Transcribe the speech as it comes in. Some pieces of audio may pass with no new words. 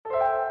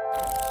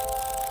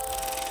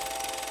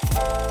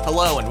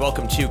Hello and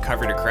welcome to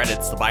Cover to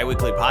Credits, the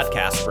bi-weekly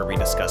podcast where we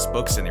discuss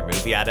books and their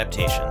movie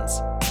adaptations.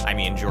 I'm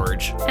Ian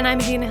George. And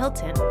I'm Adina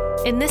Hilton.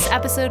 In this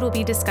episode, we'll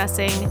be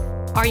discussing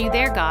Are You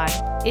There, God?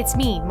 It's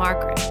Me,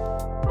 Margaret.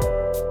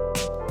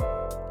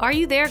 Are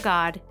You There,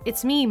 God?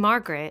 It's Me,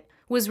 Margaret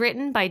was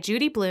written by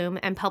Judy Blume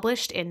and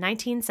published in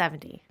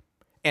 1970.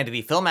 And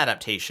the film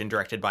adaptation,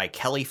 directed by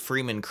Kelly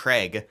Fremon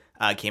Craig,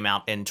 came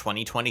out in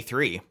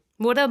 2023.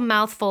 What a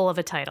mouthful of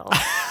a title.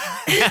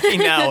 I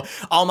know.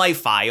 All my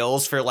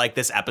files for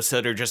this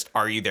episode are just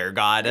Are You There,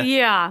 God?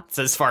 Yeah. It's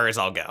as far as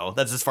I'll go.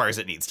 That's as far as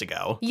it needs to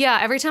go. Yeah,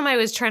 every time I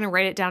was trying to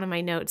write it down in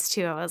my notes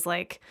too, I was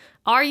like,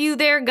 Are you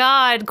there,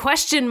 God?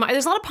 Question mark.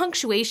 There's a lot of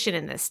punctuation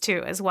in this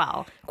too as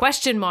well.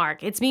 Question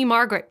mark. It's me,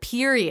 Margaret,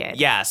 period.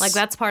 Yes.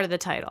 That's part of the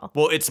title.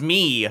 Well, it's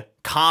me,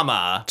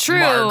 comma, True.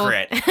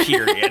 Margaret,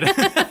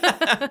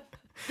 period.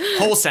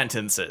 Whole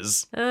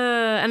sentences.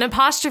 An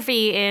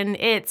apostrophe in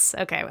it's.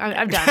 Okay,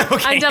 I'm done.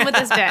 Okay. I'm done with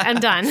this bit. I'm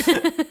done.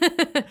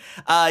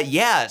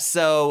 Yeah,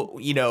 so,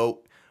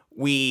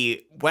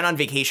 we went on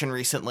vacation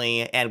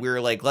recently and we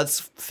were like, let's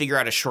figure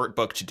out a short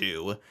book to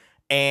do.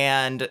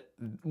 And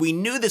we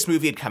knew this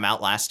movie had come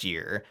out last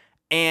year.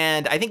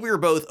 And I think we were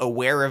both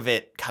aware of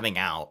it coming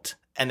out.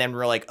 And then we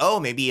were like, oh,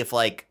 maybe if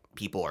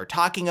people are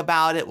talking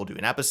about it, we'll do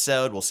an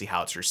episode. We'll see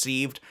how it's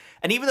received.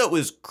 And even though it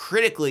was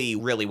critically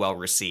really well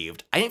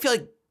received, I didn't feel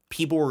like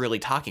people were really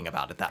talking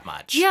about it that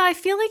much. Yeah, I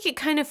feel like it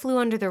kind of flew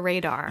under the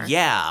radar.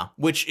 Yeah,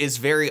 which is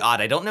very odd.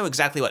 I don't know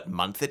exactly what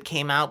month it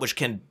came out, which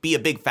can be a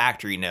big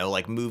factor,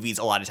 movies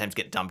a lot of times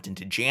get dumped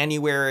into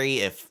January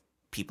if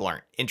people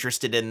aren't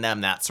interested in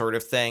them, that sort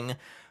of thing.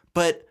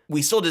 But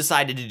we still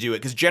decided to do it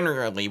because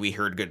generally we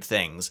heard good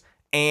things.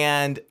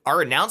 And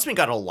our announcement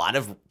got a lot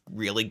of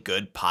really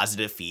good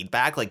positive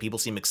feedback. People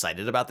seem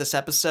excited about this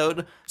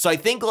episode. So I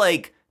think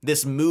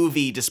this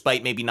movie,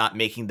 despite maybe not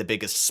making the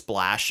biggest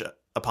splash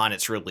upon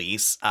its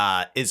release,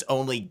 is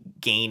only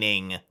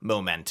gaining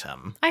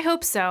momentum. I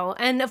hope so.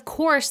 And of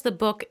course, the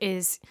book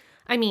is,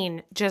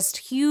 just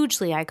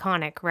hugely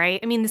iconic,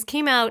 right? This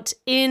came out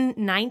in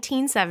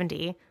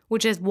 1970,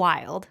 which is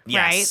wild,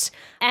 yes.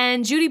 Right?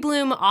 And Judy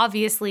Blume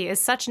obviously is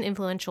such an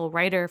influential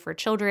writer for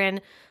children.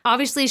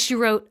 Obviously, she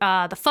wrote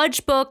the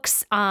Fudge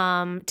books,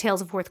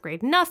 Tales of Fourth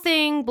Grade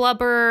Nothing,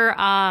 Blubber,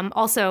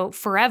 also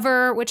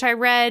Forever, which I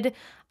read.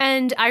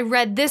 And I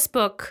read this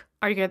book,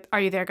 Are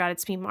You There, God?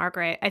 It's Me,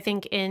 Margaret, I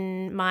think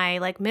in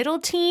my middle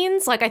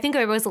teens. I think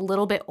I was a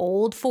little bit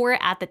old for it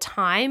at the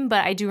time,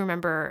 but I do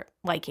remember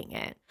liking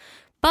it.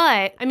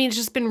 But, it's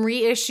just been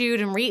reissued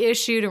and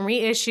reissued and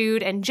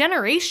reissued, and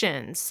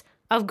generations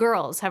of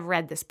girls have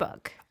read this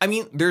book.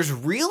 There's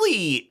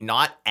really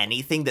not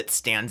anything that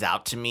stands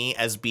out to me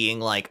as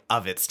being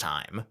of its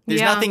time.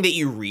 There's nothing that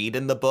you read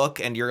in the book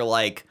and you're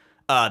like,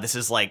 this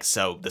is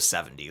so the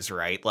 70s,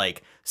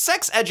 right?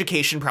 Sex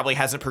education probably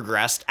hasn't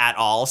progressed at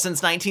all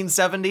since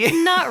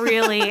 1970. Not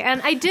really.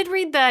 And I did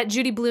read that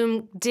Judy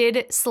Blume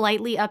did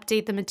slightly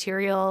update the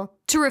material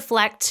to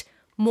reflect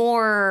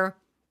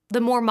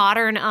the more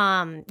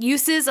modern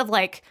uses of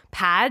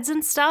pads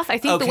and stuff. I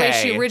think the way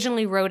she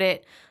originally wrote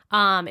it,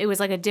 it was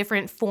a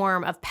different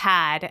form of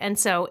pad. And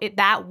so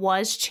that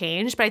was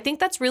changed. But I think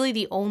that's really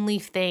the only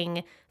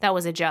thing that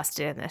was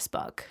adjusted in this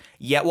book.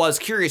 Yeah, well, I was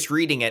curious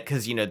reading it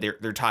because,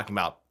 they're talking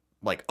about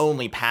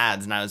only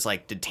pads. And I was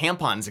like, did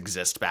tampons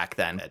exist back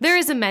then? There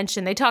is a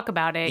mention. They talk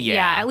about it.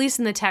 Yeah, at least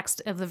in the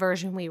text of the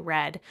version we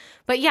read.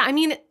 But yeah,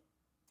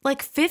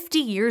 50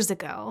 years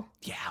ago.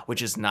 Yeah,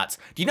 which is nuts.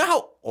 Do you know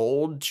how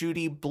old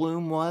Judy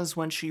Blume was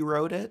when she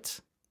wrote it?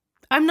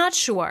 I'm not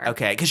sure.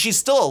 Okay, because she's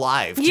still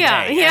alive today.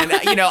 Yeah.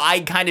 And,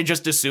 I kind of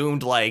just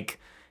assumed,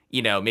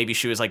 maybe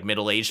she was,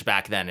 middle-aged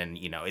back then and,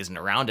 isn't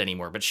around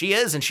anymore. But she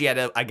is, and she had,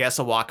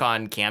 a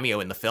walk-on cameo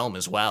in the film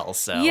as well,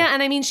 so. Yeah,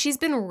 and, she's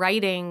been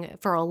writing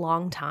for a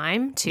long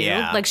time, too.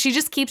 Yeah. She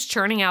just keeps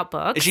churning out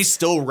books. She's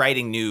still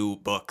writing new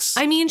books.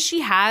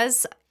 She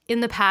has, in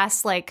the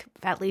past,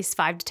 at least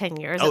 5 to 10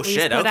 years, put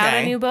out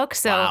a new book.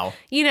 So,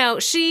 wow.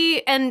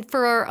 She, and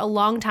for a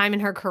long time in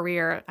her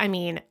career,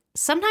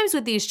 sometimes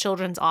with these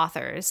children's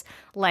authors,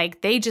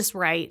 they just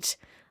write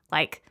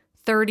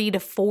 30 to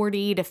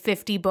 40 to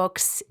 50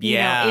 books,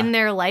 in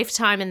their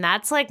lifetime. And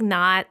that's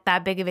not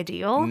that big of a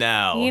deal.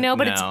 No.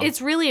 But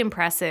it's really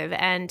impressive.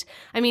 And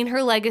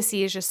her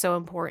legacy is just so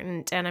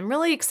important. And I'm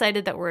really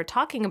excited that we're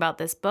talking about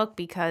this book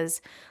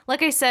because,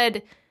 like I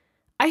said,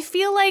 I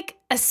feel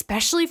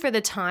especially for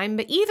the time,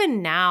 but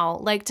even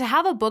now, to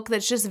have a book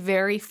that's just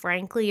very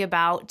frankly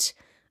about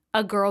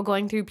a girl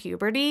going through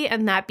puberty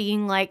and that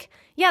being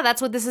yeah,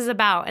 that's what this is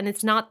about. And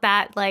it's not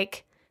that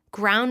I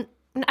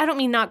don't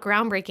mean not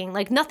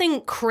groundbreaking.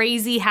 Nothing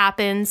crazy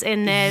happens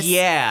in this.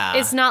 Yeah.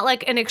 It's not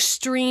an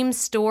extreme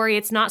story.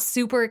 It's not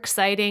super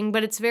exciting,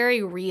 but it's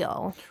very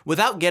real.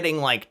 Without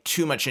getting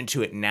too much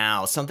into it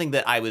now, something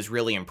that I was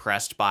really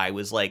impressed by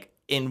was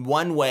in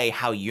one way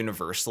how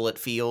universal it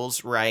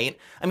feels, right?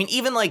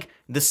 Even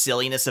the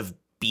silliness of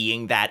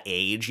being that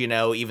age,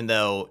 even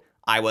though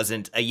I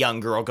wasn't a young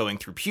girl going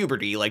through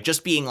puberty,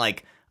 just being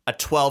a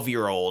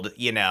 12-year-old,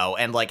 you know,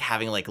 and like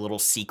having like little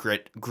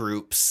secret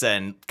groups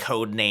and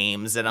code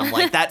names. And I'm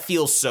like, that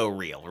feels so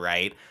real,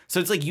 right? So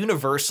it's like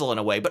universal in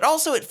a way, but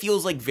also it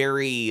feels like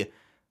very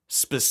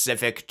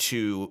specific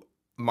to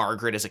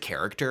Margaret as a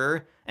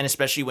character. And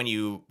especially when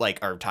you like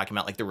are talking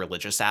about like the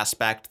religious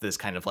aspect, this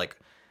kind of like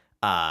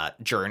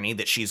journey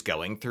that she's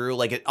going through.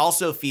 Like it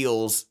also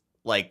feels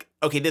like,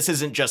 okay, this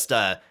isn't just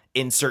a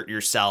insert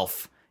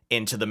yourself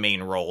into the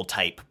main role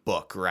type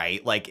book,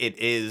 right? Like it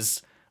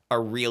is a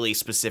really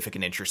specific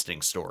and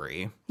interesting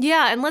story.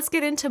 Yeah, and let's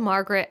get into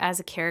Margaret as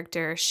a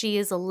character. She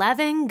is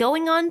 11,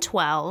 going on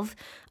 12,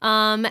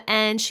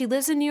 and she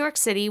lives in New York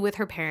City with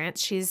her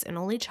parents. She's an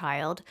only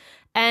child.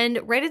 And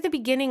right at the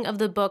beginning of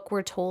the book,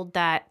 we're told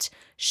that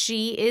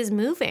she is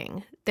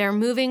moving. They're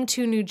moving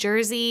to New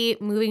Jersey,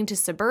 moving to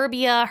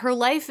suburbia. Her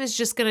life is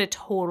just going to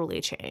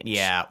totally change.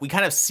 Yeah, we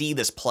kind of see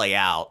this play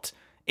out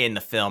in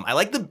the film. I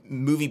like the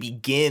movie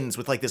begins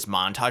with like this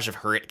montage of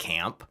her at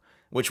camp,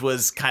 which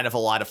was kind of a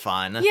lot of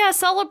fun. Yeah,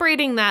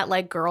 celebrating that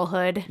like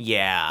girlhood.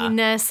 Yeah.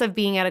 Ness of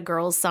being at a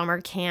girls'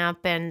 summer camp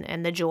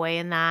and the joy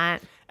in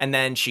that. And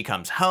then she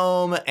comes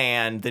home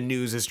and the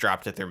news is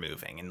dropped that they're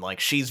moving. And like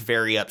she's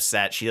very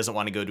upset. She doesn't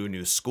want to go to a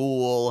new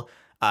school.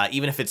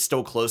 Even if it's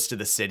still close to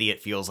the city,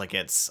 it feels like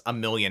it's a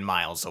million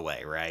miles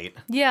away, right?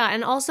 Yeah,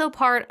 and also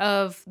part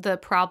of the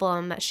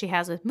problem that she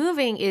has with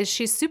moving is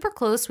she's super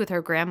close with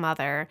her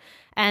grandmother.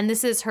 And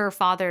this is her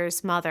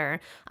father's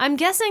mother. I'm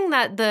guessing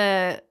that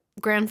the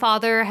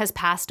grandfather has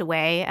passed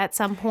away at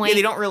some point. Yeah,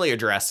 they don't really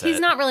address it. He's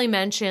not really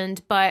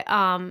mentioned, but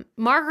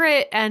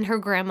Margaret and her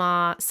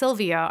grandma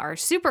Sylvia are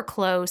super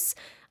close.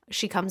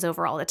 She comes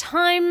over all the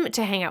time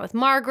to hang out with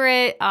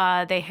Margaret.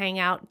 They hang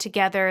out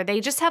together. They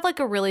just have like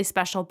a really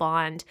special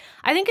bond.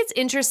 I think it's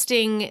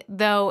interesting,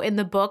 though, in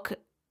the book,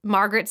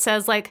 Margaret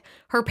says like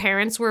her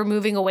parents were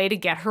moving away to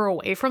get her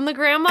away from the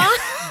grandma.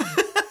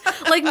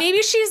 Like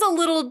maybe she's a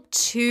little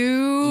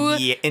too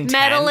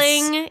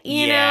meddling,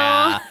 you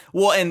know?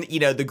 Well, and you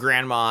know, the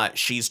grandma,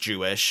 she's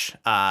Jewish,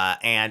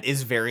 and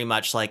is very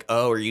much like,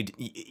 oh,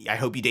 I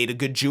hope you date a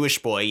good Jewish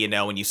boy, you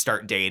know, when you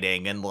start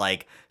dating, and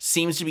like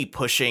seems to be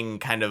pushing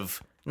kind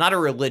of not a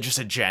religious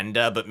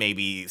agenda, but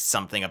maybe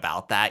something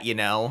about that, you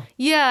know?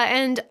 Yeah,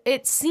 and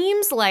it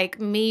seems like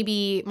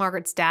maybe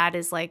Margaret's dad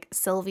is like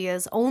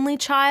Sylvia's only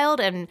child,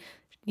 and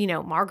you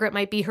know, Margaret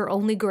might be her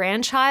only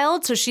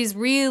grandchild. So she's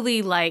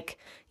really like,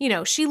 you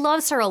know, she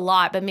loves her a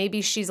lot, but maybe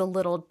she's a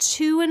little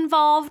too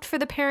involved for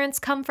the parents'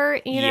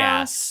 comfort, you know?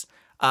 Yes.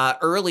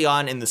 Early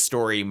on in the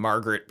story,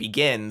 Margaret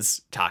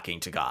begins talking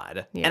to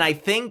God. Yeah. And I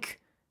think,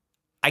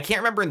 I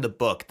can't remember in the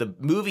book, the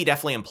movie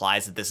definitely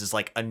implies that this is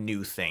like a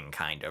new thing,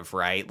 kind of,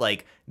 right?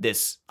 Like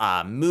this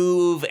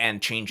move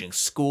and changing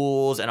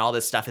schools and all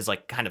this stuff is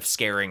like kind of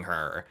scaring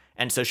her.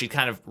 And so she's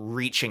kind of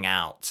reaching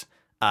out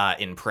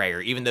in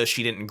prayer, even though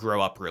she didn't grow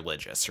up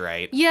religious,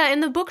 right? Yeah, in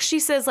the book she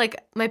says,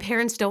 like, my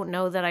parents don't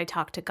know that I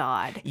talk to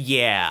God.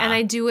 Yeah. And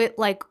I do it,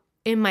 like,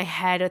 in my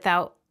head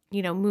without,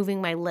 you know,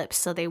 moving my lips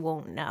so they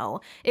won't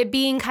know. It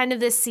being kind of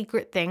this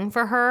secret thing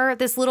for her,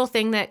 this little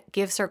thing that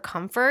gives her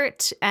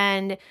comfort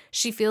and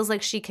she feels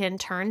like she can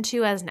turn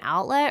to as an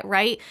outlet,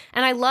 right?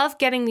 And I love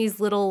getting these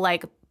little,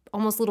 like,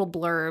 almost little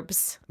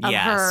blurbs of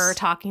her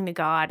talking to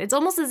God. It's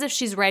almost as if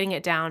she's writing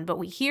it down, but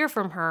we hear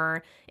from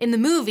her in the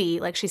movie,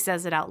 like she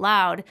says it out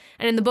loud.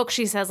 And in the book,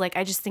 she says, like,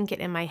 I just think it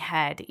in my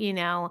head, you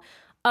know,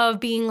 of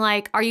being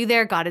like, are you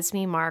there, God? It's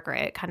me,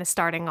 Margaret, kind of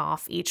starting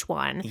off each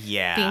one.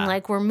 Yeah. Being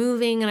like, we're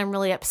moving and I'm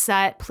really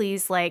upset.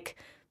 Please, like,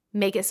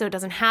 make it so it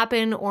doesn't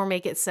happen or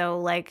make it so,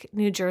 like,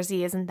 New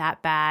Jersey isn't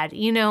that bad.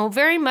 You know,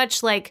 very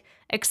much like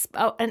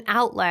an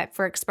outlet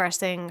for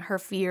expressing her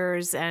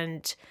fears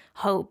and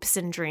hopes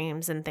and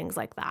dreams and things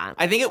like that.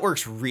 I think it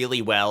works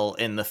really well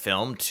in the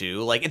film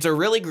too. Like it's a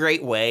really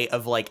great way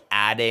of like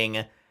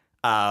adding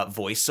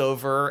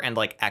voiceover and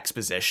like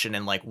exposition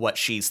and like what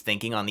she's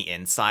thinking on the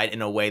inside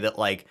in a way that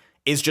like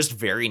is just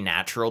very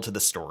natural to the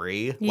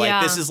story. Yeah.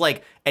 Like this is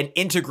like an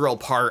integral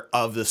part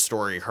of the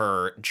story,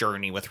 her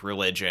journey with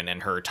religion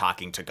and her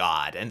talking to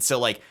God. And so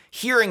like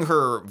hearing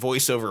her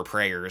voiceover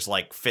prayers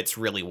like fits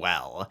really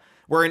well.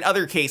 Where in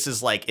other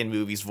cases, like in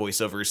movies,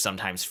 voiceovers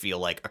sometimes feel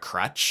like a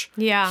crutch.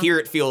 Yeah. Here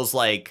it feels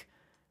like,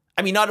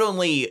 I mean, not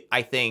only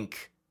I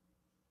think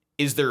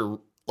is there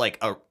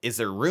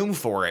room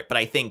for it, but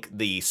I think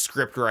the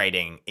script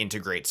writing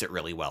integrates it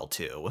really well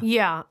too.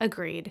 Yeah,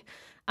 agreed.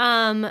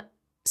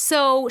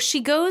 So she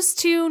goes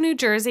to New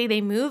Jersey, they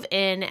move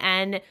in,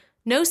 and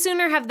no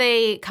sooner have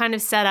they kind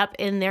of set up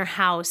in their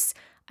house,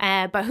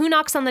 but who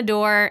knocks on the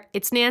door?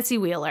 It's Nancy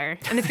Wheeler.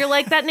 And if you're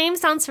like, that name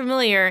sounds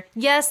familiar,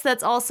 yes,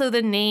 that's also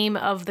the name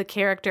of the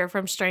character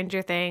from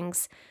Stranger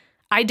Things.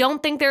 I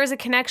don't think there is a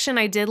connection.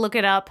 I did look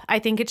it up. I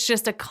think it's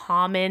just a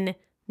common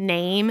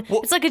name.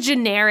 Well, it's like a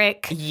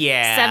generic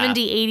 70s,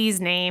 80s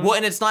name. Well,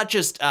 and it's not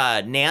just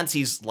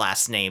Nancy's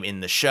last name in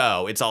the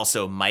show. It's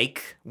also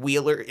Mike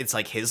Wheeler. It's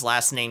like his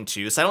last name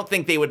too. So I don't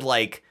think they would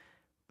like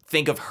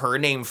think of her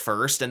name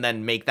first and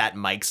then make that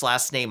Mike's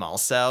last name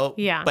also.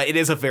 Yeah. But it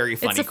is a very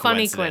funny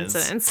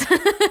coincidence. It's a funny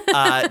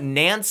coincidence.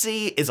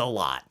 Nancy is a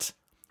lot.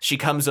 She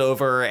comes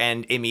over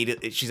and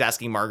immediately she's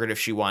asking Margaret if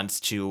she wants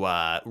to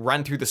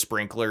run through the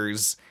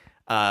sprinklers.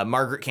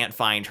 Margaret can't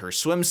find her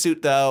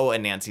swimsuit, though,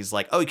 and Nancy's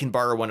like, oh, you can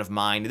borrow one of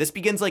mine. This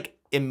begins, like,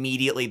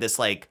 immediately this,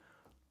 like,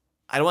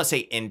 I don't want to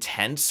say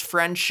intense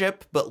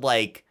friendship, but,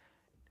 like,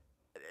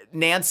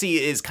 Nancy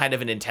is kind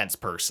of an intense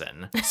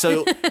person.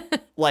 So,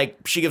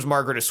 like, she gives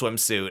Margaret a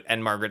swimsuit,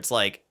 and Margaret's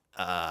like,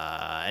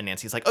 and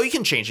Nancy's like, oh, you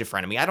can change in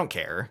front of me. I don't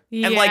care.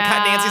 Yeah. And, like,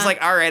 Nancy's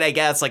like, all right, I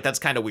guess. Like, that's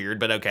kind of weird,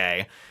 but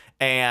okay.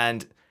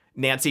 And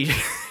Nancy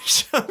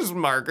shows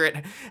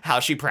Margaret how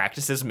she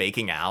practices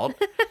making out,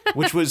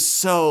 which was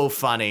so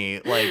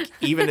funny. Like,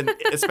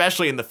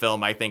 especially in the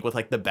film, I think, with,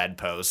 like, the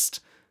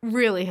bedpost.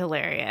 Really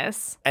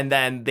hilarious. And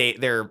then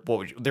they're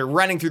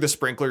running through the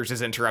sprinklers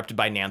is interrupted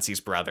by Nancy's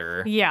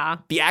brother. Yeah.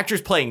 The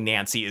actress playing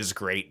Nancy is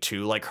great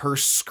too. Like her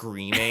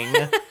screaming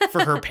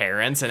for her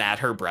parents and at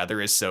her brother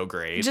is so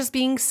great. Just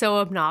being so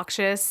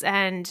obnoxious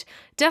and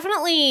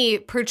definitely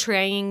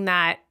portraying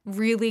that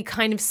really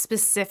kind of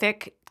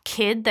specific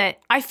kid that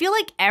I feel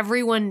like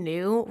everyone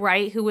knew,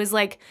 right? Who was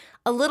like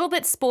a little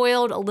bit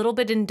spoiled, a little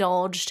bit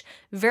indulged,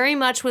 very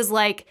much was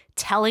like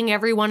telling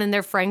everyone in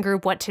their friend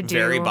group what to do.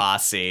 Very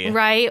bossy.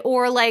 Right?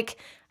 Or like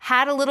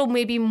had a little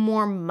maybe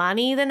more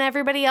money than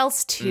everybody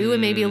else too,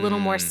 and maybe a little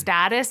more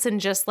status and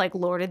just like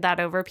lorded that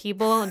over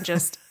people and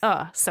just,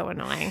 so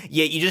annoying.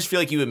 Yeah, you just feel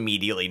like you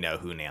immediately know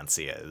who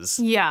Nancy is.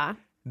 Yeah.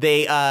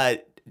 They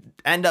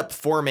end up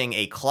forming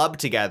a club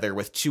together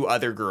with two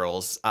other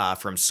girls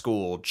from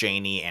school,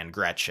 Janie and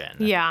Gretchen.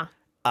 Yeah.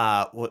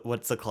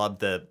 What's the club?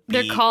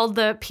 They're called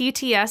the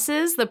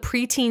PTSs, the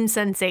Preteen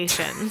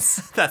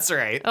Sensations. That's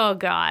right. Oh,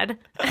 God.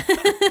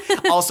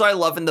 Also, I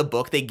love in the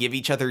book, they give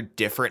each other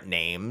different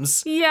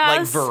names. Yes.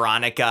 Like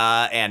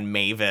Veronica and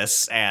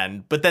Mavis,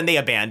 but then they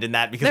abandon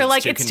that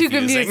because it's too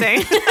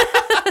confusing.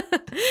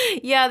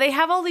 Yeah, they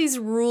have all these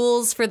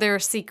rules for their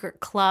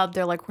secret club.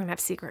 They're like, we're going to have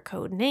secret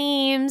code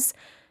names.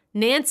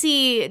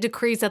 Nancy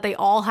decrees that they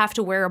all have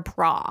to wear a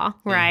bra,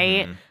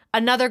 right? Mm-hmm.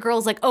 Another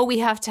girl's like, oh, we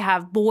have to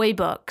have boy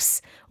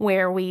books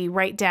where we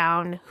write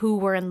down who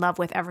we're in love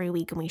with every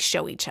week and we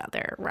show each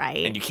other,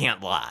 right? And you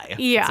can't lie.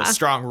 Yeah. It's a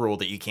strong rule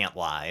that you can't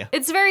lie.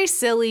 It's very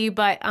silly,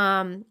 but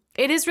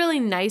it is really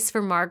nice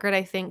for Margaret,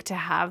 I think, to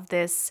have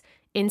this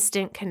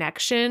instant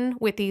connection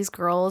with these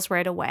girls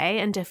right away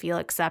and to feel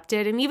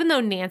accepted. And even though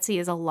Nancy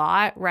is a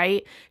lot,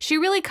 right, she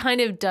really kind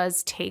of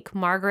does take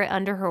Margaret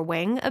under her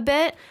wing a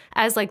bit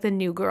as like the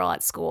new girl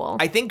at school.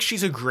 I think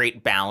she's a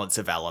great balance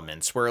of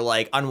elements where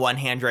like on one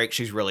hand, right,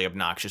 she's really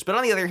obnoxious, but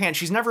on the other hand,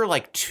 she's never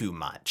like too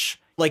much.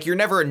 Like you're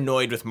never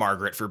annoyed with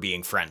Margaret for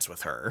being friends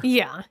with her.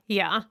 Yeah,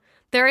 yeah.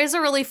 There is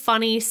a really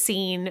funny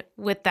scene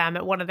with them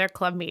at one of their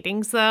club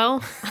meetings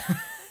though.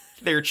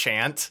 Their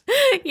chant.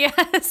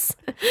 Yes.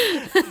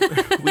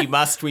 we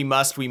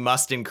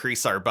must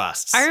increase our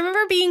busts. I remember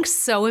being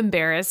so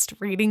embarrassed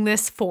reading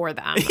this for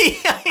them.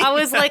 Yeah, I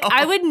was like,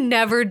 I would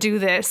never do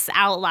this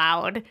out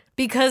loud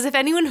because if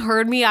anyone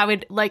heard me, I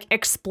would like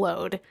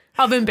explode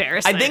of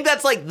embarrassment. I think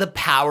that's like the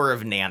power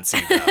of Nancy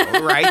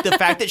though, right? The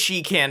fact that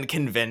she can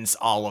convince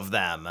all of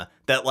them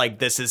that like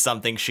this is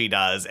something she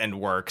does and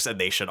works and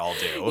they should all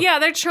do. Yeah,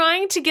 they're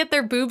trying to get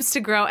their boobs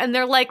to grow and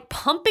they're like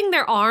pumping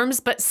their arms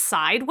but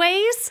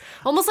sideways,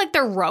 almost like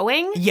they're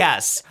rowing.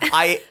 Yes.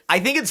 I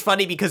think it's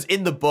funny because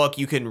in the book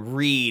you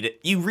read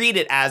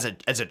it as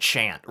a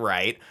chant,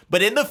 right?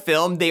 But in the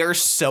film they are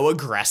so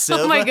aggressive.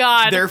 Oh my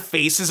God. Their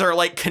faces are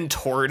like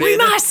contorted. We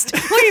must.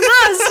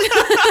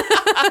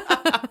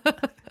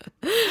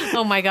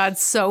 Oh my God,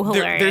 so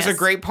hilarious. There's a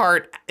great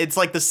part. It's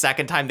like the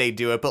second time they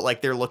do it, but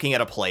like they're looking at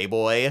a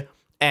Playboy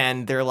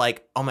and they're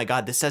like, oh my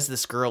God, this says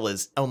this girl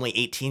is only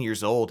 18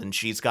 years old and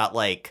she's got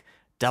like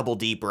double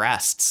D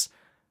breasts.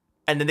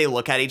 And then they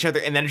look at each other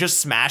and then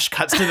just smash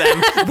cuts to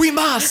them. We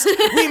must.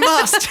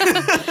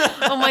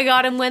 Oh my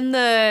God. And when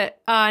the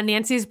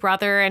Nancy's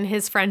brother and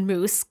his friend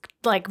Moose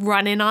like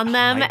run in on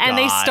them and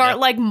they start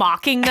like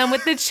mocking them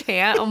with the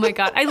chant. Oh my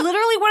God. I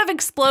literally would have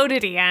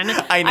exploded, Ian.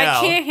 I know.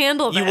 I can't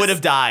handle this. You would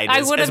have died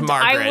as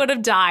Margaret. I would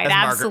have died. As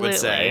absolutely. Margaret would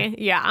say.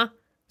 Yeah.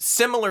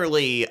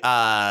 Similarly,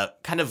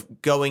 kind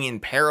of going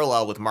in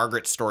parallel with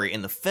Margaret's story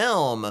in the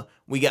film,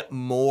 we get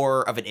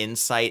more of an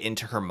insight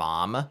into her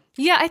mom.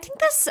 Yeah, I think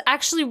this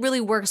actually really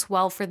works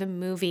well for the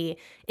movie.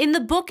 In the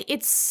book,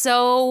 it's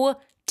so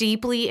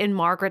deeply in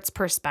Margaret's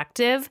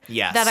perspective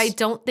that I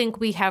don't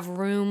think we have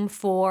room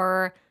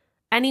for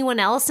anyone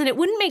else. And it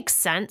wouldn't make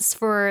sense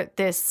for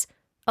this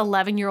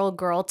 11-year-old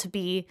girl to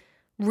be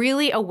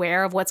really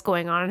aware of what's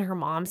going on in her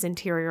mom's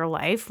interior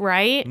life,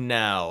 right?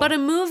 No. But a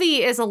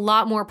movie is a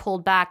lot more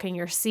pulled back and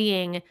you're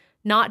seeing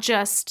not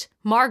just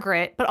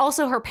Margaret, but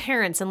also her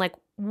parents and like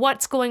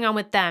what's going on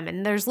with them.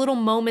 And there's little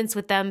moments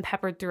with them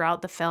peppered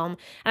throughout the film.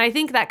 And I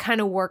think that kind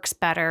of works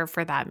better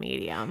for that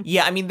medium.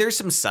 Yeah, I mean, there's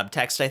some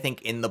subtext, I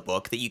think, in the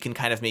book that you can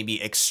kind of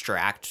maybe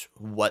extract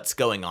what's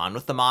going on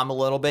with the mom a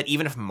little bit,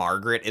 even if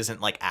Margaret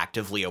isn't like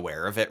actively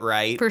aware of it,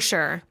 right? For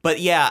sure. But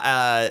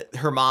yeah,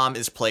 her mom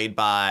is played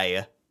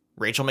by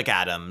Rachel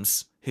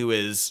McAdams, who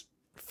is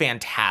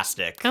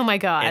fantastic. Oh my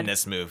God. In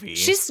this movie.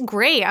 She's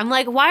great. I'm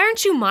like, why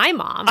aren't you my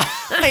mom?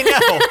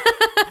 I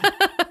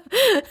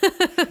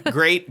know.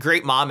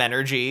 Great mom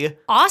energy.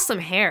 Awesome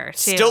hair,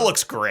 too. Still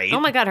looks great. Oh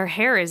my God, her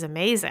hair is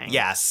amazing.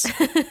 Yes.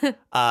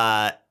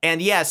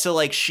 And yeah, so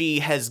like she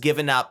has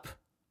given up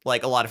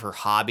like a lot of her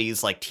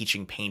hobbies, like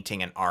teaching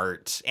painting and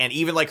art, and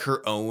even like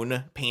her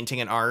own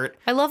painting and art.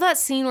 I love that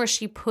scene where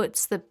she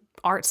puts the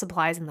art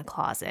supplies in the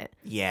closet.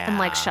 Yeah. And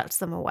like shuts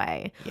them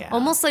away. Yeah.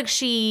 Almost like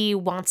she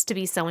wants to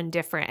be so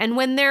indifferent. And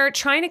when they're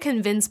trying to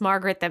convince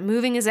Margaret that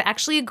moving is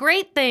actually a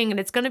great thing and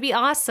it's going to be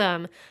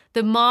awesome,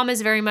 the mom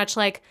is very much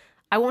like,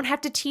 I won't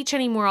have to teach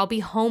anymore. I'll be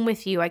home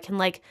with you. I can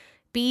like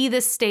be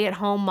the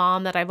stay-at-home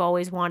mom that I've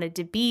always wanted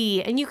to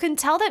be. And you can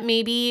tell that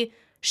maybe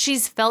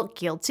she's felt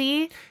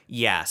guilty.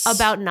 Yes.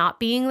 About not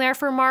being there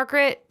for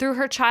Margaret through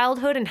her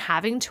childhood and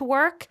having to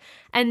work.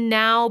 And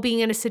now being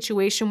in a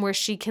situation where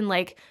she can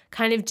like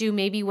kind of do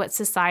maybe what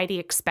society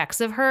expects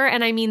of her.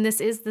 And I mean,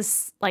 this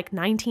is like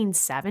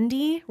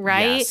 1970,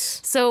 right? Yes.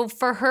 So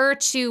for her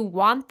to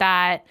want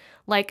that,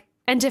 like,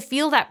 and to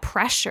feel that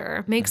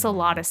pressure makes a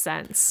lot of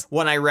sense.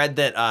 When I read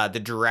that the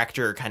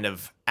director kind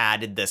of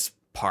added this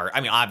part,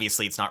 I mean,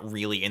 obviously it's not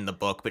really in the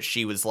book, but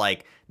she was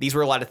like, these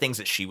were a lot of things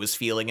that she was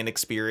feeling and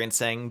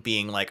experiencing,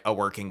 being like a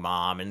working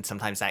mom, and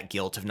sometimes that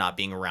guilt of not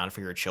being around for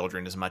your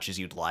children as much as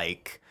you'd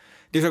like.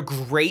 There's a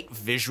great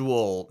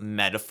visual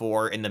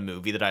metaphor in the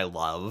movie that I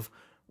love,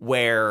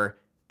 where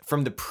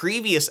from the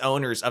previous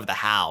owners of the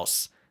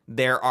house,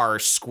 there are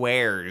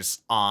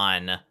squares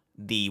on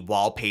the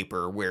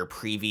wallpaper where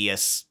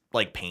previous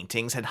like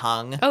paintings had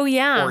hung. Oh,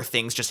 yeah. Or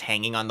things just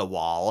hanging on the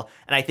wall.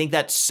 And I think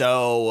that's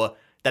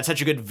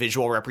such a good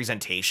visual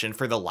representation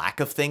for the lack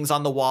of things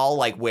on the wall,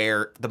 like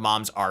where the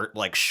mom's art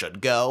like should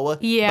go,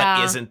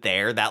 but isn't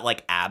there, that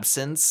like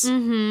absence.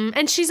 Mm-hmm.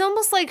 And she's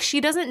almost like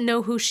she doesn't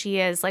know who she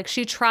is. Like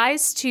she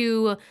tries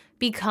to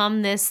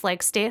become this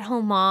like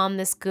stay-at-home mom,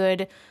 this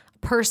good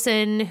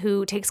person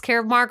who takes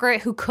care of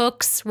Margaret, who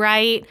cooks,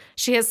 right?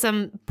 She has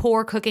some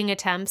poor cooking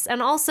attempts,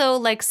 and also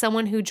like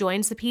someone who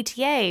joins the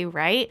PTA,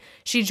 right?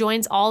 She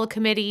joins all the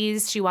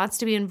committees. She wants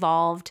to be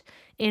involved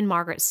in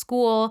Margaret's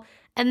school.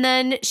 And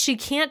then she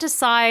can't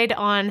decide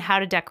on how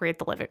to decorate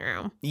the living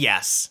room.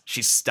 Yes,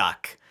 she's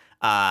stuck.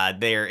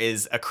 There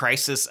is a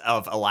crisis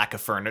of a lack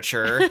of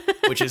furniture,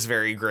 which is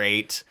very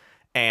great.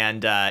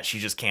 And she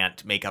just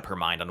can't make up her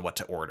mind on what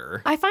to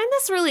order. I find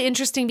this really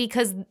interesting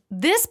because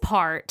this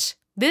part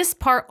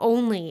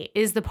only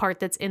is the part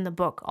that's in the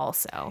book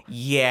also.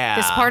 Yeah.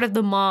 This part of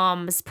the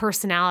mom's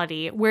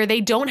personality where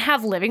they don't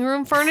have living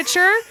room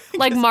furniture.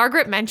 Like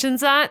Margaret mentions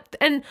that.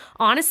 And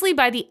honestly,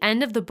 by the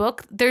end of the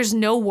book, there's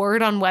no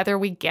word on whether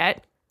we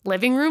get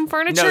living room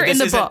furniture in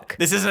the book.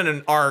 This isn't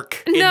an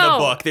arc in the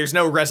book. There's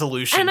no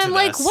resolution to this. And I'm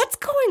like, what's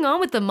going on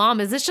with the mom?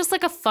 Is this just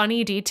like a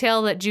funny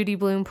detail that Judy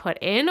Blume put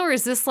in? Or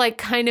is this like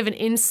kind of an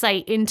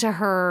insight into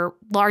her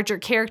larger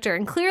character?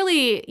 And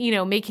clearly, you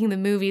know, making the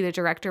movie, the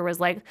director was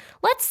like,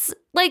 let's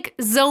like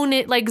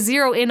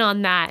zero in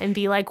on that and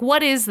be like,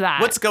 what is that?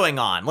 What's going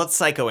on? Let's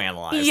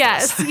psychoanalyze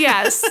this.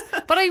 Yes.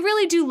 But I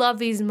really do love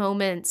these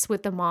moments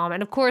with the mom.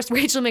 And of course,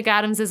 Rachel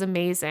McAdams is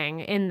amazing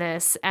in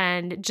this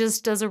and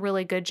just does a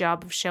really good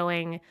job of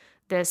showing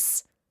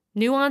this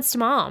nuanced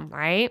mom,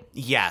 right?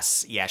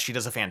 Yes. Yeah, she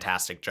does a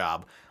fantastic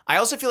job. I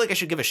also feel like I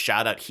should give a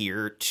shout out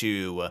here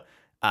to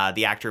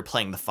the actor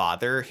playing the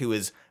father, who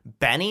is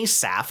Benny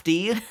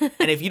Safdie.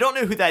 And if you don't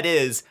know who that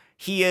is,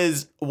 he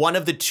is one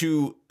of the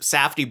two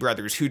Safdie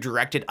brothers who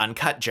directed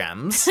Uncut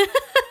Gems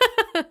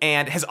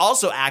and has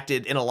also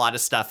acted in a lot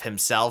of stuff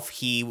himself.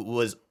 He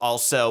was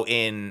also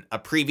in a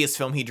previous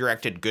film he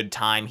directed, Good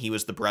Time. He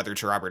was the brother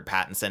to Robert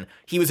Pattinson.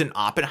 He was in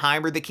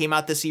Oppenheimer that came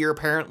out this year,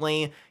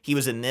 apparently. He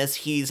was in this.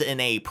 He's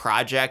in a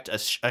project,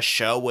 a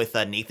show with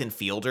Nathan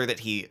Fielder that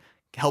he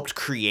helped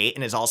create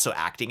and is also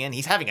acting in.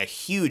 He's having a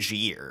huge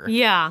year.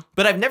 Yeah.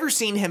 But I've never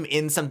seen him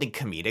in something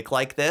comedic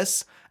like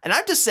this. And I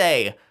have to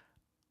say,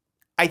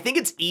 I think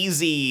it's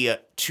easy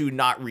to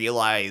not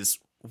realize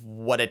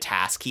what a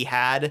task he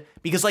had,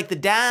 because like the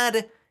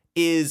dad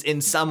is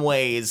in some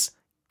ways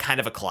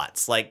kind of a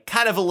klutz, like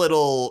kind of a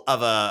little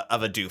of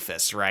a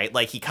doofus, right?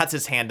 Like he cuts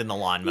his hand in the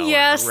lawnmower.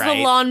 Yes, right?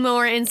 The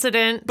lawnmower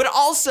incident. But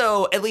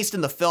also, at least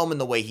in the film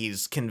and the way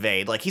he's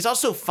conveyed, like he's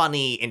also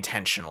funny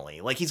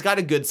intentionally. Like he's got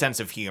a good sense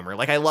of humor.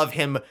 Like I love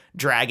him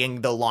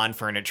dragging the lawn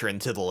furniture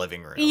into the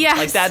living room. Yes.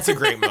 Like that's a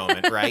great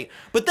moment, right?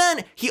 But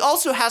then he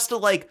also has to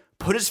like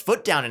put his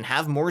foot down and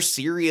have more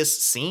serious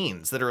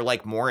scenes that are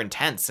like more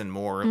intense and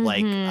more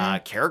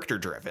like character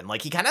driven.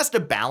 Like he kind of has to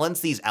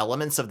balance these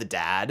elements of the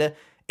dad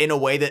in a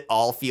way that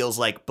all feels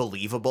like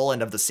believable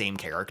and of the same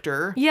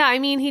character. Yeah, I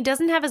mean, he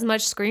doesn't have as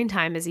much screen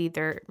time as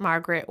either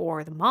Margaret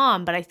or the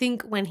mom, but I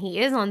think when he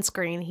is on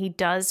screen, he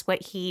does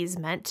what he's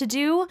meant to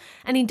do,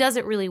 and he does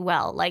it really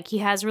well. Like, he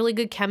has really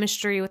good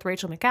chemistry with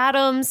Rachel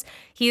McAdams.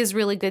 He has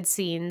really good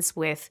scenes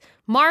with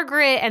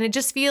Margaret, and it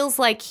just feels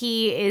like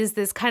he is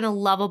this kind of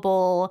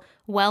lovable,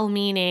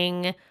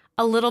 well-meaning,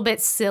 a little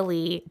bit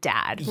silly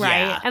dad,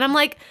 right? Yeah. And I'm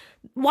like,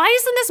 why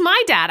isn't this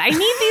my dad? I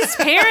need these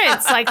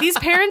parents. Like, these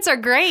parents are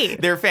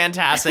great. They're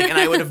fantastic, and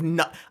I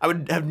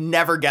would have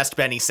never guessed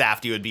Benny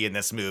Safdie would be in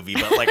this movie,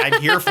 but like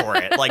I'm here for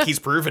it. Like, he's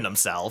proven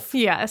himself.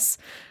 Yes.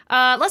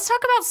 Let's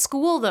talk about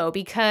school, though,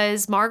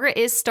 because Margaret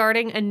is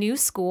starting a new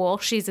school.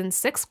 She's in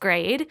 6th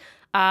grade.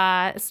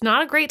 It's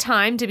not a great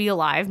time to be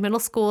alive. Middle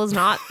school is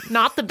not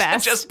the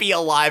best. Just be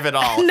alive at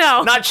all.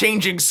 No. Not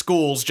changing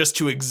schools just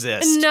to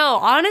exist. No,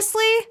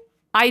 honestly,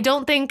 I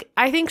think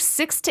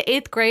 6th to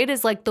 8th grade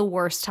is like the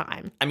worst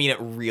time. I mean, it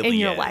really in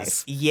your is.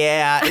 life.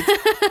 Yeah,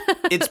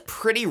 it's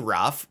pretty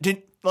rough.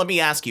 Let me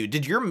ask you,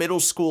 did your middle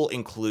school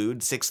include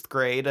 6th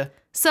grade?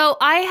 So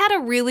I had a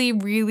really,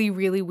 really,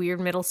 really weird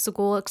middle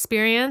school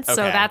experience.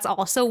 So Okay. that's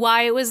also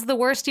why it was the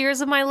worst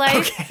years of my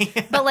life.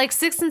 Okay. But like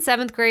 6th and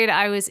 7th grade,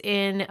 I was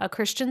in a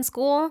Christian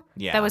school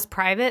Yeah. that was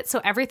private. So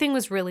everything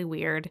was really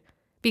weird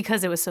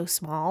because it was so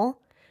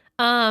small.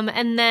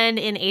 And then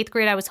in 8th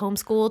grade, I was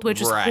homeschooled, which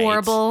was Right.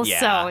 horrible. Yeah.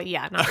 So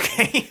yeah, not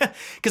Okay.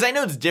 Because I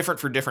know it's different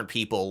for different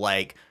people.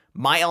 Like,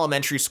 my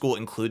elementary school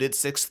included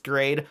 6th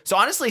grade. So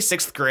honestly,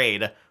 6th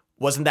grade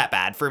wasn't that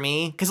bad for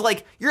me. Because,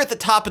 like, you're at the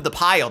top of the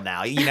pile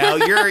now. You know,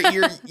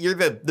 you're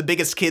the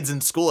biggest kids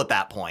in school at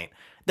that point.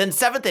 Then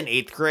 7th and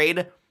 8th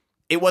grade,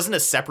 it wasn't a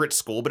separate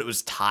school, but it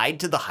was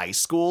tied to the high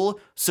school.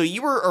 So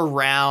you were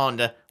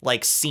around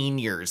like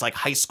seniors, like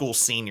high school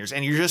seniors,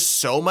 and you're just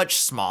so much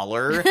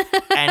smaller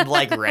and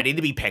like ready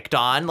to be picked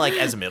on like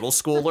as middle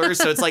schoolers.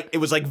 So it's like, it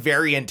was like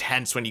very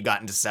intense when you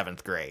got into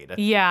 7th grade.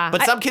 Yeah.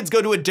 But some kids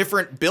go to a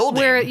different building.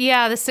 Where,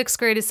 yeah, the 6th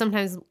grade is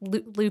sometimes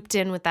looped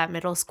in with that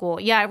middle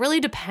school. Yeah, it really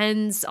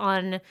depends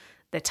on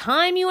the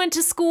time you went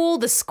to school,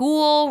 the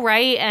school,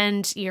 right?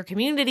 And your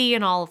community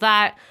and all of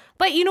that.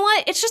 But you know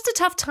what? It's just a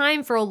tough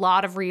time for a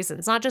lot of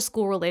reasons, not just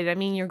school related. I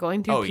mean, you're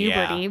going through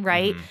puberty,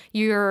 right? Mm-hmm.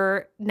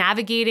 You're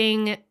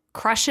navigating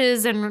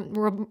crushes and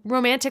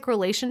romantic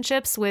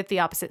relationships with the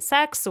opposite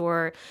sex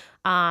or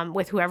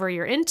with whoever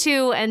you're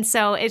into. And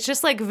so it's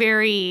just like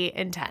very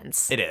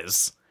intense. It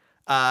is.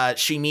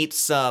 She meets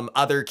some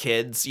other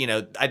kids. You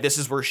know, this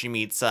is where she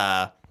meets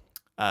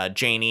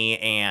Janie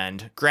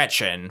and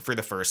Gretchen for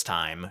the first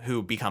time,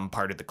 who become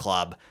part of the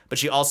club. But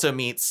she also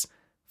meets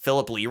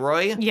Philip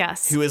Leroy,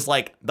 yes, who is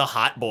like the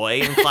hot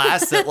boy in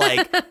class that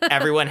like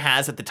everyone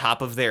has at the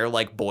top of their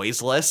like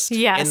boys list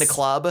in the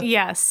club.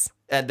 Yes.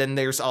 And then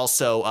there's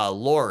also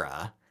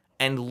Laura.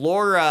 And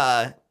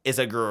Laura is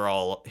a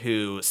girl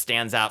who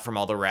stands out from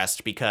all the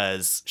rest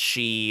because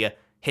she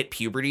hit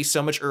puberty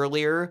so much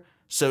earlier.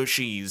 So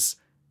she's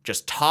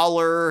just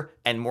taller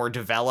and more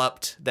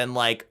developed than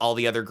like all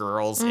the other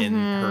girls in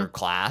her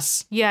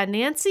class. Yeah,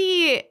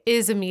 Nancy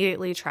is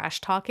immediately trash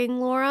talking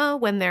Laura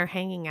when they're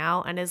hanging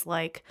out and is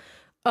like,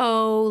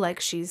 oh, like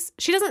she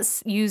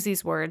doesn't use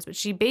these words, but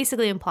she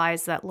basically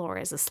implies that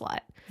Laura is a slut.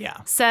 Yeah.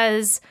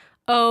 Says,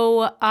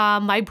 oh,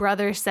 my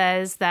brother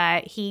says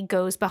that he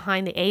goes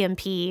behind the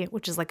A&P,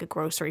 which is like a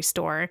grocery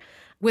store,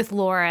 with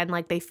Laura and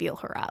like they feel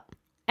her up.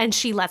 And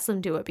she lets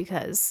them do it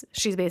because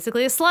she's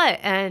basically a slut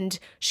and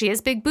she has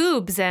big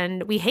boobs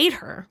and we hate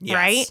her, yes.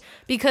 right?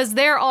 Because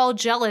they're all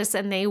jealous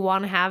and they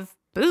want to have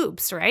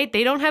boobs, right?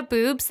 They don't have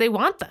boobs. They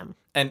want them.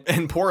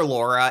 And poor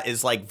Laura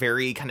is like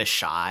very kind of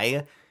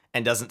shy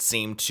and doesn't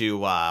seem to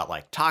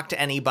like talk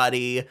to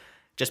anybody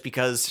just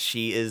because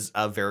she is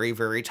a very,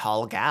 very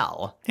tall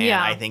gal. And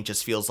yeah. I think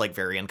just feels like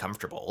very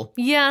uncomfortable.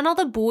 Yeah, and all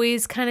the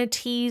boys kind of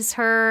tease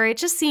her. It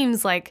just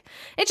seems like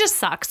it just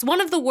sucks. One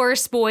of the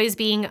worst boys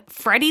being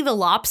Freddie the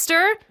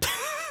Lobster,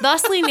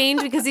 thusly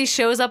named because he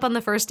shows up on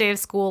the first day of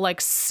school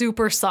like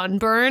super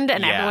sunburned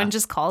and everyone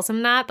just calls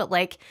him that. But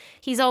like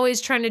he's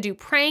always trying to do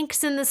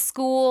pranks in the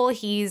school.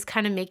 He's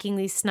kind of making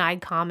these snide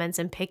comments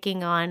and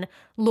picking on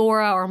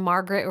Laura or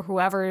Margaret or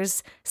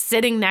whoever's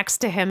sitting next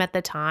to him at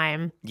the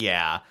time.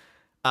 Yeah.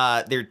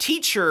 Their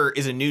teacher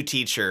is a new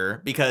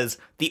teacher because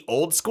the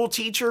old school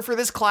teacher for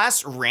this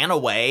class ran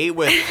away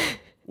with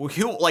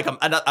who, like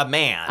a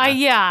man.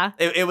 Yeah.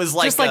 It was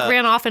like just like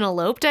ran off and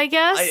eloped, I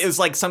guess. It was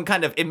like some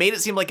kind of, it made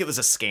it seem like it was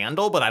a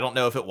scandal, but I don't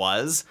know if it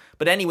was.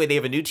 But anyway, they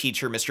have a new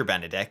teacher, Mr.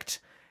 Benedict.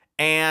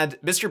 And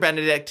Mr.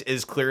 Benedict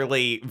is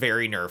clearly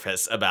very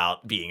nervous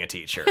about being a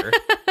teacher.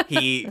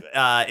 He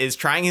is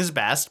trying his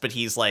best, but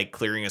he's like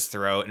clearing his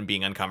throat and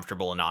being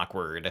uncomfortable and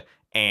awkward.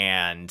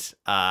 And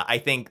I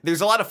think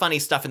there's a lot of funny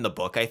stuff in the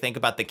book, I think,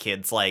 about the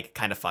kids like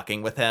kind of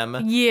fucking with him.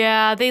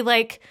 Yeah, they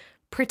like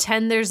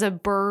pretend there's a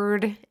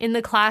bird in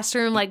the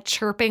classroom like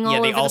chirping all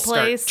over the place. Yeah,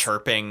 they all start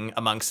chirping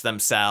amongst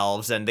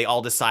themselves and they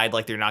all decide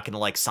like they're not going to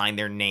like sign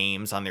their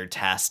names on their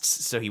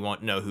tests so he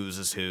won't know whose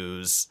is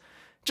whose.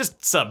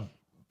 Just some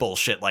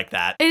bullshit like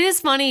that. It is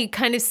funny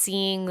kind of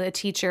seeing the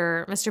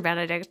teacher, Mr.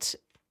 Benedict,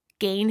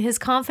 gain his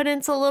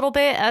confidence a little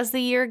bit as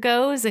the year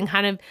goes and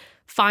kind of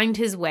find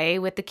his way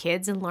with the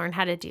kids and learn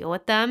how to deal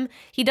with them.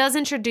 He does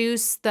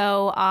introduce,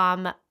 though,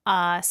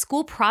 a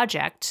school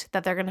project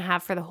that they're going to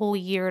have for the whole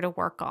year to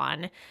work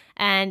on.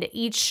 And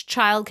each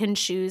child can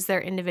choose their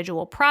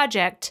individual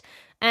project.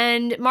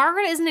 And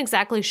Margaret isn't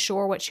exactly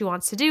sure what she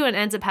wants to do and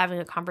ends up having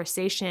a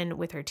conversation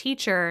with her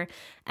teacher.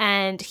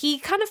 And he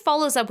kind of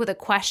follows up with a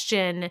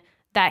question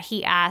that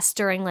he asked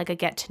during like a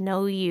get to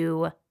know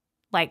you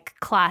like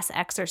class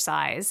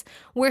exercise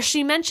where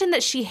she mentioned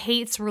that she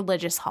hates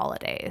religious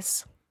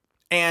holidays.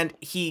 And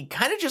he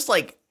kind of just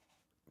like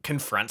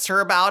confronts her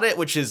about it,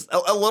 which is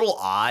a little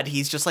odd.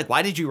 He's just like,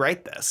 why did you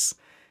write this?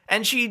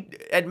 And she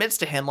admits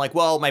to him like,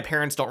 well, my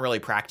parents don't really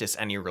practice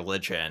any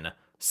religion.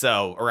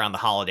 So around the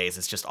holidays,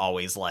 it's just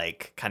always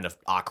like kind of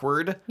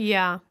awkward.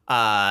 Yeah.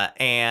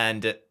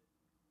 And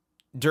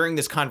during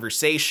this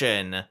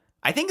conversation,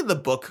 I think in the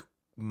book,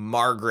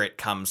 Margaret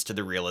comes to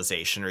the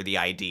realization or the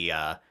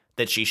idea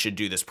that she should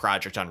do this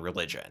project on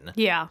religion.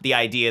 Yeah. The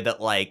idea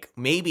that like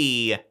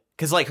maybe,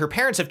 because like her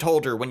parents have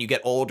told her when you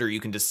get older, you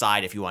can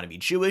decide if you want to be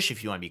Jewish,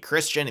 if you want to be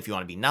Christian, if you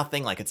want to be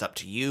nothing, like it's up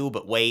to you,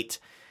 but wait.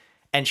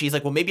 And she's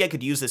like, well, maybe I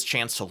could use this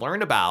chance to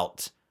learn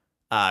about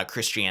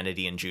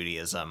Christianity and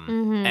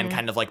Judaism and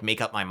kind of like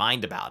make up my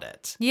mind about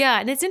it. Yeah.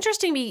 And it's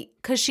interesting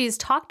because she's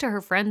talked to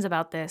her friends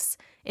about this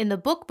in the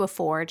book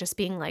before, just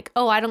being like,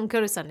 oh, I don't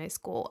go to Sunday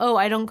school. Oh,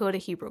 I don't go to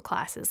Hebrew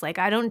classes. Like,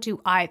 I don't do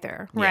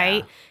either,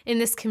 right? In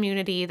this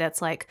community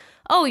that's like,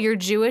 oh, you're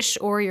Jewish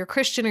or you're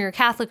Christian or you're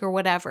Catholic or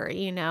whatever,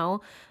 you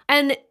know?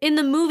 And in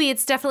the movie,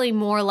 it's definitely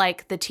more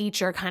like the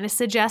teacher kind of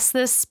suggests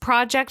this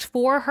project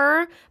for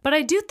her. But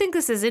I do think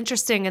this is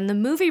interesting. And the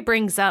movie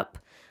brings up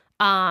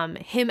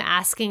him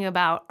asking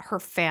about her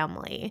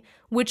family,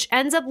 which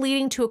ends up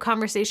leading to a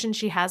conversation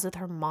she has with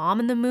her mom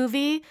in the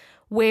movie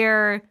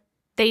where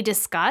they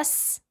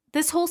discuss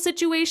this whole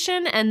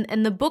situation.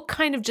 And the book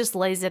kind of just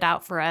lays it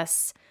out for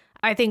us,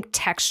 I think,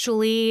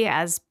 textually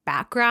as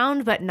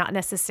background, but not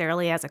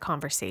necessarily as a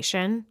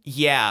conversation.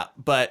 Yeah,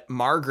 but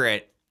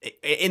Margaret,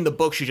 in the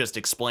book, she just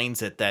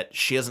explains it that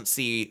she doesn't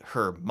see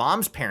her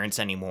mom's parents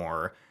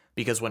anymore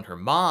because when her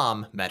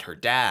mom met her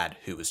dad,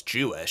 who was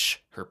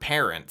Jewish, her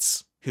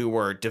parents, who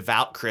were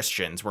devout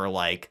Christians, were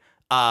like,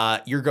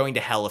 you're going to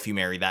hell if you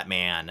marry that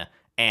man.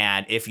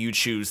 And if you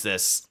choose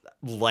this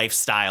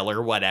lifestyle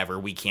or whatever,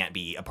 we can't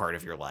be a part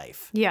of your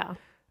life. Yeah.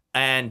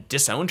 And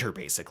disowned her,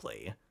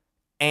 basically.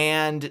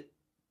 And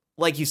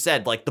like you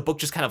said, like the book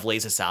just kind of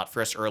lays this out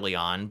for us early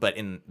on. But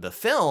in the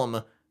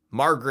film,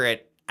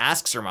 Margaret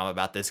asks her mom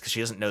about this because she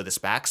doesn't know this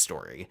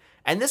backstory.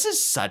 And this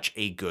is such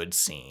a good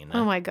scene.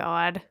 Oh my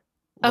God.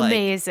 Like,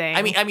 amazing.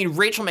 I mean,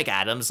 Rachel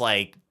McAdams,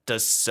 like,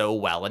 does so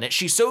well in it.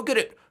 She's so good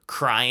at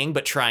crying,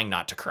 but trying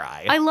not to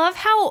cry. I love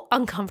how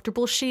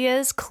uncomfortable she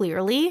is,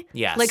 clearly.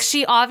 Yes. Like,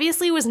 she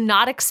obviously was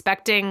not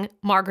expecting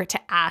Margaret to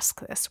ask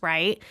this,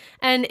 right?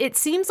 And it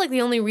seems like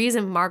the only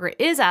reason Margaret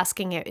is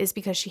asking it is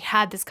because she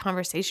had this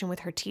conversation with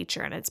her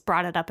teacher and it's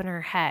brought it up in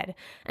her head.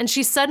 And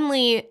she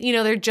suddenly, you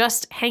know, they're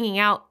just hanging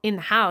out in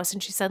the house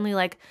and she's suddenly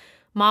like,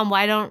 Mom,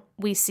 why don't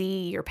we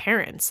see your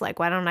parents? Like,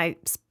 why don't I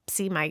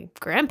see my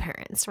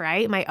grandparents,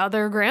 right? My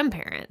other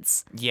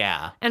grandparents.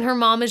 Yeah. And her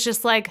mom is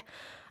just like,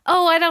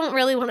 oh, I don't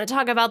really want to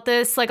talk about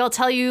this. Like, I'll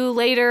tell you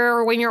later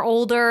or when you're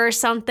older or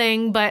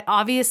something. But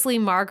obviously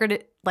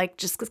Margaret, like,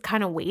 just is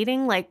kind of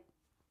waiting, like,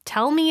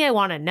 tell me, I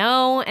want to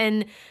know.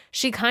 And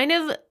she kind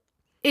of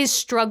is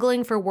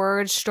struggling for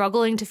words,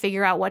 struggling to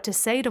figure out what to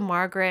say to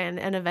Margaret.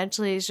 And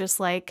eventually is just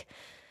like,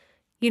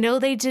 you know,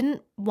 they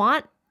didn't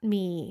want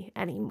me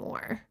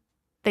anymore.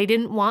 They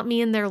didn't want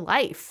me in their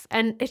life.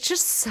 And it's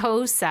just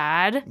so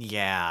sad.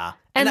 Yeah.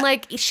 And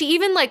like, she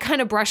even like kind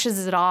of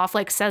brushes it off,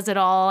 like says it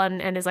all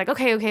and is like,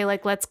 okay,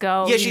 like, let's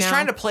go. Yeah, she's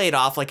trying to play it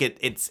off like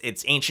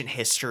it's ancient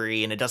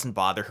history and it doesn't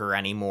bother her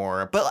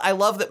anymore. But I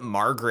love that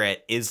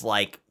Margaret is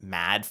like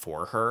mad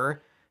for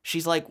her.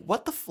 She's like,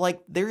 what the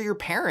like, they're your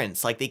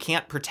parents. Like, they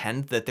can't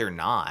pretend that they're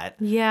not.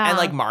 Yeah. And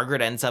like,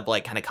 Margaret ends up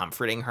like kind of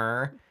comforting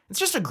her. It's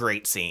just a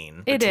great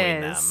scene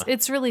between them.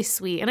 It's really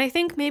sweet. And I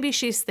think maybe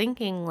she's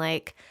thinking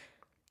like,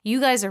 you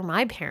guys are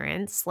my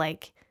parents.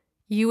 Like,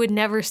 you would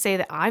never say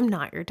that I'm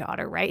not your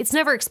daughter, right? It's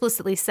never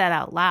explicitly said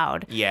out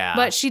loud. Yeah.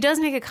 But she does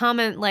make a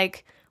comment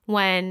like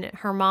when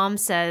her mom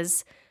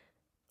says,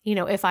 you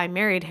know, if I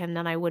married him,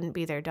 then I wouldn't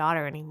be their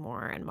daughter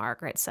anymore. And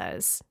Margaret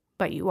says,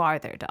 but you are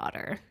their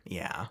daughter.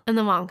 Yeah. And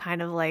the mom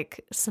kind of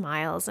like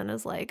smiles and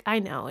is like, I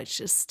know, it's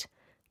just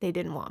they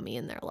didn't want me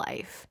in their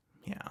life.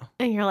 Yeah.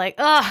 And you're like,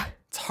 ugh.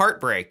 It's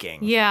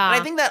heartbreaking. Yeah. And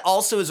I think that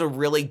also is a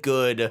really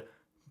good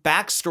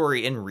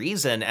backstory and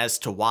reason as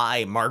to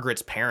why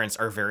Margaret's parents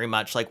are very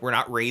much like, we're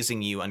not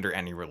raising you under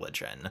any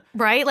religion.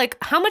 Right? Like,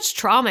 how much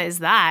trauma is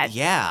that?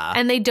 Yeah.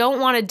 And they don't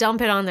want to dump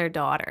it on their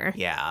daughter.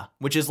 Yeah.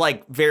 Which is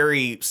like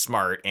very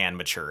smart and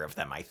mature of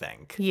them, I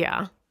think.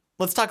 Yeah.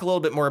 Let's talk a little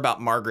bit more about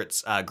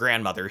Margaret's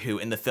grandmother, who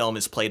in the film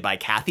is played by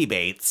Kathy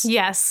Bates.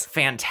 Yes.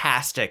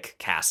 Fantastic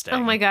casting. Oh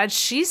my God.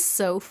 She's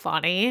so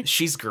funny.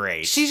 She's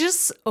great. She's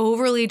just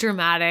overly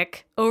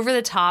dramatic, over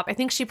the top. I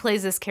think she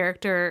plays this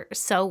character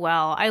so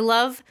well. I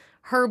love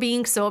her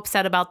being so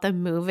upset about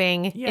them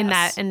moving in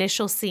that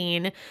initial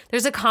scene.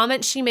 There's a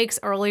comment she makes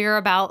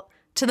earlier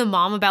to the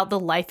mom about the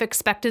life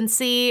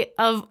expectancy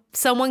of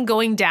someone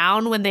going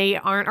down when they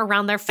aren't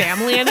around their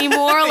family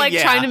anymore, like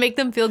trying to make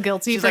them feel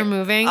guilty for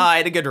moving. I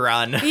had a good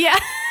run. Yeah.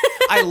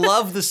 I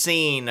love the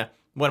scene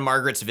when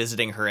Margaret's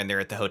visiting her and they're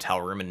at the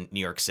hotel room in New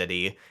York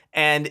City.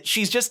 And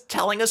she's just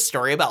telling a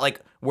story about like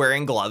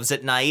wearing gloves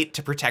at night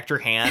to protect her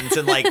hands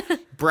and like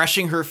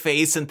brushing her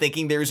face and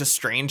thinking there's a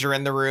stranger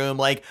in the room.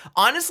 Like,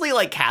 honestly,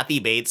 like Kathy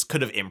Bates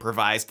could have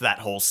improvised that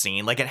whole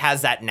scene. Like, it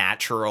has that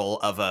natural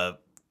of a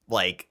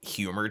like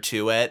humor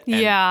to it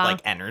and like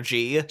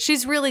energy.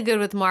 She's really good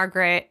with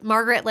Margaret.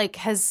 Margaret like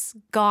has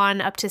gone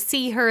up to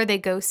see her. They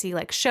go see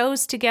like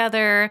shows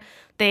together.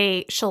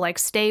 She'll like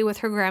stay with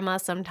her grandma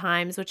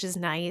sometimes, which is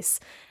nice.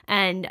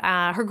 And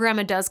her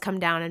grandma does come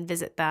down and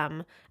visit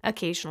them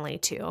occasionally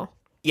too.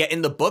 Yeah,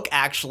 in the book,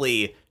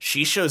 actually,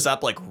 she shows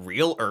up like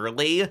real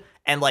early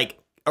and like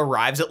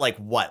arrives at like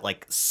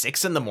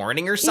 6 a.m.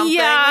 or something.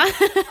 Yeah.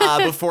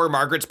 Before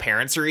Margaret's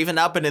parents are even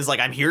up and is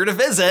like, I'm here to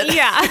visit.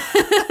 Yeah.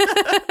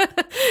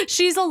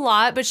 She's a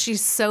lot, but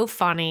she's so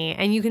funny.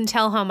 And you can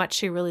tell how much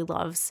she really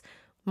loves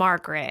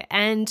Margaret.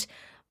 And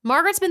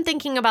Margaret's been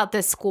thinking about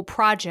this school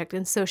project,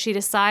 and so she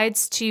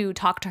decides to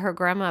talk to her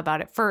grandma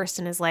about it first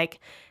and is like,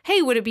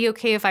 hey, would it be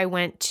okay if I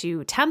went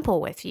to temple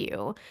with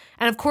you?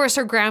 And of course,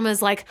 her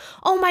grandma's like,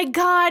 oh my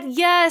God,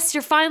 yes,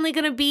 you're finally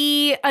going to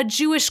be a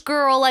Jewish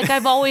girl like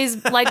I've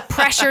always like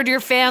pressured your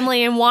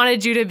family and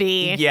wanted you to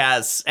be.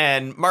 Yes,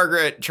 and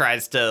Margaret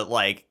tries to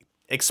like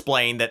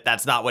explain that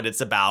that's not what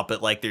it's about,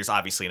 but like there's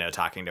obviously no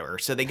talking to her.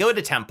 So they go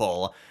to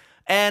temple,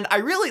 and I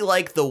really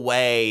like the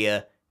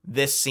way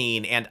this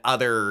scene and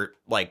other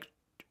like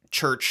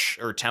church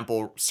or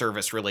temple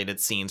service related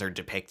scenes are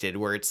depicted,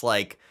 where it's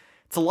like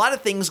it's a lot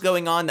of things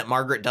going on that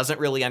Margaret doesn't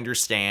really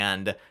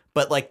understand,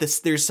 but like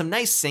there's some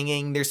nice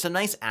singing, there's some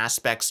nice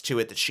aspects to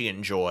it that she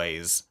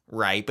enjoys,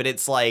 right? But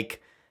it's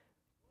like,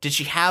 did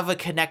she have a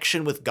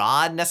connection with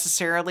God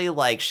necessarily?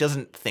 Like, she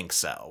doesn't think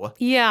so.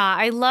 Yeah,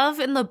 I love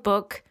in the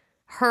book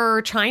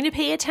her trying to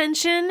pay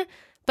attention,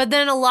 but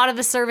then a lot of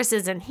the service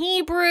is in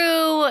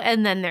Hebrew,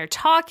 and then they're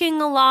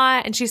talking a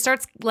lot, and she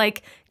starts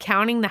like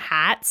counting the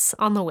hats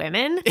on the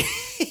women.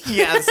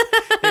 Yes.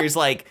 There's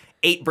like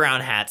 8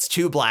 brown hats,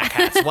 2 black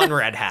hats, 1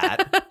 red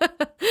hat.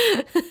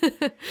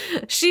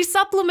 She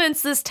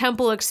supplements this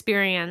temple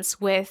experience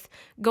with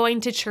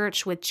going to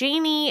church with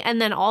Janie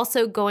and then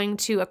also going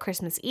to a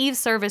Christmas Eve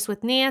service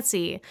with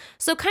Nancy.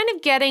 So kind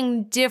of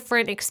getting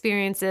different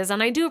experiences.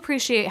 And I do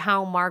appreciate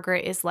how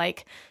Margaret is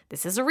like,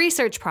 this is a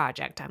research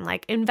project. I'm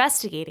like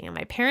investigating. And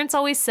my parents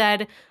always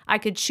said I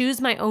could choose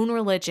my own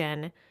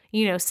religion,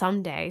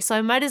 someday. So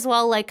I might as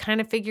well like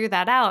kind of figure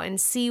that out and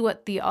see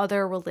what the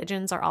other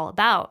religions are all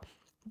about.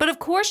 But of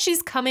course,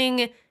 she's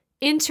coming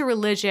into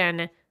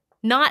religion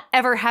not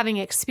ever having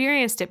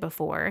experienced it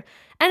before.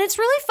 And it's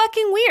really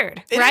fucking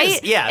weird, right?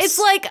 It is, yes. It's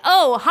like,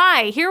 oh,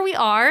 hi, here we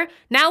are.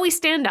 Now we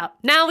stand up.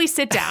 Now we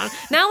sit down.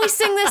 Now we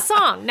sing this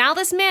song. Now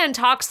this man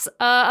talks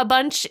a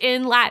bunch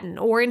in Latin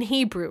or in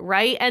Hebrew,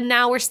 right? And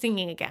now we're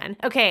singing again.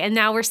 Okay, and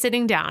now we're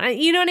sitting down.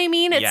 You know what I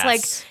mean? It's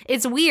like,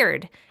 it's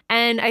weird.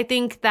 And I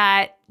think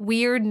that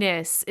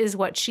weirdness is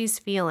what she's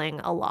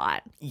feeling a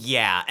lot.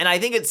 Yeah, and I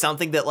think it's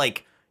something that,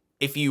 like,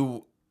 if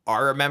you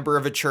are a member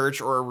of a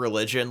church or a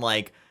religion,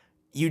 like,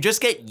 you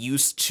just get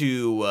used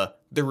to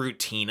the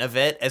routine of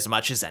it as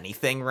much as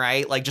anything,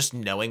 right? Like, just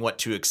knowing what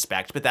to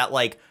expect. But that,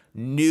 like,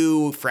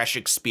 new, fresh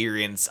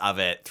experience of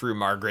it through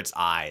Margaret's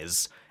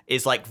eyes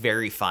is, like,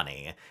 very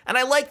funny. And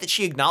I like that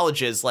she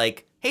acknowledges,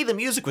 like, hey, the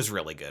music was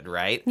really good,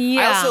 right?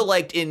 Yeah. I also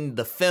liked in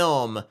the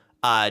film,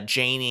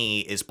 Janie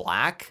is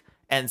black.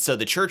 And so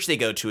the church they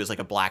go to is, like,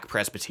 a black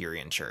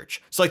Presbyterian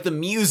church. So, like, the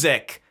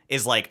music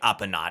is like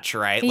up a notch,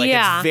 right? Like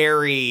it's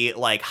very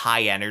like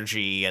high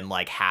energy and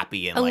like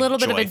happy and a like little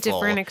bit joyful. of a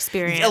different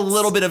experience. A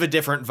little bit of a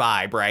different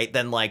vibe, right?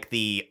 Than like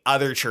the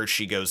other church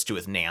she goes to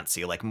with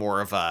Nancy, like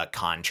more of a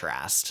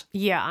contrast.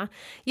 Yeah.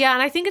 Yeah.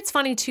 And I think it's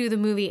funny too, the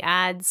movie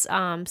adds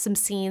some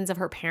scenes of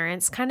her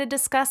parents kind of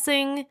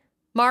discussing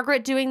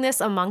Margaret doing this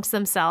amongst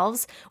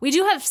themselves. We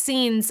do have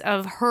scenes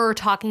of her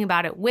talking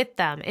about it with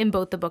them in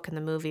both the book and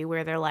the movie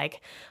where they're like,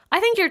 I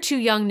think you're too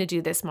young to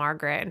do this,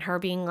 Margaret. And her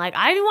being like,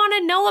 I want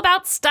to know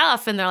about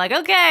stuff. And they're like,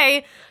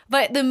 okay.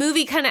 But the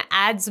movie kind of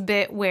adds a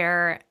bit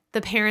where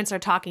the parents are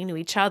talking to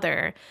each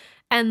other.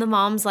 And the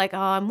mom's like, oh,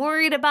 I'm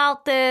worried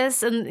about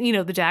this. And,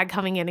 the dad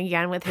coming in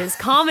again with his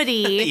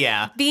comedy.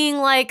 Yeah. Being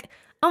like,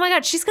 oh my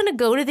God, she's going to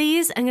go to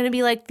these and going to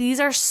be like,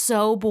 these are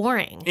so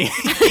boring.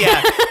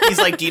 Yeah. He's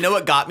like, do you know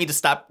what got me to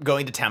stop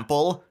going to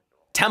temple?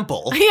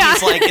 Temple. Yeah.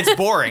 He's like, it's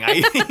boring.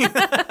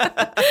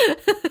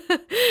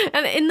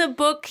 And in the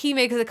book, he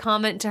makes a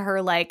comment to her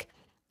like,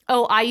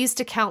 oh, I used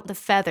to count the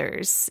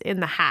feathers in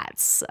the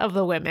hats of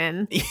the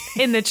women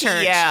in the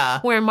church.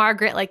 Yeah. Where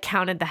Margaret like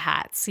counted the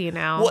hats,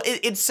 Well,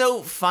 it's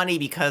so funny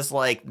because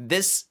like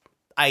this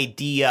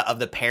idea of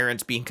the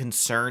parents being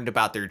concerned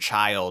about their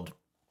child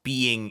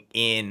being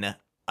in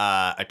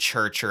a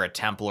church or a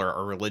temple or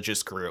a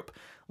religious group,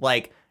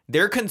 like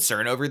their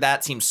concern over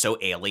that seems so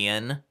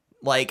alien.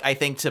 Like I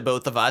think to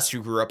both of us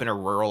who grew up in a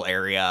rural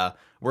area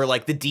where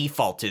like the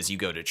default is you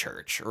go to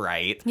church,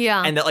 right?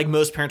 Yeah. And that like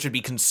most parents would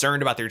be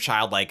concerned about their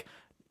child like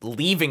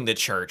leaving the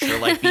church or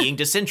like being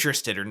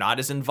disinterested or not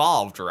as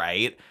involved,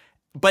 right?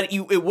 But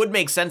it would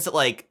make sense that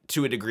like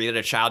to a degree that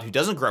a child who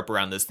doesn't grow up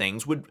around those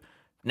things would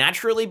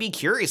naturally be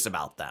curious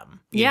about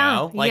them. You Yeah,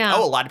 know? Like, yeah.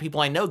 oh, a lot of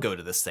people I know go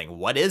to this thing.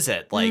 What is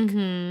it? Like,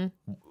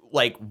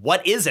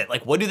 what is it?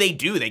 Like, what do they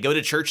do? They go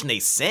to church and they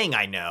sing,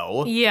 I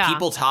know. Yeah.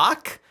 People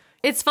talk.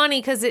 It's funny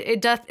because it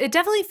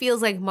definitely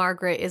feels like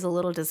Margaret is a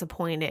little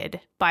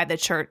disappointed by the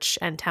church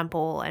and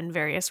temple and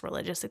various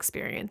religious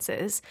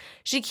experiences.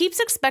 She keeps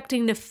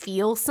expecting to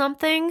feel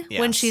something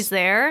when she's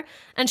there.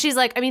 And she's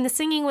like, I mean, the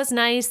singing was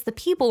nice. The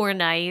people were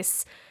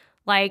nice.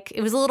 Like,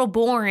 it was a little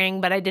boring,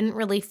 but I didn't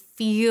really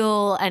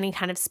feel any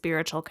kind of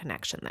spiritual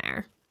connection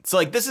there. So,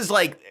 like, this is,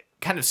 like,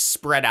 kind of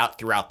spread out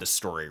throughout the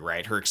story,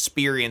 right? Her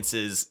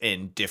experiences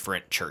in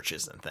different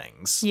churches and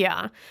things.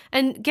 Yeah.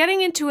 And getting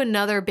into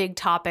another big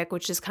topic,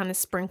 which is kind of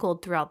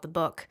sprinkled throughout the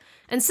book.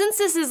 And since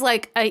this is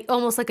like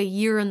almost like a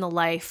year in the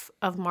life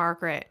of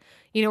Margaret,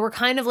 you know, we're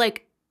kind of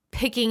like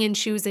picking and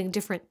choosing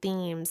different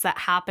themes that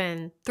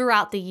happen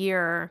throughout the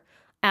year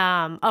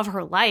of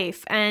her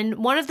life. And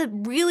one of the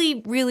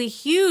really, really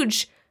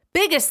huge,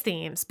 biggest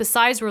themes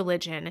besides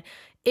religion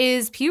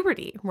is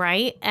puberty,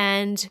 right?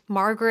 And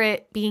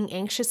Margaret being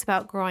anxious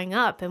about growing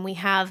up. And we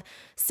have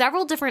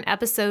several different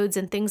episodes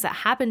and things that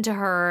happen to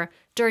her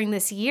during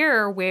this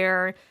year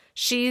where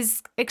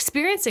she's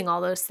experiencing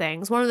all those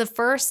things. One of the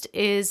first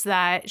is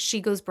that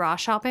she goes bra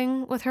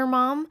shopping with her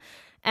mom.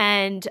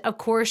 And of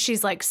course,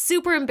 she's like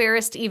super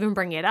embarrassed to even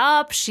bring it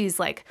up. She's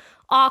like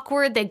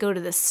awkward. They go to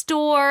the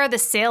store. The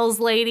sales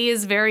lady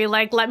is very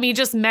like, let me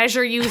just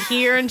measure you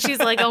here. And she's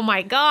like, oh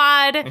my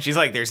God. And she's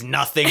like, there's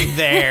nothing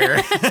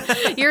there.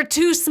 You're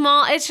too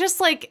small. It's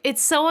just like,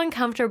 it's so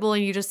uncomfortable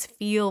and you just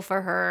feel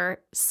for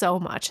her so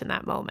much in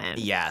that moment.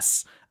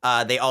 Yes.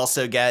 They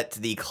also get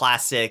the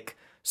classic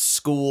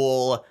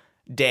school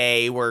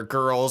day where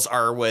girls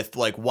are with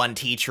like one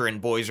teacher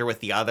and boys are with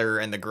the other,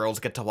 and the girls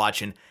get to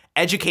watch an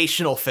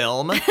educational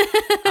film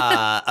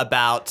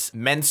about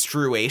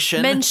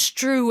menstruation.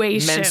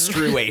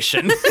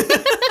 Menstruation.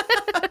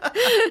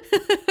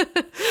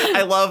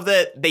 I love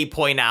that they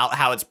point out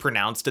how it's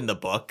pronounced in the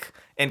book,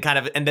 and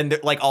then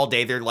like all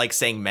day they're like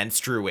saying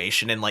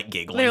menstruation and like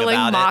giggling about it. They're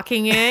like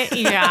mocking it.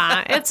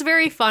 Yeah, it's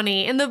very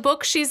funny. In the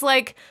book, she's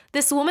like,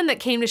 this woman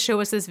that came to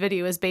show us this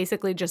video is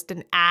basically just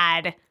an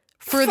ad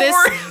for this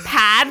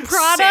pad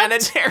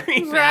product.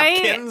 Sanitary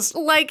right? napkins.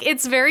 Like,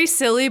 it's very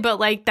silly, but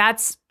like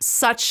that's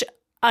such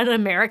an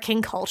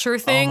American culture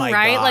thing, my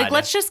right? God. Like,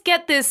 let's just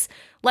get this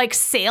like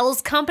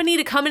sales company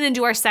to come in and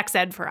do our sex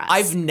ed for us.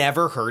 I've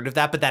never heard of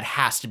that, but that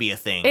has to be a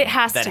thing. It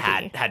has that to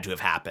had to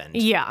have happened.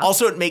 Yeah.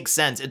 Also, it makes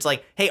sense. It's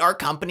like, hey, our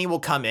company will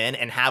come in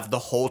and have the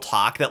whole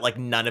talk that like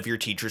none of your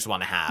teachers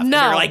want to have. No.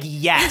 And they're like,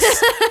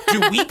 yes.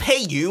 Do we pay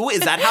you? Is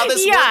that how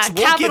this yeah, works?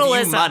 We'll capitalism.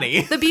 give you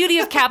money. The beauty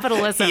of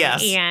capitalism,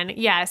 Yes. Ian.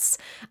 Yes.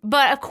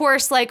 But of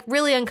course, like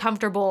really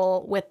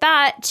uncomfortable with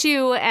that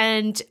too.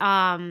 And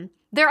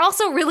they're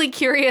also really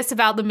curious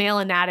about the male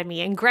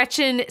anatomy, and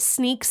Gretchen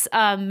sneaks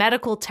a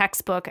medical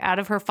textbook out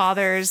of her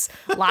father's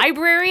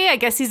library. I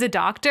guess he's a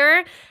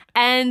doctor.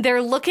 And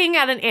they're looking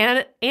at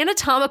an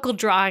anatomical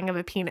drawing of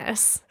a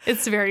penis.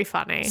 It's very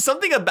funny.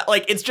 Something about,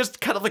 like, it's just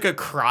kind of like a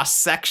cross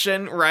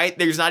section, right?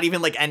 There's not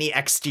even like any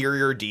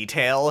exterior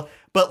detail,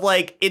 but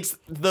like it's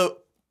the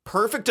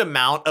perfect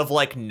amount of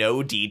like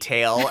no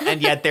detail,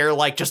 and yet they're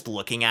like just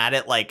looking at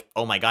it like,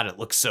 oh my God, it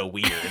looks so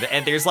weird.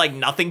 And there's like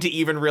nothing to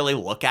even really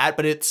look at,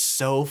 but it's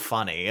so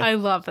funny. I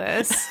love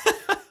this.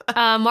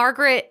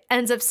 Margaret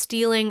ends up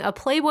stealing a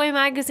Playboy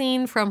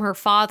magazine from her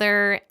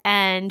father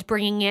and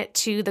bringing it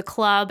to the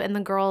club, and the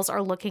girls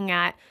are looking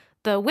at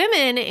the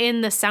women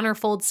in the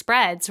centerfold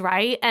spreads,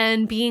 right?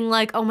 And being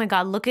like, oh my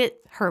God, look at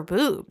her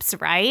boobs,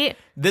 right?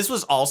 This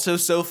was also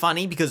so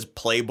funny because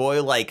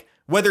Playboy, like,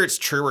 whether it's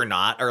true or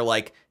not, are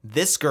like,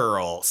 this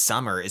girl,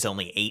 Summer, is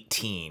only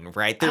 18,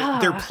 right?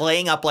 They're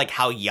playing up like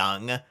how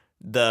young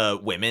the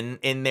women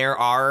in there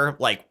are,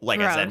 like Gross.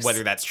 I said,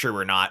 whether that's true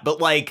or not.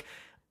 But like,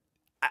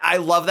 I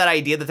love that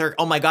idea that they're,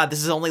 oh my God,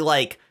 this is only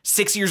like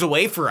 6 years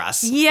away for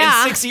us.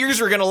 Yeah. In 6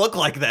 years, we're going to look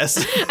like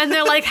this. And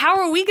they're like, how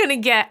are we going to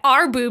get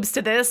our boobs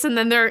to this? And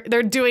then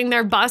they're doing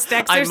their bust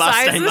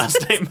exercises.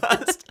 I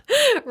must.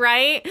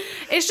 Right?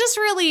 It's just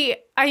really,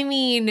 I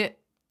mean,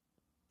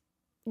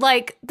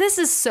 like, this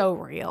is so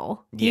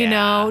real, you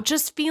know,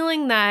 just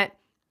feeling that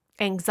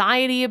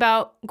anxiety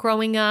about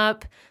growing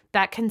up,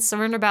 that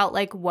concern about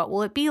like, what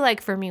will it be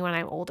like for me when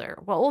I'm older?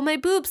 What will my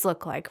boobs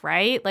look like,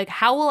 right? Like,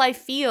 how will I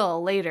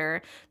feel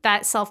later?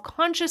 That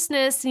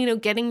self-consciousness, you know,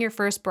 getting your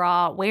first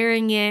bra,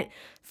 wearing it,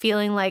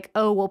 feeling like,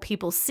 oh, will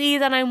people see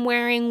that I'm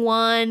wearing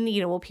one?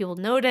 You know, will people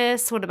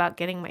notice? What about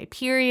getting my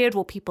period?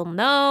 Will people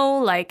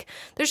know? Like,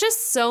 there's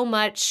just so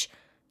much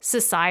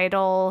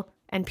societal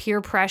and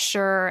peer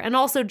pressure, and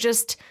also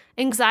just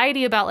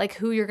anxiety about like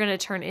who you're going to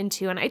turn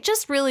into. And I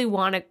just really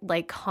want to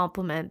like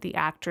compliment the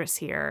actress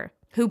here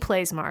who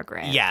plays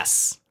Margaret.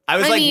 Yes.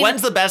 I mean,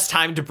 when's the best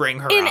time to bring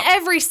her in up?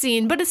 every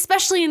scene, but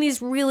especially in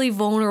these really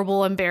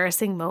vulnerable,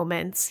 embarrassing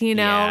moments, you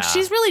know? Yeah.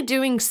 She's really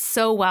doing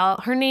so well.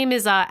 Her name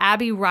is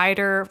Abby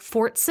Ryder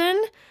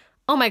Fortson.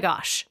 Oh my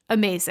gosh.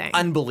 Amazing.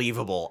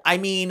 Unbelievable. I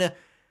mean,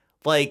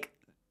 like,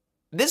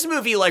 this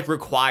movie like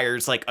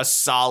requires like a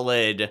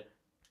solid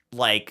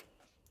like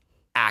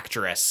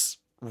actress,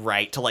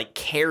 right, to like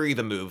carry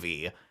the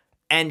movie.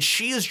 And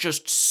she is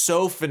just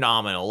so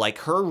phenomenal. Like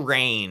her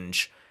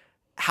range,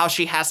 how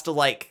she has to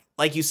like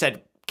you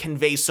said,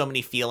 convey so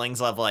many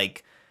feelings of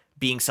like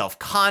being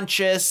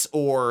self-conscious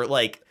or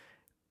like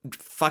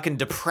fucking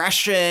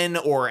depression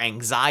or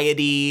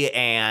anxiety,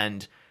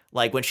 and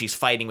like when she's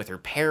fighting with her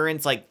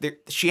parents,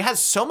 like she has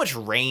so much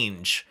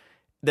range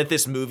that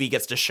this movie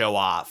gets to show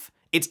off.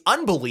 It's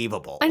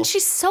unbelievable. And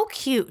she's so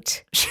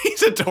cute.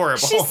 She's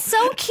adorable. She's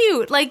so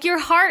cute. Like your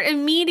heart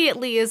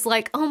immediately is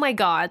like, oh my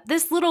God,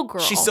 this little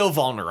girl. She's so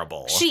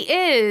vulnerable. She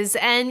is.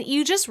 And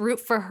you just root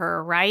for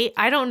her, right?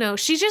 I don't know.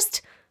 She's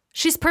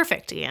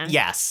perfect, Ian.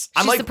 Yes.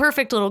 She's the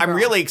perfect little girl. I'm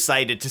really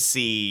excited to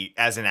see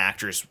as an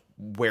actress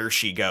where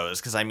she goes,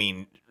 because I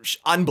mean,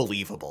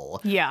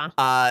 unbelievable. Yeah.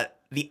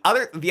 The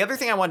other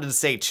thing I wanted to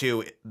say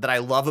too that I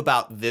love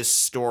about this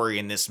story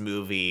in this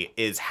movie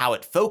is how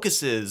it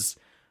focuses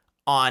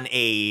on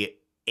a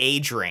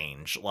age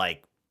range,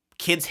 like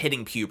kids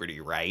hitting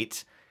puberty,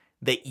 right?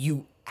 That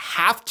you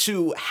have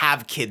to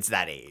have kids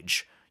that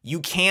age. You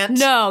can't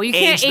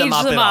age them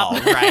up at all,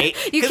 right?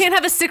 You can't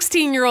have a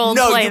 16-year-old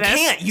play this. No,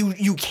 you can't.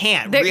 You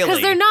can't, really.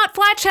 Because they're not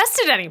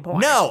flat-chested anymore.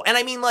 No, and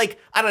I mean, like,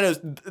 I don't know,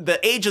 the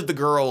age of the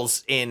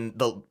girls in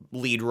the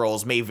lead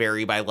roles may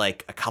vary by,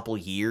 like, a couple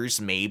years,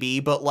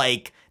 maybe, but,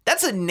 like,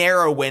 that's a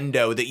narrow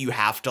window that you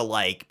have to,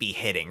 like, be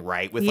hitting,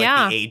 right? With,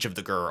 like, the age of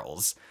the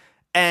girls.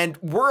 And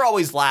we're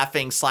always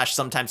laughing /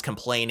 sometimes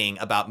complaining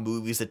about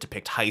movies that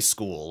depict high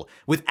school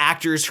with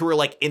actors who are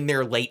like in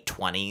their late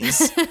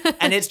 20s.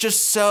 And it's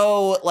just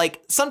so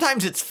like,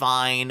 sometimes it's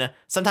fine.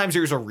 Sometimes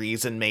there's a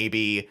reason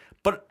maybe,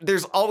 but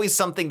there's always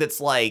something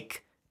that's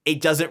like, it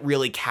doesn't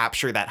really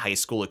capture that high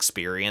school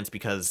experience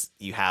because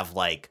you have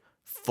like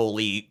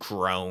fully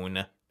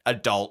grown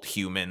adult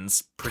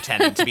humans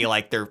pretending to be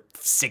like they're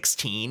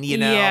 16, you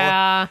know?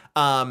 Yeah.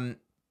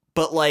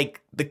 But,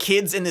 like, the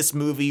kids in this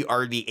movie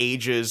are the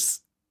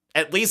ages,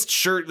 at least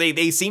sure,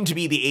 they seem to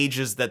be the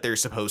ages that they're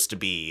supposed to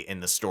be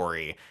in the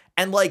story.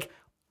 And, like,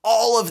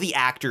 all of the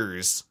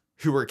actors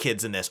who are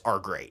kids in this are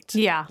great.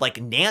 Yeah. Like,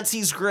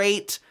 Nancy's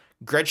great.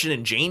 Gretchen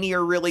and Janie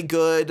are really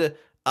good.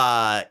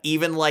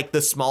 Even, like,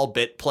 the small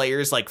bit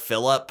players like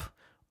Philip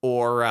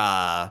or...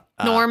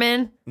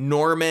 Norman.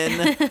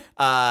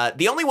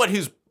 The only one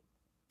who's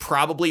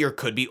probably or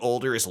could be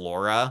older is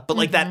Laura, but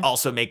like that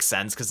also makes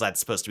sense because that's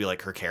supposed to be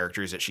like her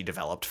characters that she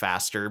developed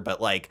faster. But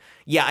like,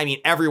 yeah, I mean,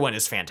 everyone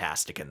is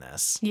fantastic in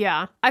this.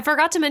 Yeah. I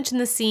forgot to mention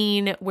the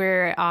scene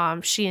where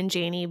she and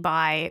Janie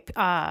buy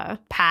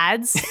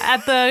pads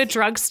at the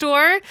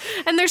drugstore,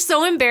 and they're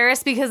so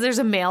embarrassed because there's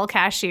a male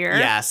cashier.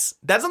 Yes.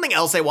 That's something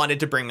else I wanted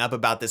to bring up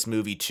about this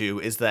movie too,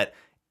 is that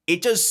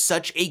it does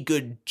such a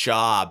good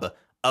job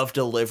of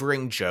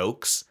delivering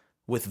jokes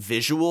with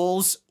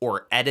visuals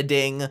or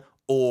editing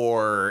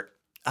or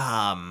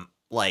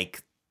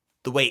like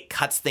the way it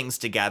cuts things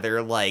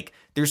together. Like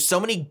there's so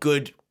many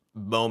good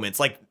moments,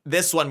 like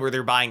this one where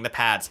they're buying the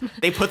pads.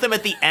 They put them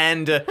at the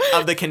end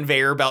of the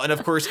conveyor belt, and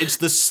of course it's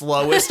the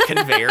slowest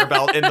conveyor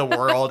belt in the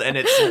world, and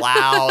it's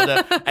loud,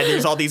 and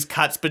there's all these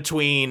cuts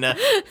between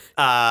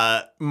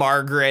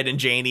Margaret and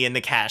Janie and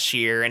the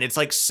cashier, and it's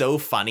like so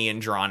funny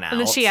and drawn out. And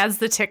then she adds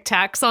the Tic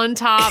Tacs on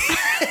top.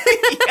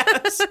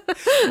 Yes.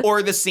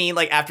 Or the scene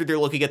like after they're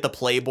looking at the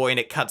Playboy and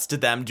it cuts to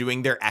them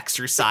doing their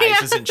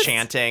exercises and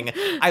chanting.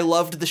 I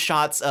loved the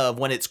shots of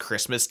when it's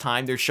Christmas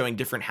time. They're showing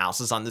different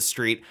houses on the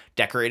street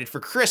decorated for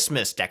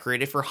Christmas,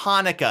 decorated for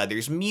Hanukkah.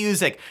 There's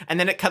music, and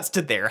then it cuts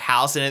to their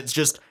house and it's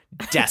just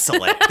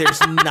desolate.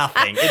 There's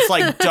nothing. It's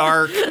like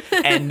dark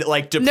and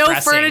like depressing. No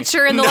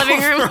furniture in the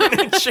living room.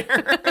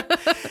 Furniture.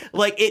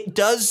 Like it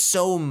does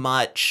so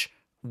much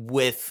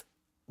with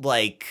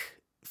like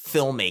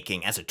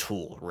filmmaking as a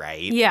tool,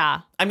 right?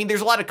 Yeah. I mean,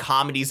 there's a lot of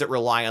comedies that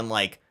rely on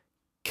like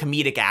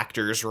comedic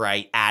actors,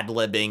 right?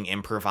 Ad-libbing,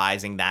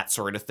 improvising, that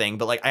sort of thing.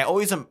 But like, I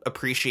always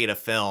appreciate a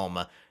film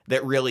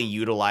that really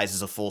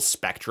utilizes a full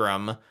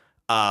spectrum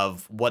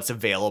of what's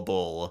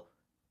available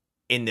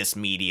in this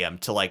medium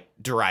to like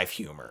derive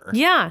humor.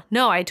 Yeah,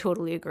 no, I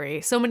totally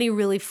agree. So many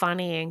really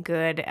funny and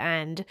good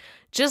and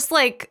just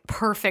like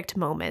perfect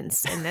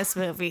moments in this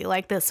movie,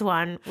 like this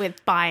one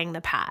with buying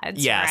the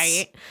pads, yes.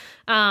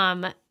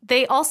 Right?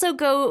 They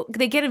also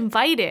they get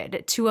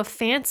invited to a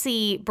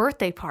fancy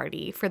birthday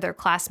party for their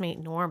classmate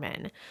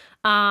Norman.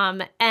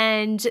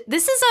 And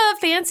this is a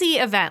fancy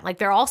event. Like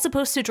they're all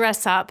supposed to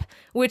dress up,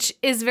 which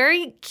is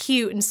very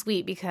cute and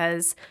sweet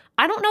because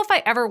I don't know if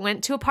I ever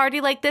went to a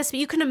party like this, but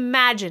you can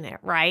imagine it,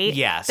 right?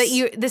 Yes.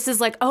 This is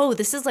like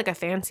a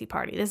fancy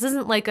party. This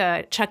isn't like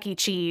a Chuck E.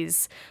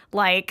 Cheese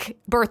like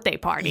birthday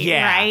party,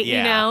 right? Yeah.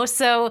 You know,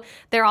 so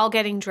they're all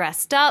getting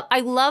dressed up.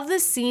 I love the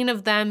scene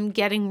of them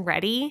getting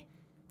ready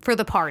for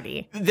the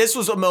party. This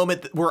was a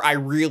moment where I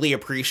really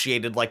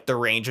appreciated like the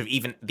range of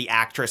even the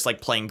actress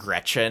like playing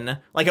Gretchen.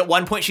 Like at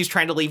one point she's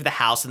trying to leave the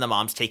house and the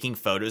mom's taking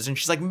photos and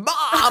she's like,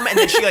 "Mom!" And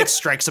then she like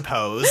strikes a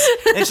pose.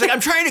 And she's like, "I'm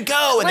trying to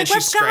go." And like, then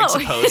she strikes a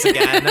pose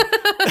again.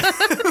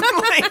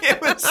 Like, it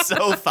was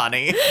so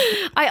funny.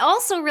 I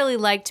also really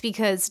liked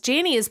because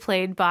Janie is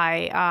played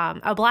by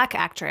a black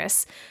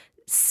actress.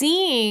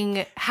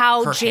 seeing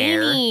how Her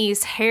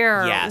Janie's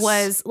hair Yes.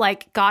 was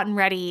like gotten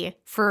ready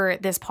for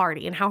this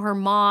party and how her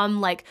mom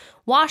like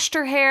washed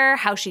her hair,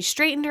 how she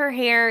straightened her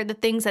hair, the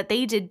things that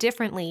they did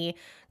differently,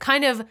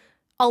 kind of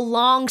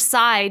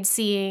alongside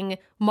seeing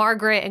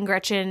Margaret and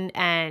Gretchen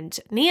and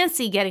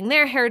Nancy getting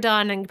their hair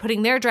done and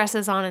putting their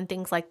dresses on and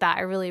things like that.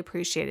 I really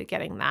appreciated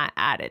getting that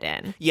added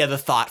in. Yeah, the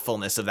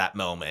thoughtfulness of that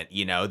moment,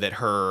 you know, that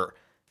her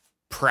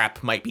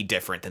prep might be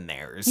different than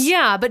theirs.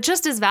 Yeah, but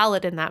just as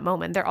valid in that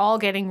moment. They're all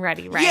getting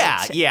ready,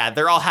 right? Yeah,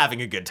 they're all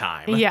having a good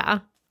time. Yeah.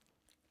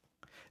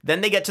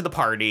 Then they get to the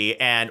party,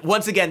 and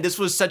once again, this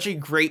was such a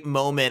great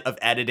moment of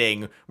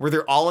editing where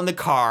they're all in the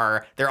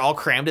car, they're all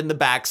crammed in the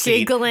backseat.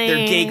 Giggling.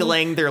 They're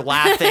giggling, they're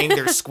laughing,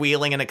 they're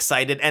squealing and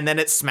excited, and then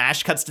it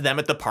smash cuts to them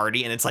at the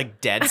party, and it's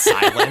like dead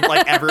silent.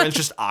 Like everyone's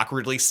just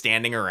awkwardly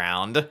standing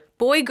around.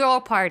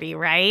 Boy-girl party,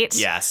 right?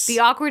 Yes.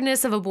 The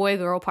awkwardness of a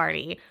boy-girl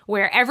party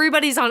where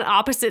everybody's on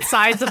opposite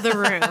sides of the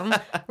room,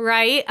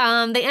 right?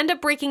 They end up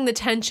breaking the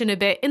tension a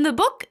bit. In the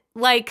book,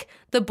 like,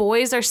 the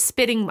boys are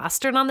spitting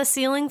mustard on the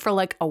ceiling for,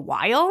 like, a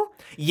while.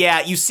 Yeah,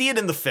 you see it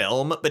in the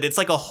film, but it's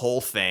like a whole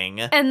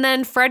thing. And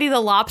then Freddie the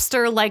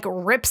Lobster, like,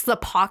 rips the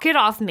pocket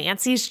off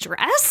Nancy's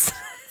dress.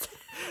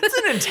 It's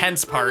an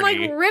intense party.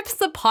 Like, rips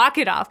the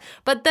pocket off.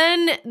 But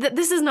then,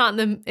 this is not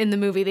in the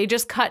movie. They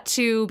just cut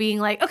to being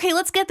like, okay,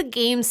 let's get the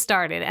game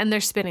started. And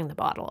they're spinning the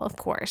bottle, of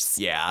course.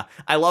 Yeah.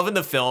 I love in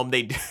the film,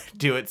 they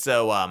do it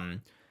so,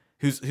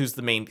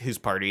 whose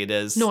party it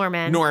is?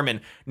 Norman.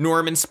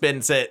 Norman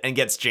spins it and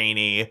gets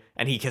Janie,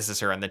 and he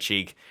kisses her on the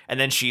cheek, and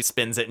then she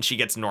spins it and she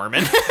gets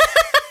Norman.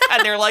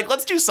 And they're like,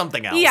 let's do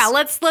something else. Yeah,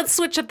 let's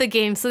switch up the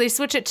game. So they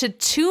switch it to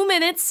 2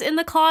 minutes in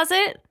the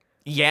closet.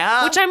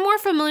 Yeah. Which I'm more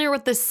familiar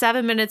with the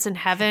 7 minutes in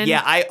heaven.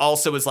 Yeah, I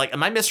also was like,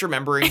 am I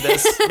misremembering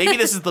this? Maybe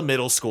this is the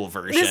middle school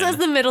version. This is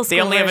the middle school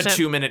They only version. have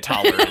a 2-minute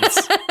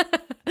tolerance.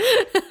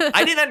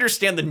 I didn't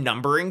understand the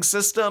numbering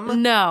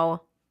system.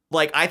 No.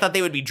 Like, I thought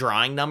they would be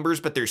drawing numbers,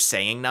 but they're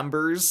saying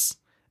numbers.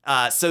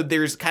 So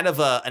there's kind of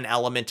an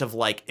element of,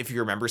 like, if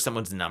you remember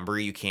someone's number,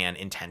 you can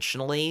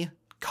intentionally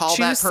call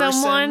that Choose person.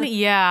 someone.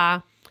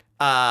 Yeah.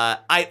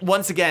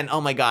 Once again,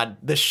 oh my God,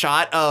 the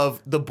shot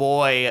of the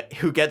boy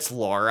who gets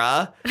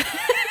Laura.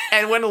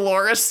 And when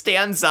Laura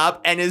stands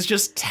up and is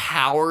just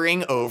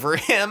towering over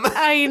him.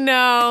 I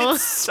know.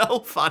 It's so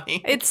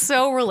funny. It's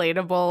so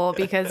relatable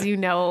because, you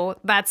know,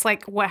 that's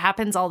like what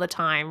happens all the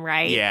time,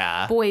 right?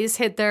 Yeah. Boys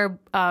hit their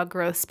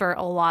growth spurt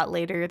a lot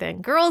later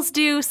than girls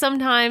do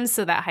sometimes,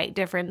 so that height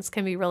difference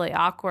can be really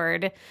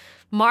awkward.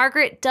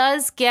 Margaret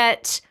does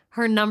get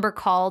her number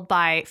called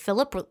by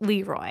Philip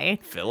Leroy.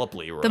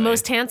 The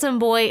most handsome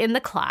boy in the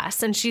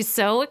class. And she's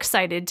so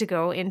excited to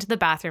go into the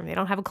bathroom. They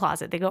don't have a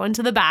closet. They go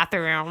into the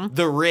bathroom.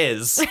 The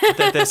riz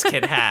that this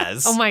kid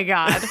has. Oh my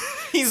God.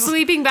 He's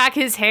sweeping back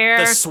his hair.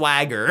 the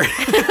swagger.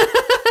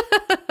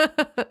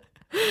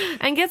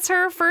 And gets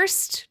her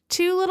first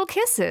 2 little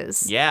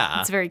kisses.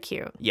 Yeah. It's very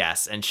cute.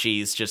 Yes. And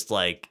she's just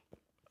like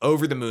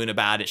over the moon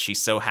about it.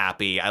 She's so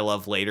happy. I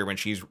love later when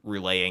she's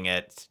relaying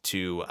it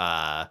to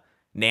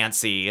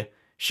Nancy.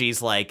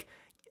 She's like,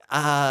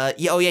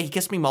 he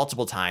kissed me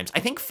multiple times. I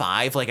think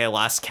 5, like I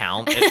lost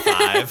count at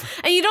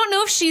 5. And you don't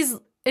know if she's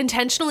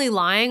intentionally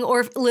lying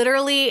or if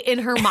literally in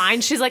her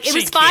mind she's like, it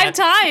was 5 can't-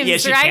 times, Yeah,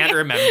 she right? can't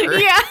remember.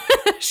 Yeah.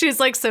 She's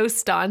like so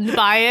stunned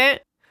by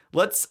it.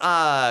 Let's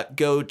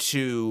go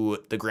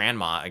to the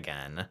grandma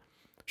again.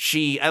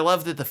 I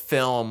love that the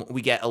film,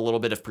 we get a little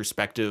bit of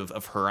perspective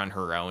of her on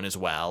her own as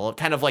well.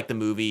 Kind of like the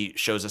movie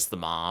shows us the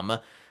mom.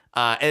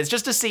 And it's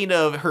just a scene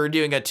of her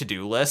doing a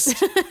to-do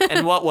list.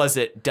 And what was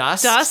it?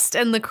 Dust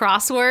and the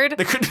crossword.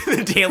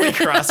 The daily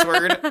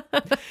crossword.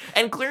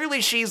 And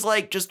clearly she's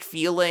like just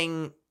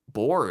feeling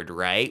bored,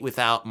 right?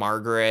 Without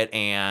Margaret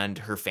and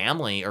her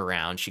family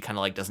around. She kind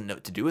of like doesn't know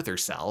what to do with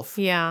herself.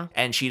 Yeah.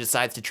 And she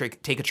decides to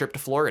take a trip to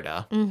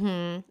Florida.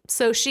 Mm-hmm.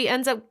 So she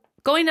ends up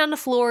going down to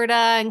Florida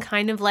and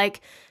kind of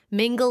like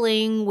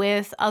mingling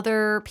with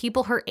other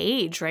people her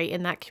age, right,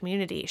 in that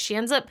community. She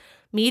ends up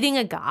meeting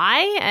a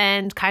guy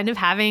and kind of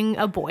having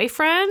a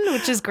boyfriend,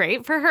 which is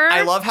great for her.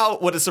 I love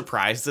what a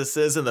surprise this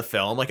is in the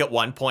film. Like at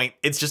one point,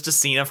 it's just a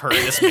scene of her and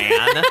this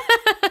man,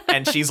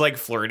 and she's like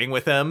flirting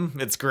with him.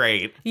 It's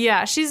great.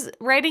 Yeah, she's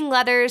writing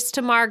letters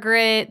to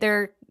Margaret.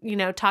 They're,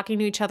 talking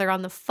to each other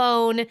on the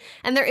phone.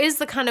 And there is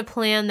the kind of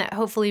plan that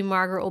hopefully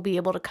Margaret will be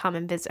able to come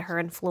and visit her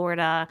in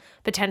Florida,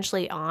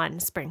 potentially on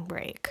spring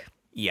break.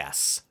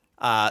 Yes.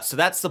 So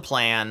that's the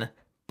plan.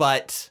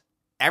 But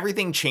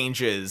everything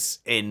changes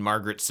in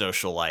Margaret's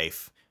social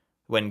life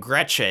when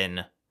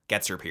Gretchen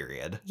gets her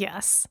period.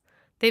 Yes.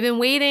 They've been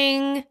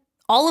waiting.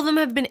 All of them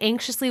have been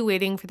anxiously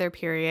waiting for their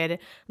period. And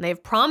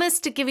they've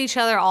promised to give each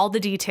other all the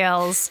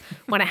details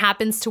when it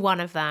happens to one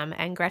of them.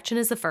 And Gretchen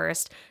is the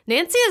first.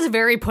 Nancy is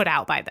very put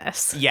out by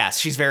this. Yes,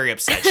 she's very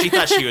upset. She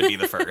thought she would be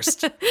the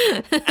first.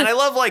 And I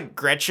love, like,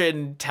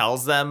 Gretchen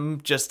tells them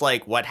just,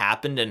 like, what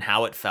happened and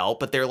how it felt.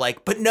 But they're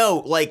like, but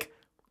no, like,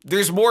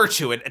 there's more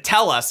to it.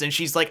 Tell us. And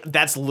she's like,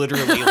 that's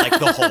literally like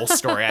the whole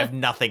story. I have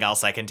nothing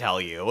else I can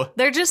tell you.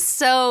 They're just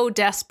so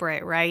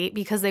desperate, right?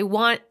 Because they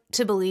want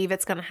to believe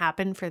it's going to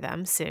happen for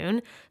them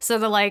soon. So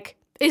they're like,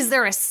 is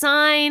there a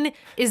sign?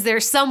 Is there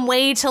some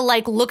way to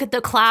like look at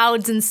the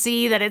clouds and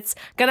see that it's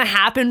going to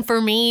happen for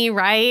me,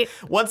 right?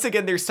 Once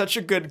again, there's such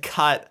a good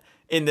cut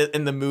in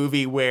the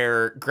movie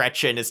where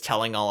Gretchen is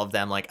telling all of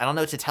them, like, I don't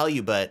know what to tell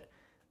you, but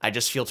I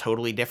just feel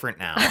totally different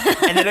now.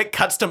 And then it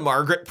cuts to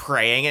Margaret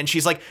praying, and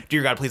she's like,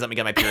 dear God, please let me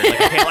get my period.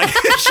 Like, okay, like,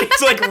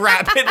 she's like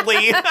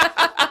rapidly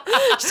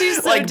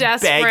she's so like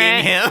desperate.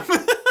 begging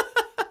him.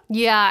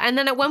 Yeah, and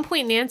then at one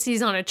point,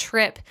 Nancy's on a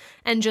trip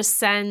and just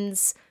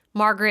sends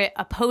Margaret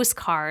a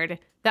postcard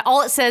that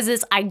all it says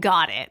is, I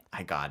got it.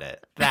 I got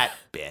it. That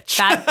bitch.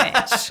 That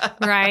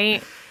bitch,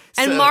 right?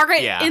 And So,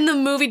 Margaret yeah. in the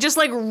movie just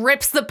like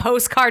rips the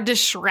postcard to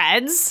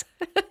shreds.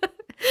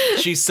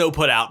 She's so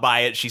put out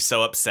by it. She's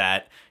so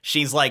upset.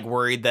 She's like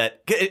worried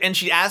that, and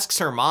she asks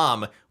her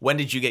mom, when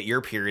did you get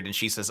your period? And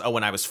she says, oh,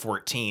 when I was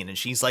 14. And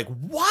she's like,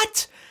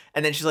 what?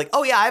 And then she's like,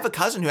 oh yeah, I have a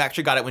cousin who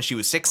actually got it when she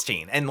was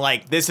 16. And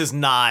like, this is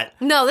not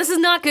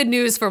good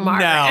news for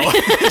Margaret.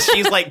 No,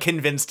 she's like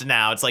convinced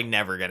now it's like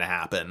never going to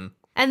happen.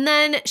 And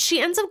then she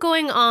ends up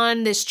going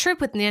on this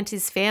trip with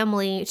Nancy's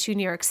family to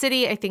New York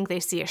City. I think they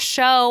see a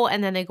show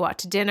and then they go out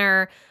to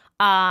dinner.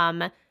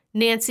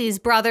 Nancy's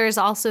brother is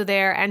also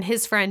there and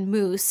his friend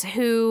Moose,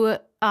 who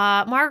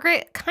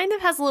Margaret kind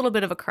of has a little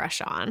bit of a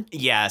crush on.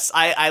 Yes,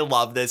 I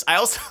love this. I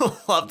also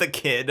love the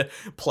kid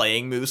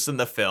playing Moose in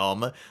the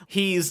film.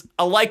 He's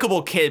a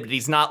likable kid, but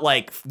he's not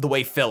like the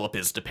way Philip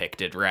is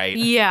depicted, right?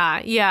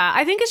 Yeah.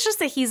 I think it's just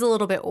that he's a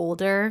little bit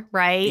older,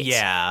 right?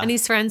 Yeah. And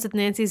he's friends with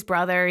Nancy's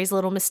brother. He's a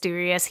little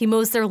mysterious. He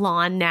mows their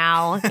lawn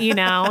now, you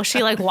know.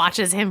 She like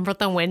watches him from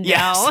the window.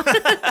 Yes.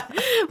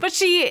 But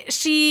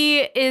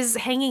she is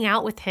hanging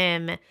out with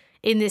him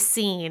in this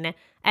scene.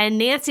 And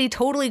Nancy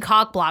totally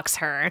cock blocks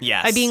her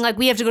by being like,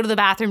 we have to go to the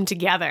bathroom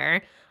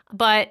together.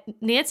 But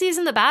Nancy's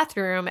in the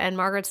bathroom and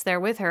Margaret's there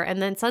with her. And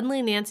then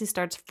suddenly Nancy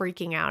starts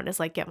freaking out and is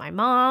like, get my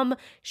mom.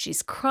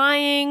 She's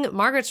crying.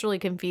 Margaret's really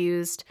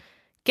confused,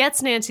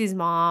 gets Nancy's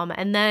mom.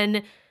 And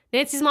then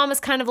Nancy's mom is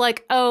kind of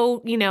like,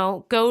 oh, you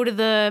know, go to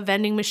the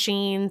vending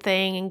machine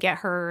thing and get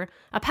her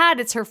a pad.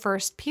 It's her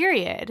first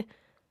period.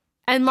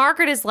 And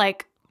Margaret is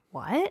like,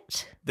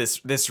 what?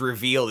 This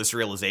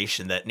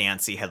realization that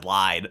Nancy had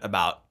lied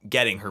about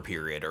getting her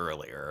period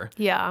earlier.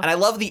 Yeah. And I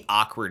love the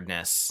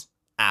awkwardness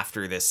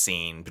after this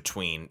scene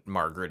between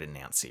Margaret and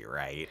Nancy,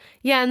 right?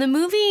 Yeah, in the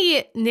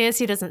movie,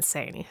 Nancy doesn't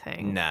say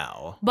anything.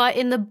 No. But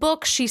in the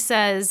book, she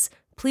says,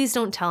 please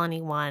don't tell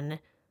anyone.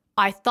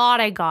 I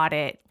thought I got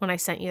it when I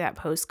sent you that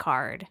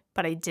postcard,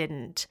 but I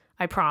didn't.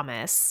 I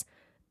promise.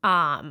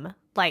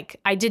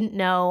 Like, I didn't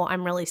know.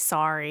 I'm really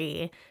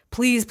sorry.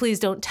 Please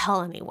don't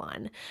tell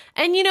anyone.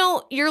 And, you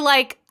know, you're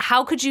like,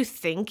 how could you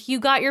think you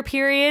got your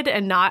period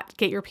and not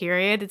get your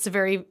period? It's a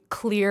very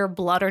clear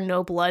blood or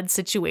no blood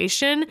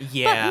situation.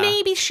 Yeah. But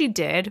maybe she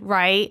did,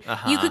 right?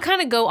 Uh-huh. You could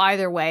kind of go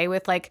either way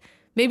with like,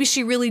 maybe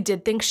she really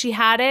did think she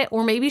had it,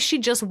 or maybe she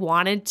just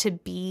wanted to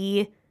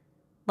be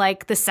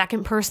like the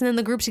second person in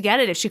the group to get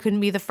it if she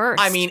couldn't be the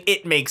first. I mean,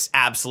 it makes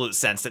absolute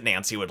sense that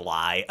Nancy would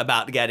lie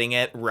about getting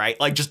it, right?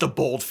 Like just a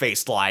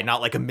bold-faced lie,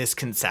 not like a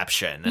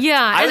misconception.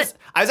 Yeah.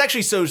 I was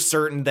actually so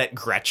certain that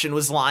Gretchen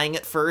was lying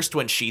at first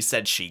when she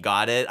said she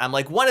got it. I'm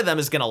like, one of them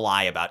is going to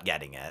lie about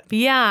getting it.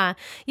 Yeah.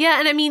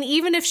 And I mean,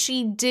 even if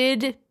she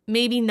did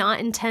maybe not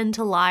intend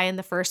to lie in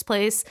the first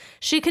place,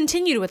 she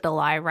continued with the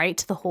lie, right,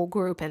 to the whole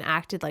group and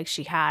acted like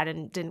she had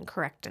and didn't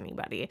correct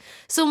anybody.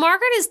 So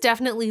Margaret is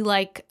definitely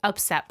like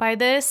upset by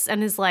this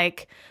and is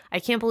like, I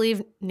can't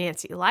believe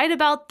Nancy lied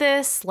about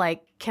this.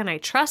 Like, can I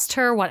trust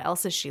her? What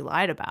else has she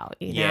lied about?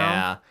 You know?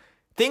 Yeah.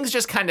 Things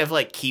just kind of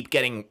like keep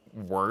getting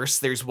worse.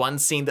 There's one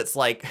scene that's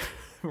like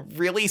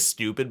really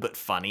stupid but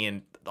funny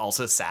and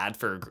also sad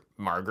for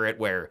Margaret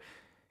where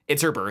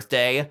it's her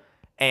birthday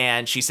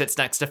and she sits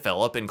next to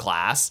Philip in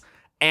class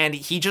and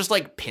he just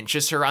like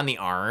pinches her on the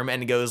arm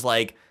and goes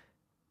like,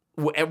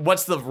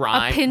 what's the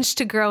rhyme? A pinch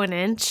to grow an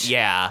inch.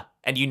 Yeah.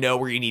 And you know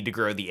where you need to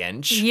grow the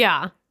inch.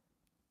 Yeah.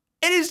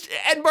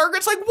 And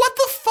Margaret's like, what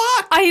the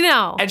fuck? I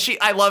know. And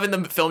I love in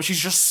the film, she's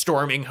just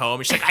storming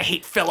home. She's like, I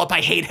hate Philip.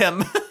 I hate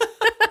him.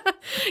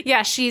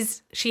 Yeah, she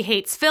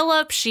hates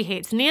Philip. She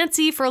hates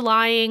Nancy for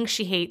lying.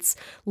 She hates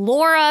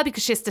Laura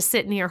because she has to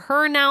sit near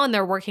her now and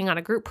they're working on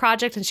a group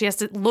project and she has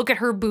to look at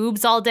her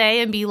boobs all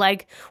day and be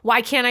like,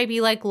 why can't I be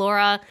like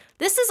Laura?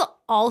 This is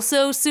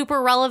also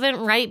super relevant,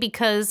 right?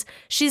 Because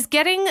she's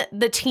getting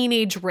the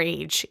teenage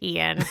rage,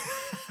 Ian.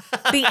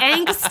 The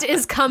angst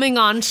is coming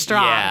on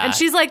strong. Yeah. And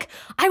she's like,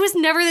 I was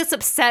never this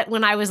upset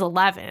when I was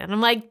 11. And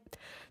I'm like,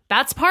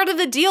 that's part of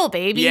the deal,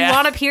 baby. Yeah. You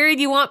want a period,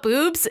 you want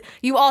boobs,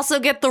 you also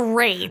get the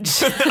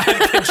rage.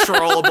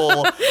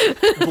 Uncontrollable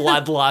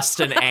bloodlust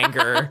and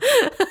anger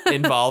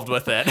involved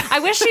with it. I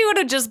wish she would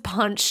have just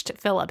punched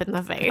Philip in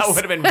the face. That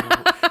would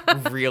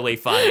have been really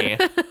funny.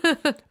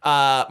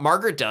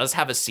 Margaret does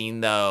have a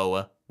scene,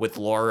 though, with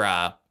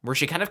Laura where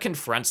she kind of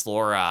confronts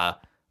Laura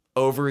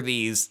over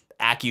these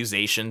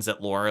accusations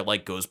that Laura,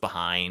 like, goes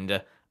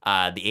behind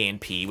the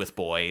A&P with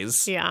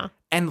boys. Yeah.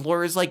 And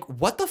Laura's like,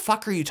 what the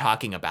fuck are you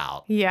talking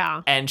about?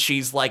 Yeah. And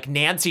she's like,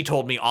 Nancy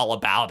told me all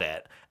about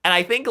it. And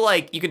I think,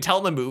 like, you can tell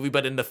in the movie,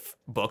 but in the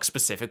book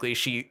specifically,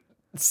 she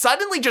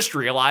suddenly just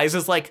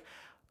realizes, like,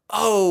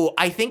 oh,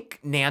 I think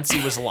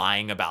Nancy was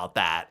lying about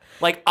that.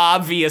 Like,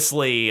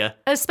 obviously.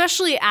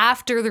 Especially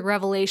after the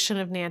revelation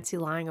of Nancy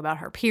lying about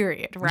her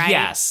period, right?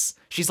 Yes.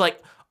 She's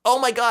like, oh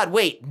my God,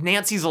 wait,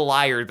 Nancy's a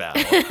liar, though.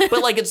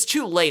 But, like, it's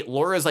too late.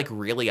 Laura's, like,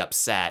 really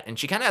upset. And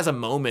she kind of has a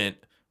moment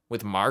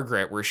with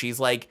Margaret where she's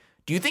like,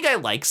 do you think I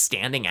like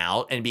standing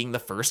out and being the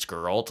first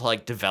girl to,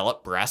 like,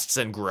 develop breasts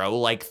and grow,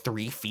 like,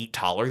 3 feet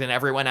taller than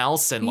everyone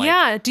else? And, like,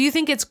 yeah. Do you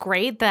think it's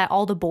great that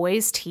all the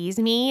boys tease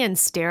me and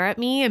stare at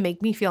me and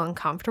make me feel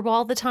uncomfortable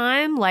all the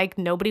time? Like,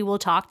 nobody will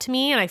talk to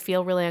me and I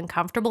feel really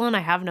uncomfortable and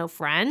I have no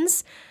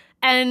friends.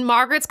 And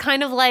Margaret's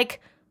kind of like,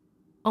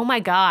 oh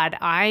my God,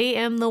 I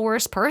am the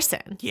worst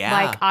person. Yeah.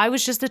 Like, I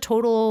was just a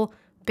total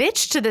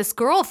bitch to this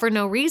girl for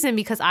no reason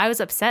because I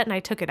was upset and I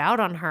took it out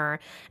on her.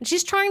 And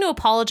she's trying to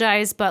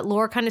apologize, but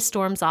Laura kind of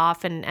storms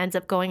off and ends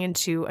up going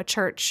into a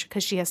church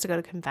because she has to go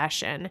to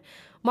confession.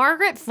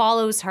 Margaret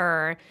follows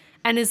her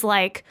and is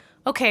like,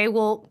 okay,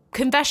 well,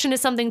 confession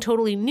is something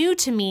totally new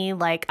to me.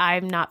 Like,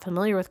 I'm not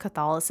familiar with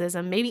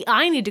Catholicism. Maybe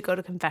I need to go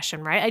to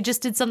confession, right? I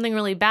just did something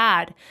really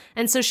bad.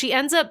 And so she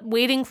ends up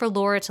waiting for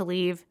Laura to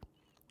leave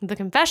the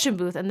confession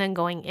booth and then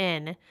going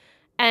in.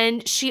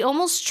 And she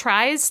almost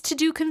tries to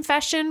do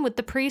confession with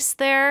the priest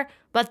there,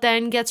 but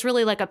then gets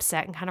really, like,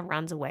 upset and kind of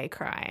runs away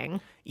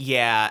crying.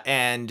 Yeah,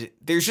 and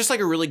there's just, like,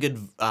 a really good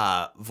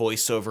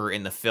voiceover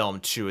in the film,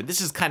 too. And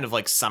this is kind of,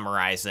 like,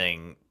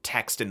 summarizing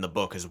text in the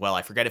book as well.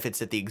 I forget if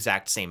it's at the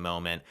exact same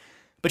moment.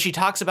 But she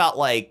talks about,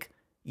 like,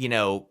 you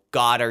know,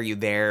 God, are you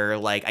there?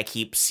 Like, I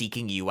keep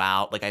seeking you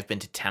out. Like, I've been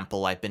to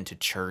temple. I've been to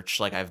church.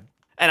 Like,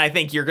 And I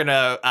think you're going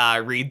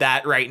to read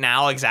that right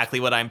now, exactly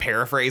what I'm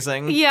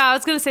paraphrasing. Yeah, I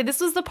was going to say,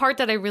 this was the part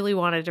that I really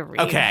wanted to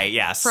read. Okay,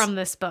 yes. From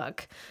this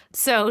book.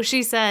 So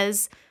she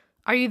says,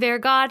 are you there,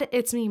 God?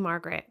 It's me,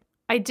 Margaret.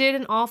 I did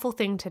an awful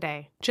thing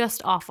today.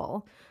 Just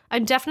awful.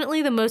 I'm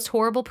definitely the most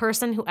horrible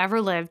person who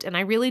ever lived, and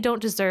I really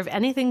don't deserve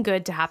anything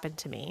good to happen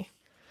to me.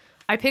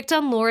 I picked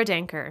on Laura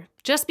Danker.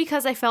 Just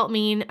because I felt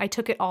mean, I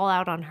took it all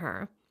out on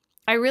her.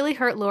 I really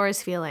hurt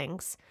Laura's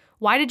feelings.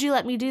 Why did you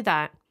let me do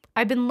that?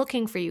 I've been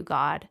looking for you,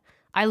 God.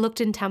 I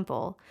looked in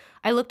temple.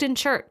 I looked in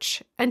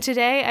church. And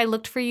today I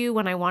looked for you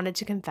when I wanted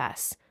to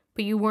confess.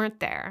 But you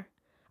weren't there.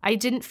 I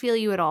didn't feel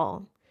you at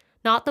all.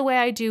 Not the way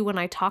I do when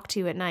I talk to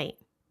you at night.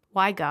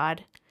 Why,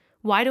 God?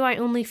 Why do I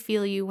only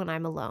feel you when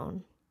I'm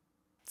alone?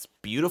 It's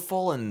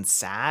beautiful and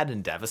sad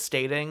and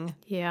devastating.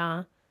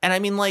 Yeah. And I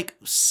mean, like,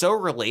 so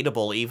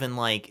relatable, even,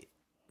 like,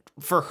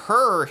 for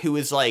her who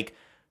is, like,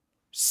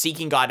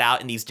 seeking God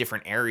out in these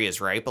different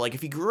areas, right? But, like,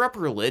 if you grew up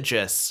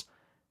religious,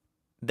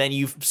 then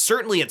you've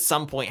certainly at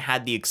some point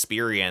had the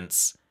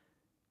experience,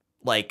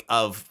 like,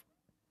 of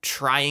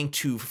trying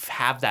to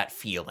have that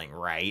feeling,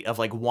 right? Of,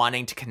 like,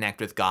 wanting to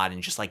connect with God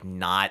and just, like,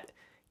 not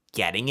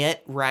getting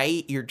it,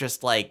 right? You're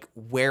just like,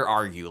 where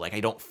are you? Like, I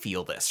don't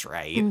feel this,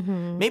 right?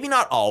 Mm-hmm. Maybe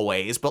not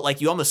always, but,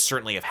 like, you almost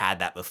certainly have had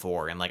that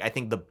before. And, like, I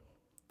think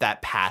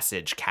that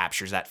passage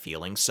captures that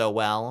feeling so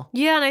well.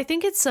 Yeah, and I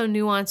think it's so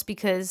nuanced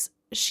because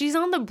she's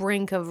on the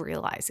brink of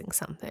realizing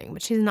something,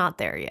 but she's not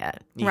there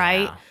yet,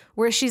 right? Yeah.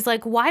 Where she's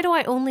like, why do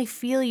I only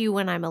feel you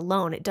when I'm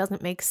alone? It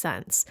doesn't make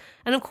sense.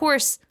 And of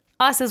course,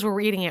 us as we're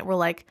reading it, we're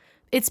like,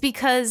 it's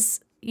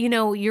because, you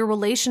know, your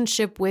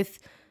relationship with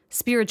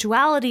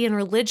spirituality and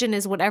religion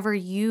is whatever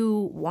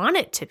you want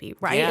it to be,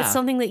 right? Yeah. It's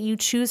something that you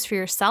choose for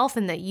yourself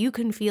and that you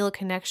can feel a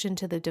connection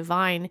to the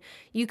divine.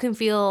 You can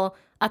feel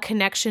a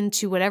connection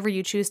to whatever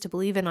you choose to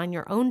believe in on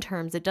your own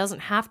terms. It doesn't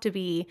have to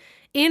be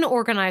in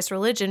organized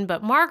religion.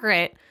 But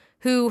Margaret,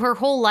 who her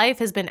whole life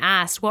has been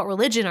asked, what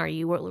religion are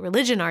you? What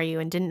religion are you?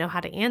 And didn't know how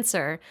to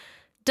answer,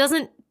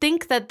 doesn't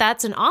think that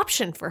that's an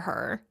option for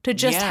her to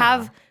just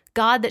have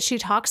God that she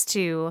talks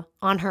to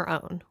on her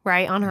own,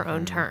 right? On her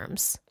own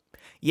terms.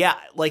 Yeah,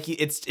 like,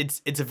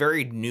 it's a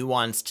very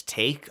nuanced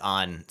take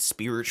on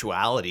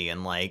spirituality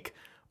and, like,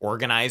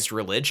 organized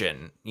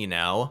religion, you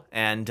know?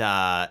 And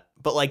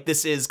but, like,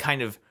 this is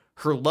kind of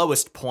her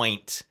lowest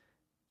point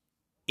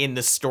in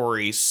the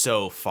story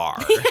so far.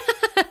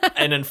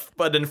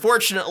 But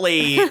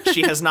unfortunately,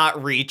 she has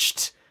not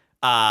reached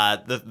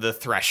the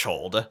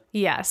threshold.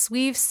 Yes,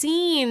 we've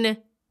seen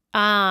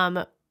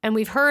and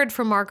we've heard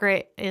from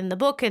Margaret in the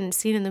book and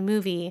seen in the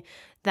movie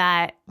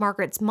that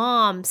Margaret's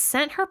mom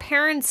sent her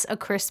parents a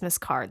Christmas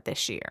card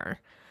this year.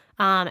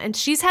 And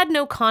she's had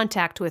no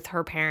contact with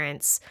her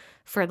parents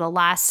for the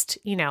last,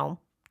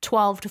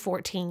 12 to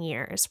 14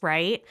 years,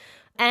 right?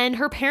 And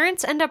her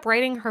parents end up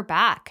writing her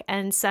back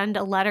and send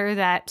a letter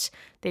that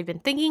they've been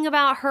thinking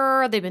about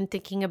her. They've been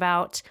thinking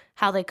about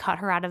how they cut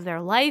her out of their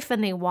life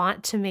and they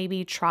want to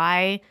maybe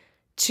try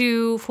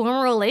to form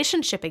a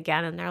relationship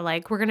again. And they're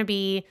like, we're going to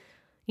be,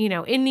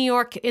 in New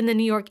York, in the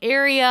New York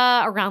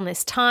area around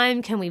this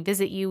time. Can we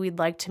visit you? We'd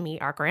like to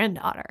meet our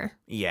granddaughter.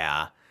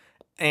 Yeah.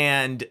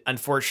 And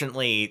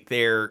unfortunately,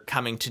 their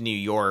coming to New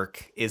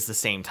York is the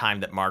same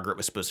time that Margaret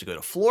was supposed to go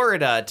to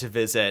Florida to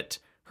visit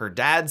her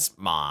dad's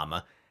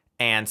mom.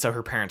 And so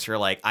her parents are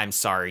like, I'm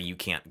sorry, you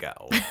can't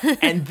go.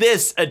 And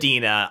this,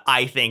 Adina,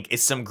 I think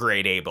is some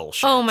grade A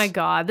bullshit. Oh my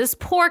God, this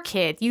poor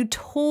kid. You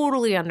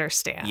totally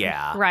understand.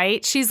 Yeah.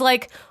 Right? She's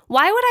like,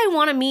 why would I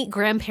want to meet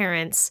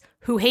grandparents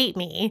who hate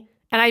me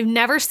and I've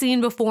never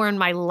seen before in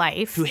my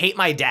life? Who hate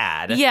my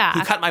dad. Yeah.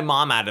 Who cut my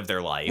mom out of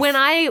their life. When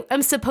I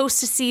am supposed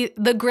to see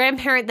the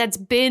grandparent that's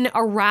been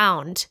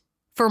around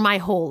for my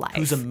whole life.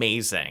 Who's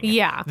amazing.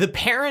 Yeah. The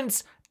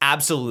parents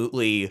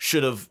absolutely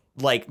should have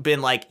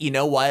been like, you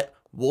know what?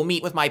 We'll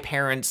meet with my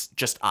parents,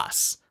 just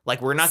us.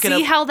 Like, we're not going to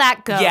see how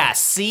that goes. Yeah,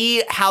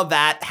 see how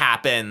that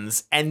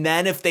happens. And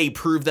then if they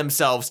prove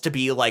themselves to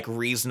be like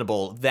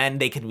reasonable, then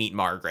they can meet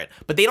Margaret.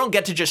 But they don't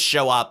get to just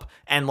show up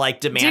and like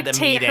demand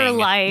dictate a meeting. Her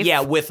life.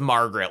 Yeah, with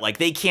Margaret. Like,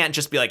 they can't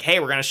just be like,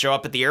 hey, we're going to show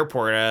up at the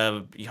airport.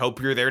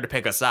 Hope you're there to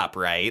pick us up,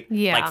 right?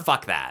 Yeah. Like,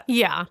 fuck that.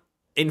 Yeah.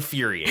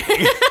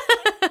 Infuriating.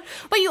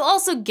 But you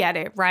also get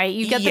it, right?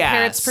 You get the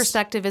parents'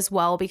 perspective as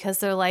well, because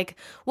they're like,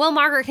 well,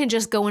 Margaret can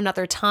just go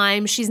another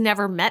time. She's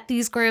never met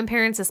these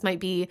grandparents. This might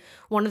be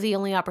one of the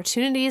only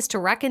opportunities to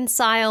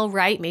reconcile,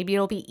 right? Maybe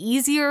it'll be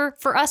easier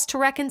for us to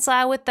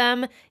reconcile with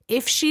them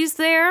if she's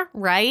there,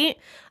 right?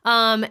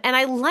 And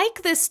I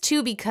like this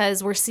too,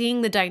 because we're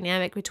seeing the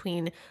dynamic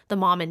between the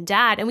mom and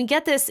dad. And we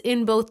get this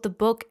in both the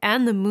book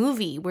and the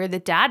movie, where the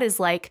dad is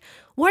like,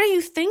 what are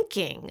you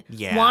thinking?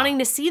 Yeah. Wanting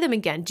to see them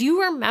again. Do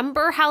you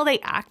remember how they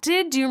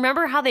acted? Do you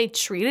remember how they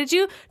treated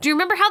you? Do you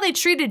remember how they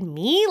treated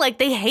me? Like,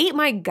 they hate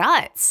my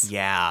guts.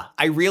 Yeah,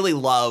 I really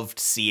loved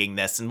seeing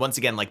this. And once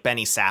again, like,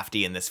 Benny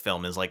Safdie in this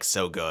film is like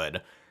so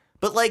good.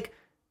 But like,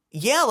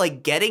 yeah,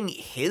 like getting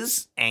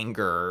his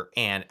anger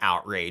and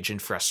outrage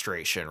and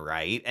frustration,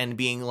 right? And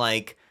being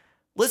like,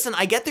 listen,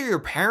 I get they're your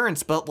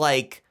parents, but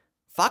like,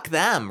 fuck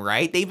them,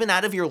 right? They've been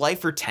out of your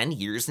life for 10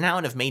 years now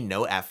and have made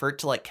no effort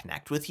to like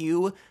connect with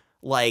you.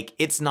 Like,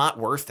 it's not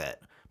worth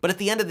it. But at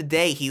the end of the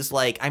day, he's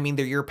like, I mean,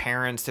 they're your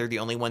parents. They're the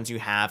only ones you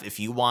have. If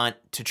you want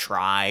to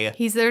try,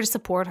 he's there to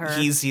support her.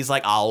 He's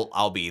like,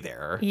 I'll be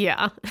there.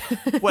 Yeah.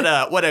 What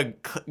a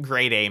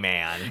grade A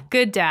man.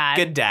 Good dad.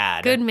 Good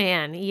dad. Good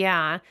man.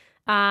 Yeah.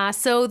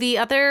 So the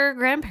other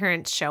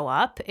grandparents show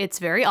up. It's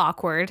very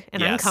awkward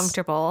and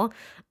uncomfortable.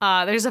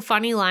 There's a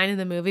funny line in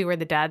the movie where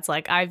the dad's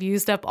like, I've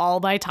used up all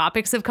my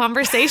topics of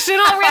conversation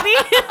already.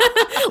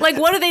 Like,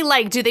 what do they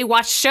like? Do they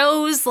watch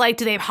shows? Like,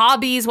 do they have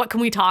hobbies? What can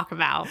we talk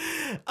about?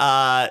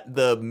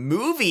 The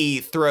movie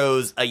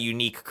throws a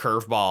unique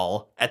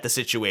curveball at the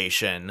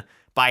situation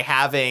by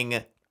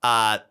having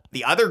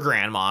the other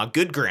grandma,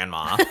 good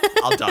grandma,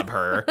 I'll dub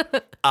her,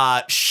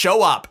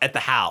 show up at the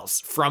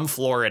house from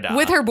Florida.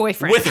 With her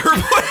boyfriend.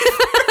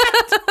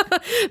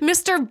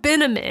 Mr.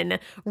 Binneman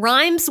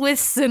rhymes with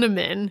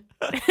cinnamon.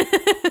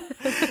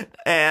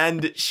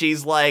 And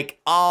she's like,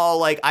 oh,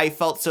 like, I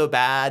felt so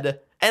bad.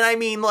 And I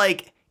mean,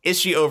 like, is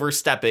she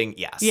overstepping?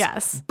 Yes.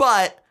 Yes.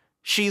 But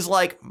she's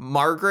like,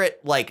 Margaret,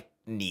 like,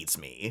 needs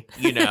me,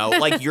 you know?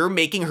 Like, you're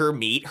making her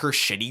meet her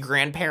shitty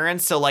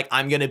grandparents, so, like,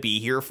 I'm gonna be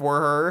here for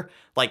her,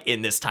 like,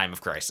 in this time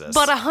of crisis.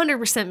 But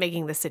 100%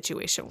 making the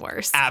situation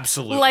worse.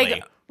 Absolutely.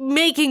 Like,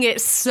 making it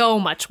so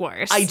much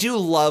worse. I do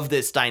love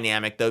this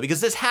dynamic, though,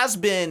 because this has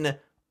been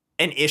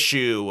an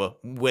issue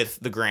with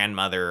the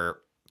grandmother.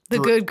 The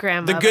good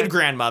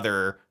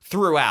grandmother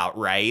throughout,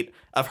 right?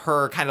 Of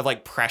her kind of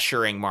like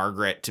pressuring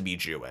Margaret to be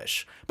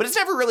Jewish. But it's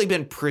never really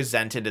been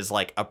presented as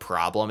like a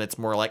problem. It's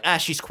more like,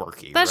 she's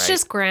quirky. That's right?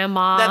 just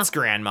grandma. That's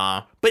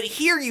grandma. But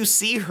here you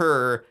see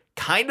her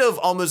kind of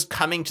almost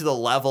coming to the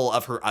level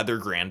of her other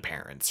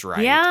grandparents,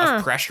 right? Yeah.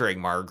 Of pressuring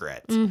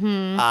Margaret. Mm-hmm.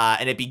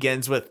 And it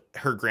begins with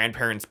her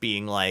grandparents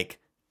being like,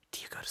 do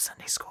you go to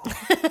Sunday school?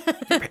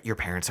 Your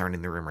parents aren't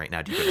in the room right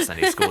now. Do you go to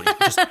Sunday school?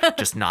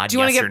 Just nod. Do you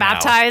want to get No.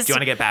 baptized? Do you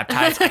want to get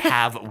baptized? I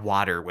have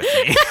water with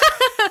me.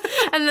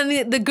 And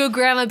then the good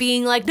grandma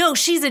being like, no,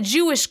 she's a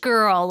Jewish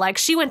girl. Like,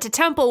 she went to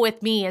temple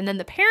with me. And then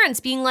the parents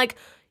being like,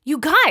 you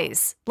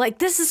guys, like,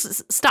 this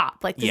is, stop.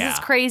 Like, this is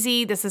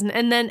crazy. This isn't.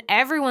 And then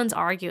everyone's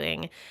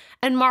arguing.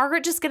 And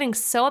Margaret just getting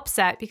so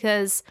upset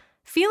because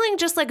feeling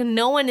just like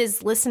no one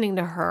is listening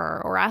to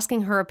her or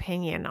asking her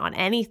opinion on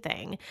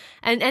anything,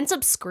 and ends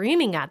up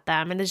screaming at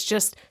them and is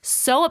just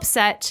so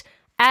upset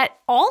at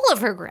all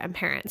of her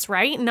grandparents,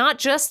 right? Not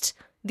just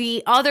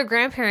the other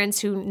grandparents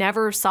who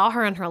never saw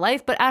her in her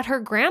life, but at her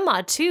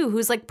grandma too,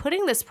 who's like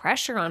putting this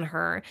pressure on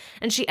her.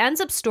 And she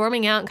ends up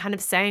storming out and kind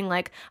of saying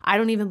like, I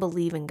don't even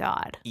believe in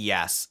God.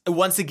 Yes.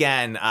 Once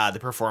again, the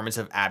performance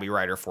of Abby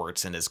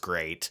Ryder-Fortson is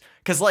great.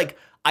 Because like,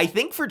 I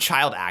think for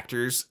child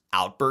actors,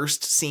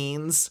 outburst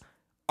scenes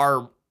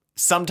are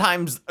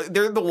sometimes,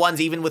 they're the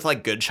ones, even with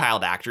like good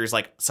child actors,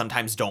 like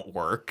sometimes don't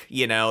work,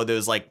 you know,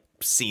 those like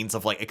scenes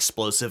of like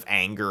explosive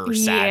anger or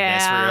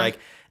sadness where you're like,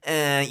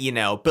 you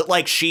know, but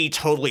like she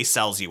totally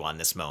sells you on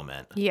this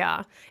moment.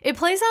 Yeah. It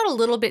plays out a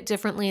little bit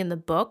differently in the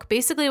book.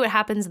 Basically what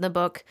happens in the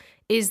book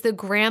is the good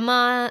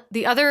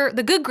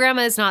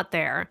grandma is not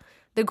there.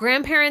 The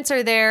grandparents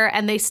are there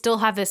and they still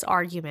have this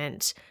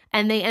argument.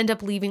 and they end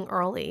up leaving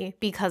early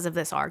because of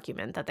this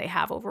argument that they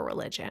have over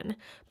religion.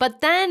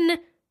 But then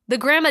the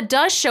grandma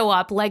does show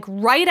up like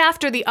right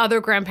after the other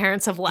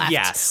grandparents have left,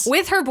 yes,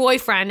 with her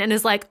boyfriend, and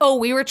is like, oh,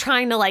 we were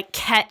trying to like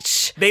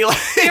catch. They were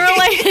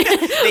like,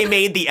 they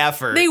made the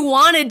effort. They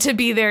wanted to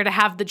be there to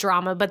have the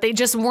drama, but they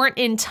just weren't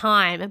in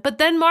time. But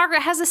then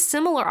Margaret has a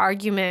similar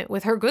argument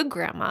with her good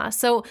grandma.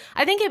 So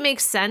I think it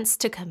makes sense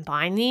to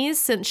combine these,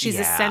 since she's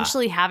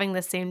essentially having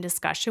the same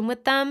discussion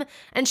with them,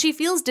 and she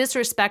feels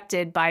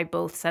disrespected by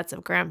both sets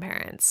of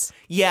grandparents.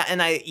 Yeah,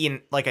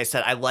 and like I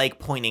said, I like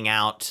pointing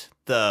out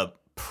the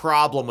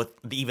problem with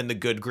even the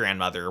good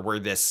grandmother where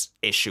this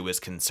issue is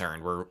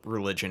concerned, where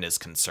religion is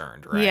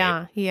concerned,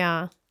 right?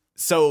 Yeah.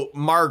 So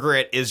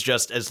Margaret is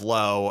just as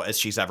low as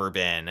she's ever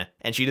been,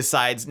 and she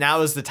decides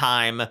now is the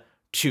time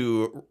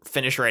to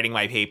finish writing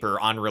my paper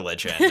on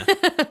religion.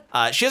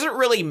 She doesn't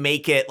really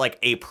make it like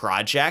a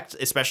project,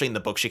 especially in the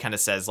book. She kind of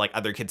says like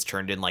other kids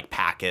turned in like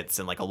packets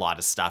and like a lot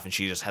of stuff, and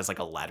she just has like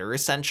a letter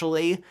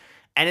essentially.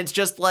 And it's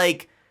just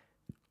like,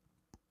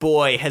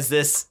 boy, has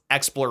this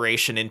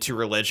exploration into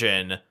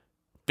religion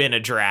been a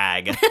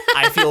drag.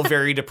 I feel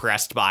very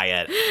depressed by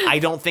it. I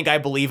don't think I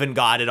believe in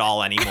God at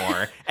all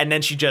anymore. And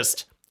then she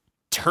just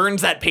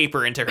turns that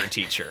paper into her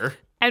teacher.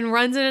 And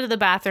runs into the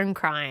bathroom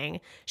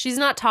crying. She's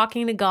not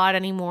talking to God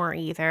anymore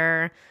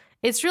either.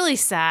 It's really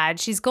sad.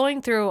 She's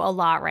going through a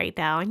lot right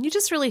now, and you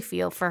just really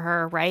feel for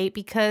her, right?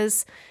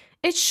 Because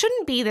it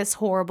shouldn't be this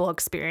horrible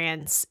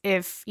experience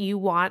if you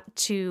want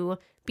to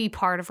be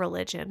part of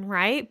religion,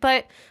 right?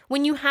 But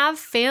when you have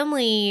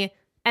family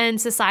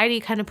and society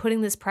kind of putting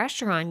this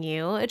pressure on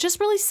you, it just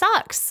really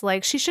sucks.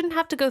 Like, she shouldn't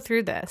have to go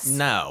through this.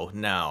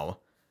 No.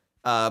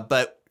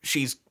 But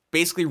she's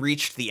basically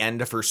reached the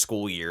end of her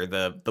school year.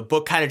 The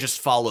book kind of just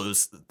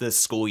follows the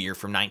school year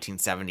from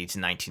 1970 to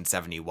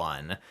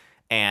 1971.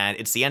 And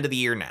it's the end of the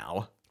year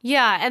now.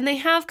 Yeah, and they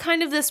have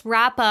kind of this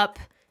wrap up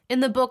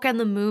in the book and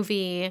the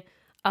movie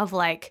of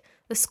like,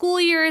 the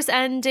school year is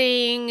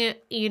ending,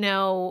 you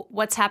know,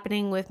 what's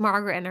happening with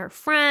Margaret and her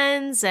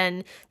friends,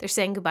 and they're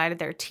saying goodbye to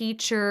their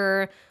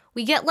teacher.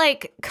 We get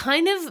like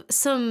kind of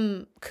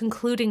some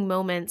concluding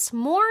moments,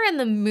 more in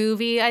the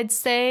movie, I'd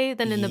say,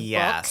 than in the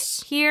book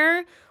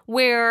here,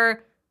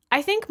 where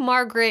I think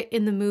Margaret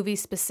in the movie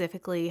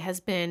specifically has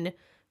been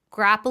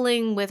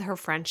grappling with her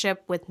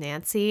friendship with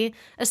Nancy,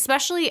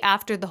 especially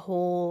after the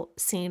whole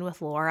scene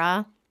with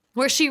Laura,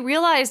 where she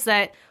realized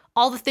that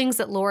all the things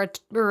that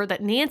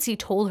that Nancy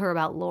told her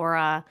about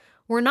Laura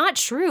were not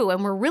true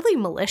and were really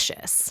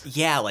malicious.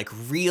 Yeah, like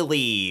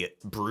really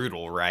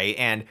brutal, right?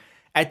 And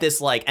at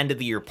this like end of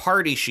the year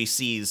party, she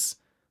sees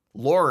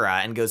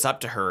Laura and goes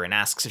up to her and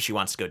asks if she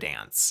wants to go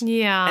dance.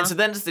 Yeah. And so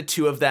then it's the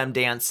two of them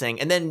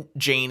dancing, and then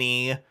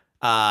Janie,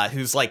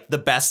 who's like the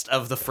best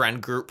of the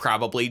friend group,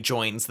 probably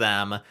joins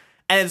them.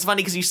 And it's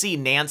funny because you see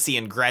Nancy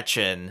and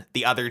Gretchen,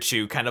 the other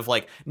two, kind of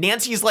like,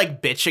 Nancy's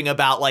like bitching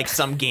about like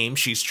some game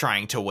she's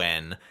trying to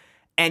win.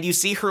 And you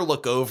see her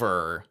look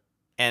over,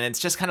 and it's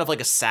just kind of like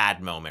a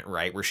sad moment,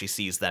 right? Where she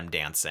sees them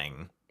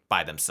dancing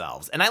by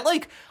themselves. And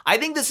I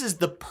think this is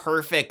the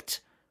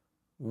perfect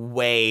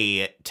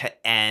way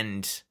to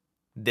end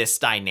this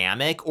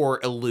dynamic or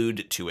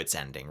allude to its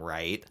ending,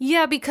 right?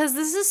 Yeah, because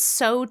this is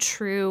so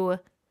true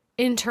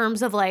in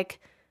terms of like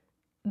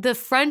the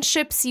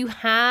friendships you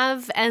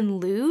have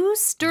and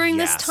lose during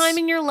this time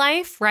in your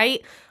life,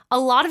 right? A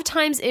lot of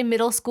times in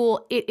middle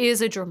school, it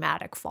is a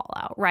dramatic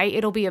fallout, right?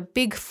 It'll be a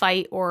big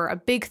fight or a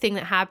big thing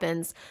that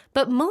happens.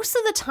 But most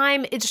of the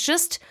time, it's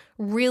just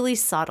really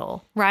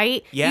subtle,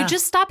 right? Yeah. You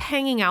just stop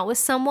hanging out with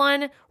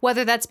someone,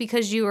 whether that's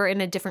because you are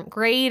in a different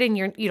grade and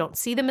you don't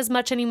see them as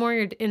much anymore,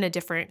 you're in a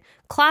different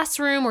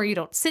classroom, or you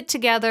don't sit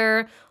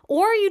together,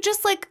 or you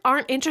just like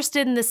aren't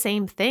interested in the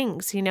same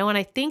things, you know? And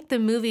I think the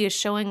movie is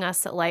showing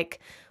us that like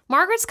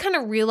Margaret's kind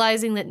of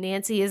realizing that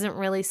Nancy isn't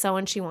really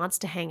someone she wants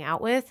to hang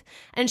out with,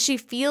 and she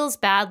feels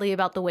badly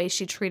about the way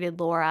she treated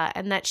Laura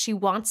and that she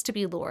wants to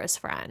be Laura's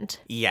friend.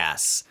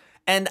 Yes.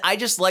 And I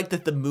just like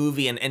that the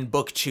movie and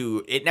book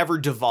two, it never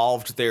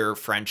devolved their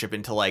friendship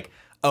into like,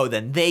 oh,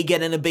 then they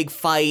get in a big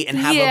fight and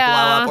have a blow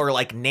up, or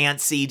like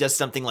Nancy does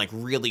something like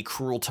really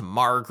cruel to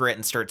Margaret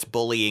and starts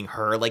bullying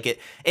her. Like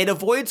it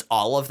avoids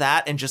all of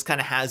that and just kind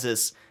of has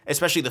this,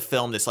 especially the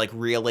film, this like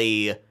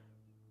really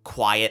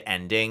quiet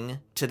ending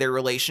to their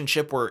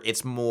relationship where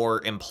it's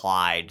more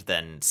implied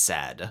than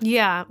said.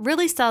 Yeah,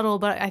 really subtle,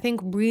 but I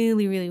think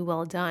really, really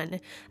well done.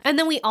 And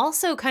then we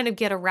also kind of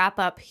get a wrap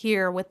up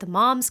here with the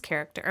mom's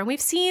character. And we've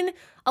seen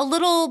a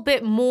little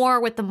bit more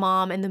with the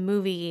mom in the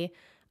movie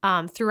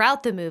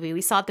throughout the movie.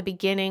 We saw at the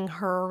beginning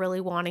her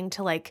really wanting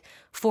to like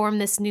form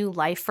this new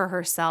life for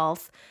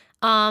herself.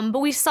 But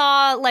we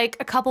saw like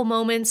a couple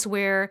moments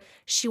where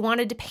she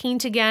wanted to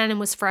paint again and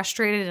was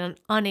frustrated and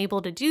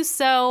unable to do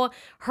so.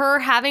 Her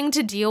having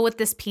to deal with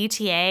this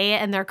PTA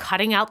and they're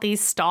cutting out these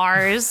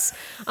stars.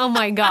 Oh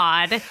my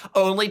God.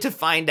 Only to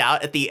find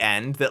out at the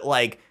end that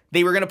like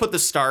they were going to put the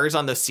stars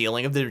on the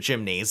ceiling of the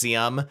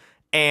gymnasium.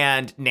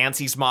 And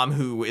Nancy's mom,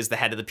 who is the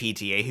head of the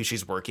PTA, who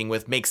she's working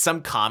with, makes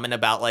some comment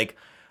about like,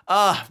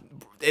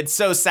 it's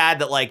so sad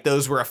that like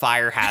those were a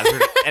fire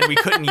hazard and we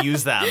couldn't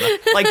use them.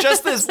 Like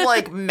just this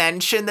like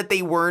mention that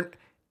they weren't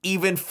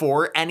even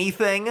for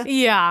anything.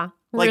 Yeah.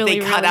 Like really,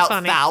 they cut really out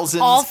funny.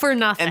 thousands all for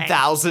nothing. and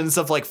thousands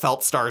of like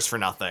felt stars for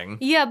nothing.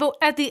 Yeah, but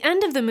at the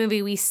end of the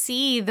movie, we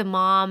see the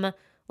mom,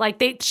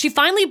 like she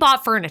finally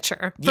bought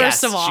furniture,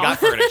 first of all. She got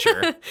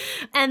furniture.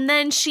 And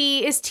then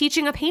she is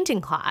teaching a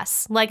painting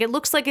class. Like it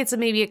looks like it's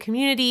maybe a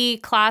community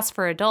class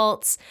for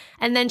adults.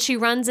 And then she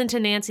runs into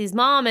Nancy's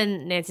mom,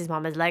 and Nancy's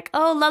mom is like,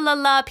 oh, la, la,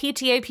 la,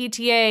 PTA,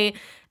 PTA.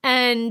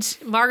 And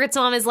Margaret's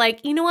mom is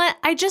like, you know what?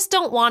 I just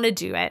don't want to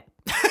do it.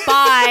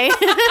 Bye.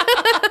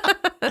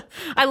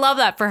 I love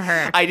that for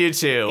her. I do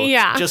too.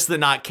 Yeah. Just the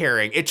not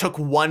caring. It took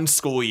one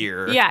school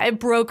year. Yeah, it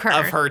broke her.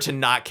 Of her to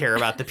not care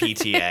about the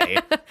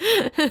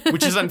PTA.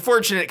 Which is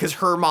unfortunate because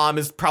her mom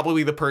is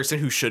probably the person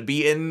who should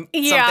be in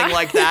something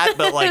like that.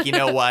 But like, you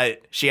know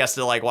what? She has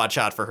to like watch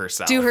out for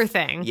herself. Do her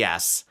thing.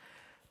 Yes.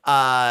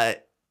 The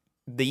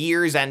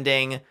year's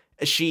ending.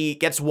 She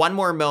gets one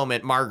more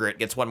moment. Margaret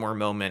gets one more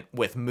moment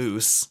with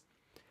Moose.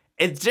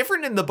 It's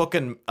different in the book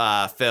and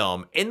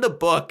film. In the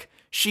book,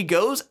 she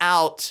goes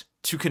out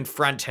to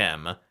confront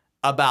him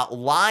about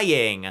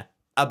lying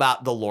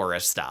about the Laura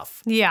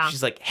stuff. Yeah.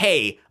 She's like,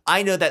 hey,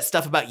 I know that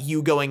stuff about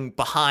you going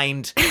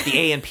behind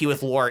the A&P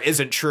with Laura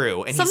isn't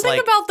true. And something he's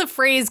like, about the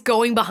phrase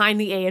going behind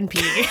the A&P.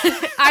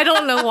 I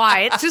don't know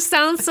why. It just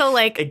sounds so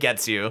like... It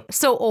gets you.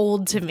 So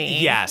old to me.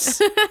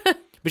 Yes.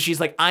 But she's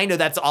like, I know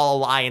that's all a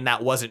lie and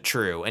that wasn't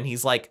true. And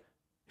he's like,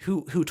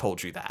 who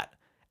told you that?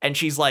 And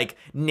she's like,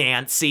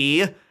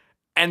 Nancy.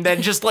 And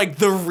then just like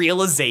the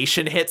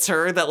realization hits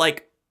her that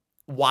like,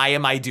 why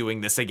am I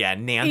doing this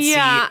again?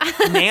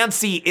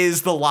 Nancy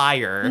is the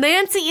liar.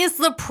 Nancy is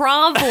the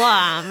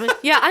problem.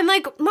 Yeah, I'm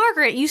like,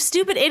 Margaret, you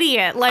stupid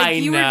idiot.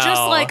 Like you were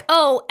just like,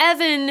 oh,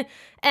 Evan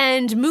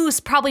and Moose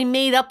probably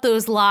made up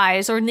those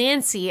lies, or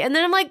Nancy. And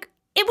then I'm like,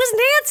 it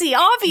was Nancy,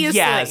 obviously.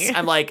 Yes.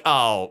 I'm like,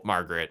 oh,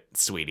 Margaret,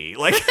 sweetie.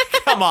 Like,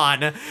 come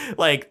on.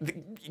 Like,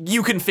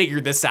 you can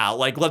figure this out.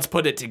 Like, let's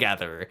put it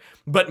together.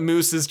 But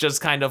Moose is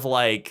just kind of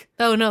like...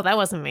 Oh, no, that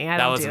wasn't me.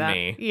 That wasn't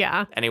me.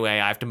 Yeah. Anyway,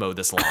 I have to mow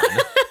this lawn.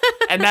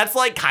 And that's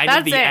like kind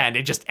of the end.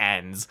 It just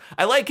ends.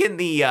 I like in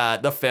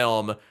the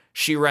film,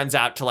 she runs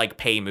out to like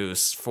pay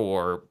Moose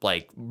for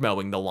like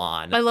mowing the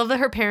lawn. I love that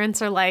her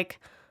parents are like,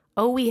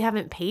 oh, we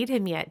haven't paid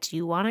him yet. Do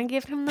you want to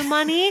give him the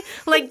money?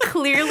 Like,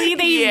 clearly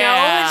they know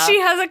that she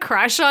has a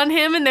crush on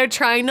him and they're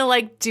trying to,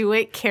 like, do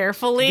it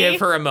carefully. Give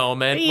her a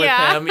moment with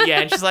him. Yeah,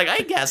 and she's like,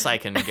 I guess I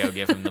can go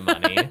give him the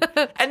money.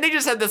 And they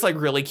just had this, like,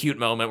 really cute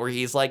moment where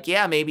he's like,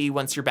 yeah, maybe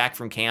once you're back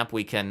from camp,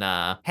 we can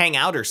hang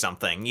out or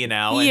something, you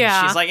know? And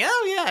she's like,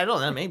 oh, yeah, I don't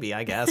know, maybe,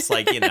 I guess.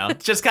 Like, you know,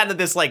 it's just kind of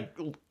this, like,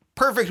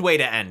 perfect way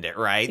to end it,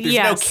 right? There's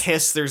no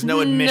kiss. There's no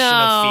admission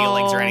of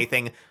feelings or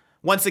anything.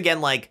 Once again,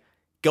 like,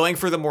 going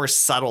for the more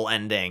subtle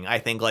ending, I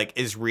think, like,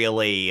 is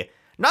really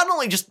not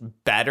only just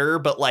better,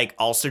 but, like,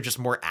 also just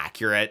more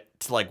accurate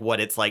to, like, what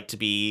it's like to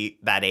be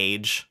that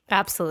age.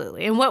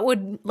 Absolutely. And what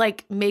would,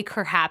 like, make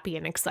her happy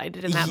and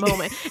excited in that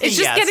moment. It's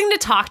just getting to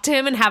talk to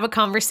him and have a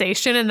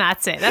conversation, and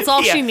that's it. That's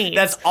all she needs.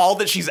 That's all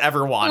that she's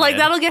ever wanted. Like,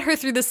 that'll get her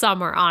through the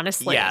summer,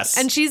 honestly. Yes.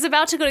 And she's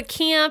about to go to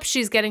camp.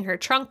 She's getting her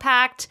trunk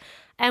packed.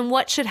 And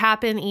what should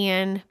happen,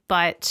 Ian,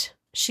 but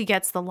she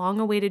gets the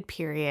long-awaited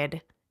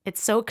period. It's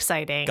so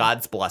exciting.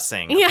 God's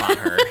blessing upon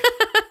her.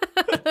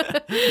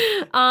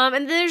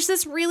 And there's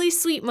this really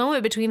sweet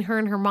moment between her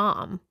and her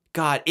mom.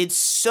 God, it's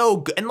so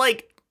good. And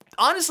like,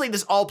 honestly,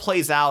 this all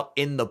plays out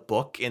in the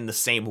book in the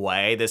same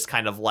way. This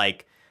kind of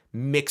like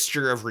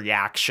mixture of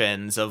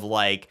reactions of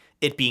like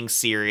it being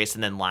serious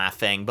and then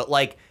laughing. But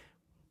like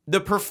the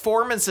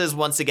performances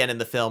once again in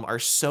the film are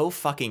so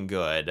fucking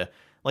good.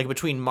 Like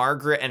between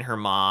Margaret and her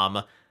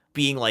mom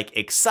being like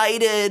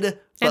excited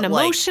and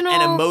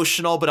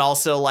emotional, but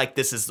also like,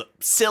 this is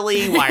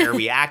silly. Why are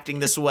we acting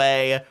this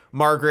way?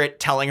 Margaret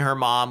telling her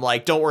mom,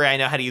 like, don't worry, I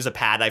know how to use a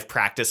pad. I've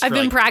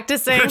been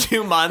practicing for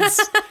 2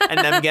 months, and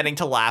them getting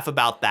to laugh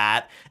about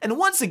that. And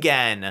once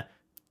again,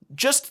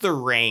 just the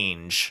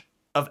range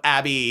of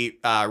Abby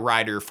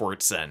Ryder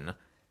Fortson,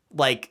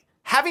 like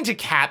having to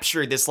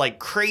capture this like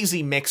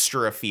crazy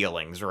mixture of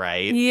feelings,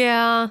 right?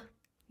 Yeah.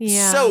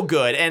 So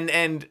good.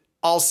 And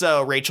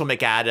also Rachel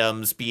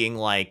McAdams being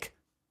like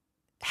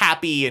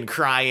happy and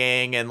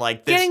crying and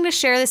like this, getting to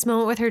share this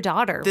moment with her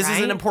daughter. This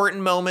is an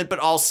important moment, but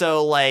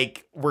also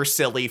like we're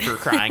silly for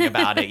crying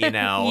about it, you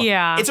know?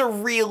 Yeah. It's a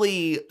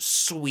really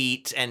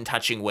sweet and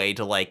touching way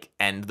to like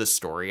end the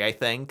story, I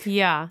think.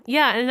 Yeah.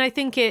 Yeah. And I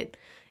think it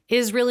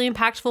is really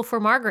impactful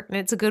for Margaret. And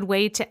it's a good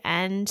way to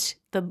end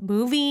the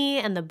movie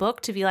and the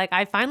book to be like,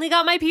 I finally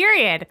got my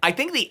period. I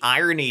think the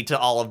irony to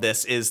all of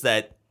this is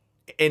that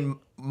in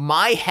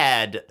my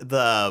head,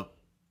 the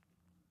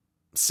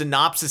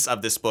synopsis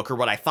of this book, or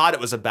what I thought it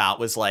was about,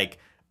 was like,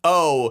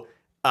 oh,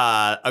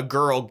 a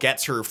girl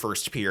gets her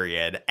first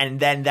period, and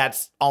then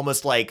that's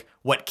almost like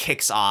what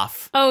kicks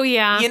off. Oh,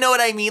 yeah. You know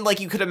what I mean? Like,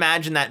 you could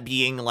imagine that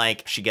being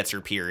like she gets her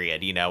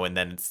period, you know, and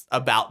then it's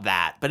about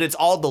that. But it's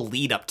all the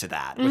lead up to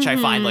that, which I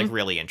find like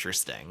really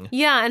interesting.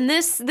 Yeah, and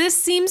this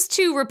seems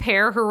to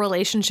repair her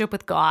relationship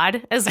with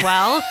God as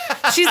well.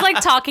 She's like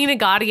talking to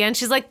God again.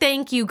 She's like,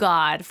 "Thank you,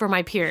 God, for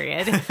my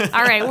period.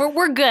 All right,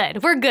 we're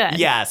good. We're good."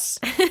 Yes.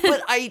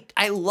 But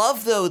I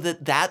love though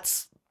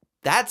that's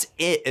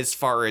it as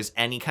far as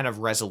any kind of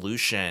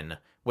resolution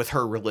with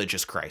her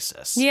religious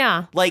crisis.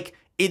 Yeah. Like,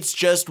 it's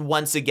just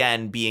once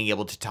again being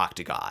able to talk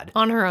to God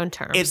on her own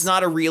terms. It's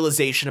not a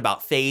realization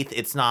about faith.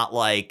 It's not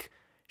like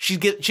she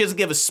doesn't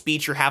give a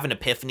speech or have an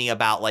epiphany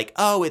about like,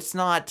 oh, it's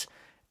not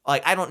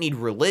like I don't need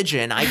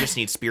religion. I just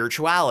need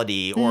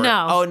spirituality. Or,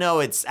 no. Oh, no,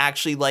 it's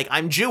actually like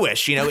I'm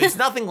Jewish. You know, it's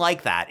nothing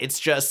like that. It's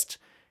just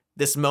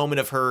this moment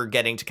of her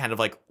getting to kind of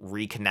like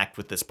reconnect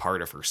with this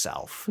part of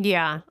herself.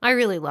 Yeah, I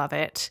really love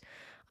it.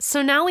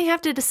 So now we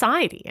have to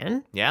decide,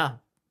 Ian. Yeah.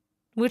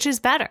 Which is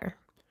better?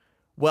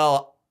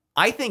 Well,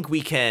 I think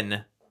we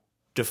can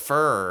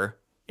defer,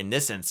 in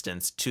this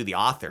instance, to the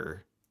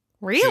author,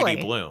 Really?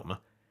 Judy Blume,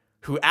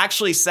 who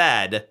actually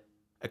said,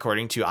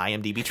 according to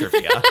IMDb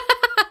trivia,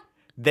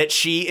 that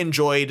she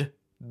enjoyed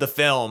the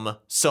film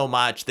so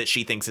much that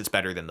she thinks it's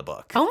better than the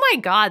book. Oh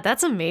my God,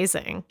 that's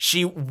amazing.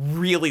 She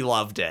really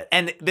loved it.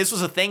 And this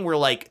was a thing where,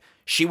 like,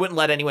 she wouldn't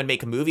let anyone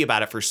make a movie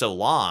about it for so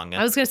long.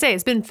 I was going to say,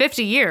 it's been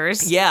 50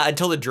 years. Yeah,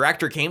 until the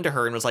director came to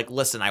her and was like,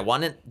 listen, I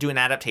want to do an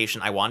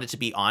adaptation. I want it to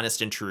be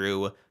honest and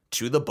true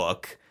to the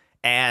book.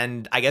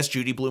 And I guess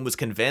Judy Blume was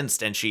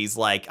convinced, and she's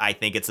like, I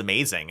think it's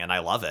amazing, and I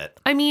love it.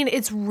 I mean,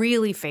 it's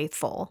really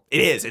faithful.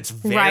 It is. It's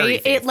very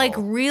right? faithful. It, like,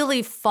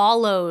 really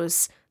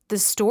follows the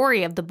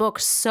story of the book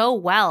so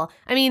well.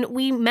 I mean,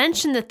 we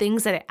mentioned the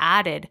things that it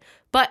added,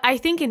 but I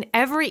think in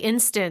every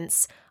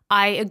instance,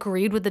 I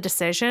agreed with the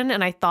decision,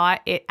 and I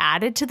thought it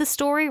added to the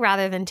story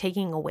rather than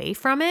taking away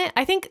from it.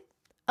 I think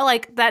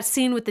like that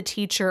scene with the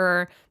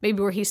teacher,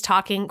 maybe where he's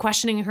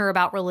questioning her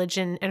about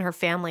religion and her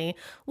family,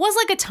 was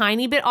like a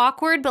tiny bit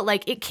awkward, but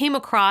like it came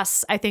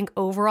across, I think,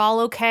 overall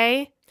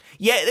okay.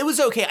 Yeah, it was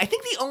okay. I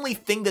think the only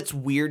thing that's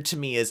weird to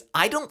me is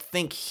I don't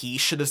think he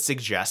should have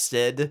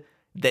suggested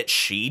that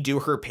she do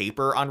her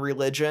paper on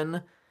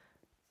religion.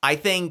 I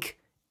think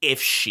if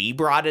she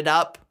brought it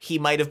up, he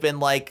might have been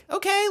like,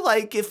 okay,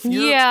 like if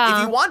you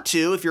want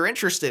to, if you're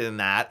interested in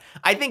that.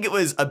 I think it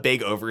was a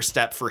big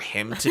overstep for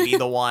him to be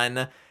the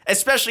one,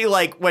 especially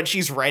like when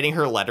she's writing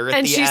her letter at the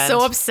end. And she's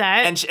so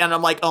upset. And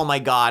I'm like, oh my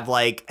God,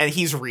 like, and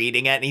he's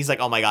reading it and he's like,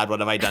 oh my God, what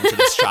have I done to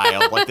this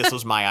child? Like, this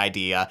was my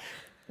idea.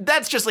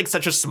 That's just like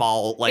such a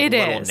small, like,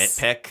 little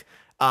nitpick.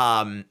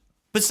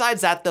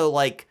 Besides that though,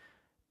 like,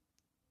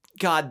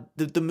 God,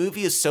 the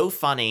movie is so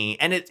funny,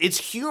 and its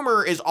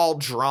humor is all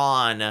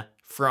drawn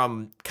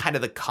from kind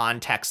of the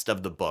context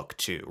of the book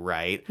too,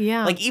 right?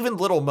 Yeah. Like even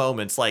little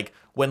moments like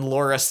when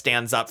Laura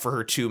stands up for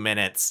her 2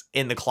 minutes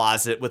in the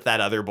closet with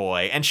that other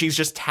boy and she's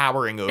just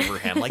towering over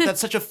him. Like that's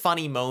such a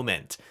funny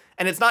moment.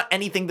 And it's not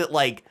anything that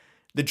like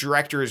the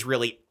director is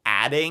really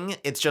adding.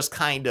 It's just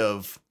kind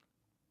of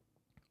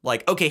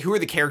like, okay, who are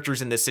the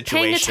characters in this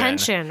situation? Paying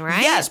attention,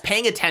 right? Yes,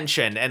 paying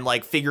attention and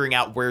like figuring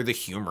out where the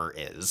humor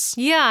is.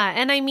 Yeah,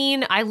 and I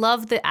mean, I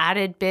love the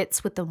added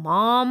bits with the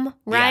mom,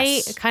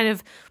 right? Yes. Kind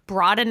of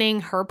broadening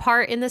her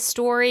part in the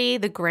story.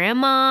 The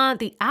grandma,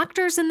 the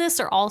actors in this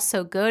are all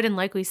so good. And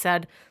like we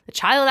said, the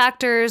child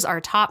actors are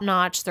top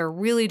notch. They're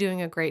really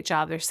doing a great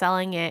job. They're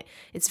selling it.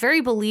 It's very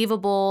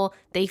believable.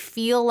 They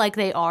feel like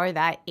they are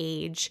that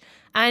age.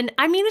 And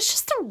I mean, it's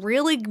just a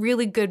really,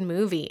 really good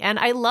movie. And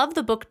I love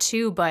the book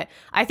too, but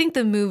I think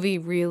the movie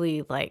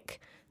really like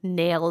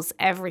nails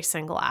every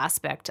single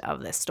aspect of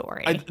this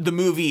story. The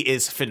movie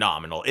is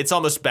phenomenal. It's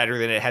almost better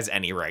than it has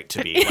any right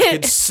to be. Like,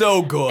 it's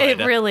so good.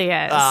 It really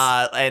is.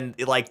 And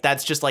like,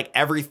 that's just like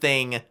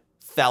everything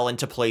fell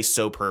into place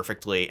so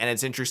perfectly. And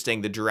it's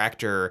interesting. The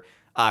director,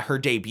 her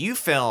debut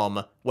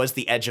film was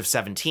The Edge of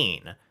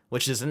 17,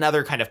 which is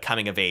another kind of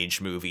coming of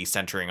age movie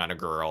centering on a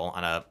girl,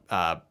 on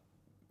a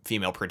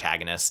female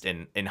protagonist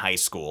in high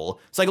school.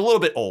 It's like a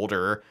little bit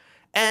older.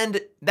 And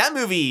that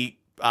movie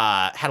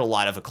had a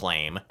lot of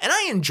acclaim, and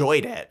I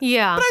enjoyed it.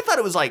 Yeah. But I thought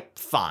it was like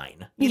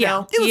fine. You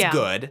know, it was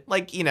good.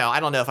 Like, you know, I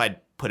don't know if I'd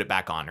put it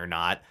back on or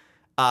not.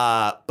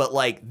 But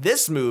like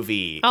this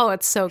movie, oh,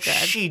 it's so good.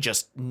 She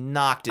just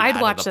knocked it I'd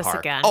out watch of the this park.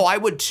 again. Oh, I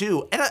would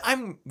too. And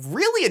I'm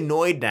really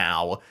annoyed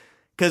now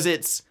because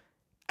it's,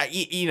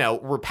 you know,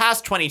 we're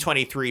past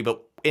 2023,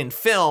 but in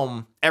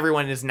film,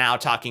 everyone is now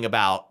talking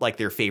about like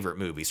their favorite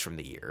movies from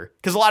the year.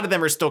 Because a lot of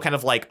them are still kind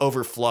of like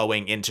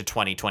overflowing into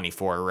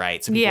 2024,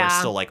 right? So people are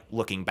still like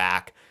looking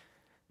back.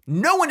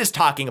 No one is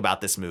talking about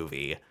this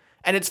movie.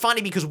 And it's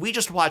funny because we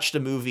just watched a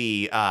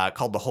movie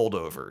called The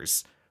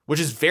Holdovers,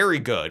 which is very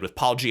good with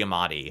Paul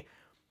Giamatti.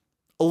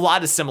 A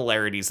lot of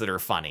similarities that are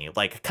funny,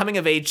 like coming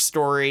of age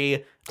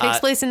story. Takes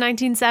place in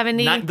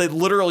 1970. The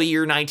literal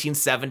year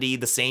 1970,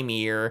 the same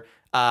year.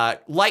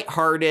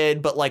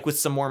 Lighthearted, but like with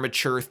some more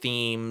mature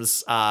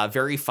themes,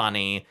 very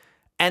funny.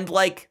 And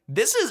like,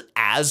 this is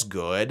as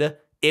good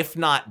if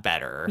not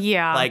better.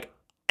 Yeah. Like,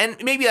 and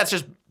maybe that's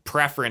just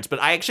preference, but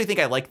I actually think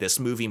I like this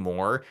movie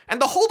more.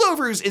 And The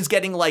Holdovers is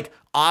getting like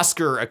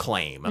Oscar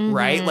acclaim,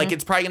 right? Like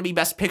it's probably going to be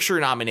Best Picture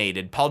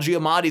nominated. Paul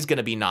Giamatti's going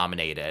to be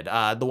nominated.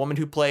 The woman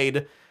who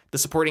played the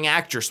supporting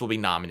actress will be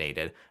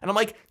nominated. And I'm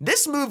like,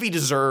 this movie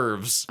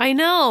deserves I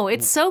know.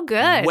 It's so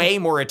good. way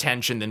more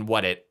attention than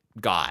what it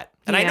got.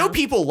 And I know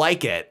people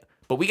like it,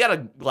 but we got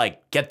to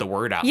like get the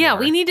word out Yeah,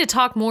 more. we need to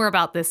talk more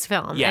about this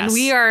film. Yes. And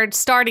we are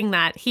starting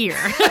that here.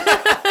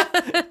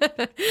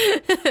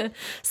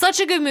 Such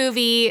a good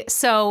movie.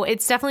 So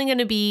it's definitely going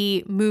to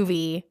be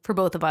movie for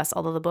both of us,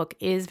 although the book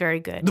is very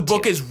good. The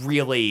book is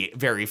really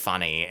very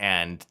funny.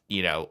 And,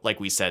 you know, like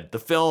we said, the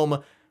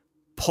film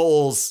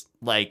pulls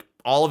like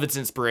all of its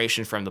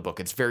inspiration from the book.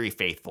 It's very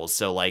faithful.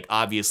 So like,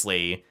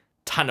 obviously,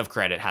 ton of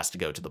credit has to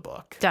go to the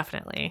book.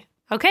 Definitely.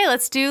 Okay,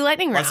 let's do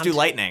lightning round. Let's do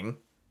lightning.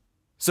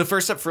 So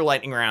first up for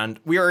lightning round,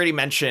 we already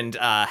mentioned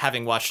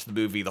having watched the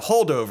movie The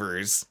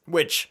Holdovers,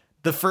 which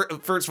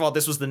first of all,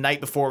 this was the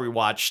night before we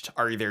watched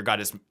Are You There,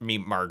 God Is Me,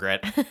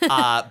 Margaret.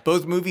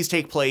 Both movies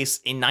take place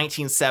in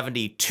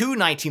 1970 to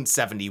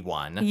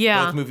 1971.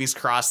 Yeah. Both movies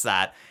cross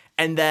that.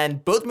 And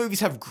then both movies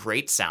have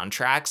great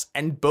soundtracks,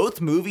 and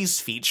both movies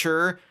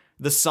feature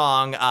the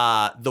song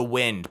The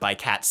Wind by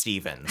Cat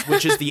Stevens,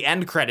 which is the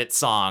end credit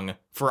song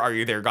for Are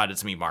You There, God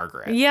Is Me,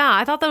 Margaret. Yeah,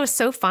 I thought that was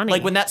so funny.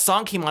 Like when that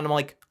song came on, I'm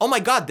like, oh my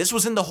God, this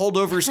was in The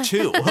Holdovers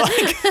too.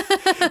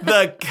 Like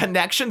the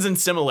connections and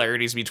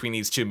similarities between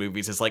these two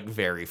movies is like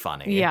very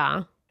funny.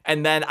 Yeah.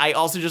 And then I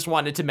also just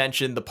wanted to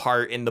mention the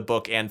part in the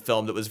book and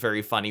film that was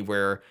very funny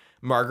where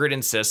Margaret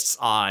insists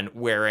on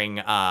wearing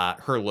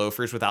her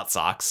loafers without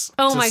socks.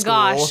 Oh to my school.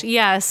 gosh,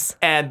 yes.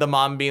 And the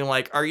mom being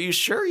like, are you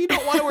sure you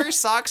don't want to wear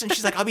socks? And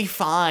she's like, I'll be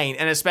fine.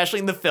 And especially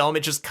in the film, it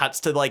just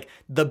cuts to like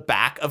the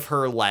back of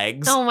her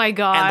legs. Oh my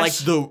gosh. And like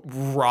the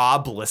raw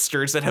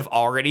blisters that have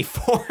already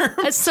formed.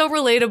 It's so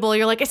relatable.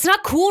 You're like, it's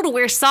not cool to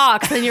wear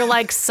socks. And you're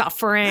like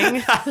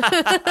suffering.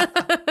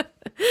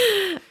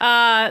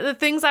 The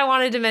things I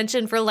wanted to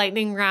mention for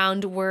lightning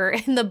round were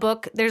in the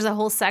book. There's a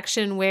whole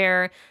section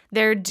where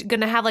they're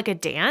going to have like a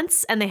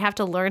dance and they have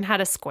to learn how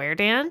to square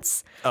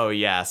dance. Oh,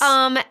 yes.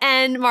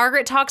 And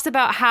Margaret talks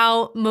about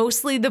how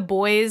mostly the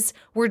boys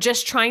were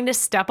just trying to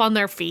step on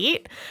their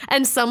feet,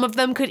 and some of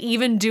them could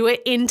even do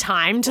it in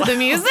time to the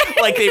music.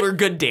 Like they were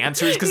good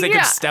dancers because they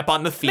could step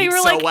on the feet they were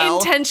so like well.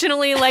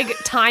 intentionally like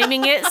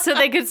timing it so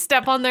they could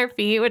step on their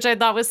feet, which I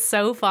thought was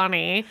so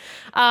funny.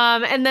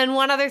 And then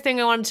one other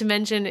thing I wanted to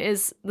mention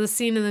is the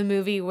scene in the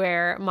movie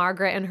where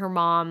Margaret and her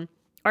mom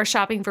are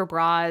shopping for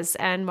bras,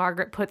 and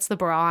Margaret puts the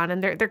bra on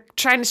and they're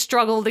trying to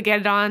struggle to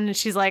get it on, and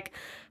she's like,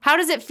 how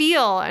does it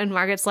feel? And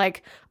Margaret's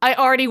like, I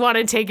already want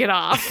to take it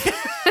off.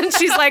 And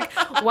she's like,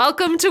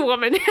 welcome to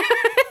womanhood.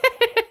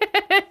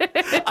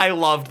 I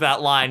loved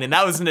that line, and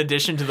that was an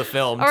addition to the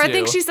film, Or too. I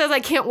think she says, I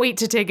can't wait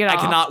to take it off.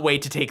 I cannot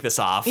wait to take this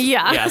off.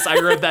 Yeah. Yes, I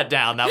wrote that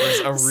down. That was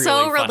a really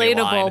so funny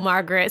relatable, line.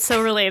 Margaret.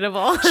 So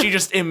relatable. She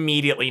just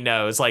immediately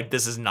knows, like,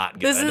 this is not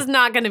good. This is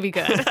not going to be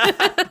good.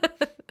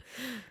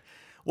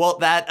 Well,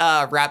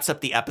 that wraps up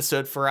the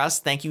episode for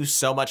us. Thank you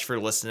so much for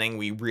listening.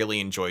 We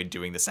really enjoyed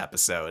doing this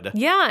episode.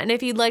 Yeah, and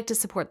if you'd like to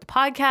support the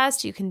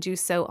podcast, you can do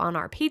so on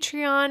our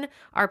Patreon.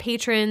 Our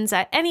patrons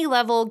at any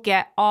level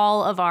get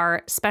all of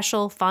our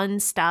special fun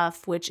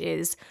stuff, which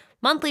is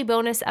monthly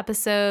bonus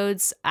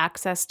episodes,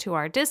 access to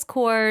our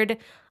Discord,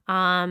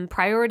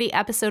 priority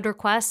episode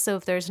requests. So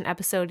if there's an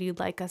episode you'd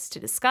like us to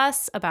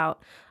discuss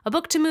about a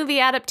book to movie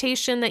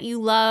adaptation that you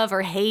love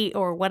or hate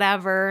or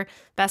whatever,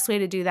 best way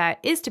to do that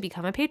is to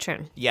become a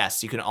patron.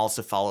 Yes, you can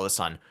also follow us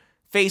on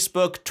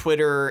Facebook,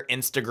 Twitter,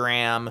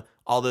 Instagram,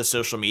 all those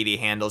social media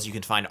handles. You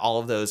can find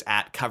all of those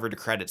at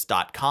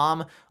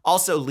covertocredits.com.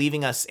 Also,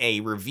 leaving us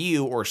a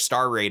review or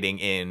star rating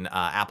in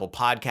Apple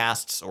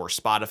Podcasts or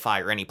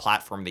Spotify or any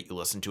platform that you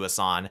listen to us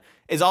on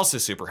is also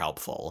super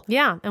helpful.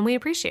 Yeah, and we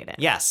appreciate it.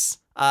 Yes.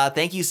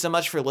 Thank you so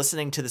much for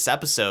listening to this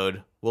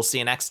episode. We'll see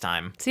you next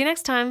time. See you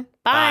next time.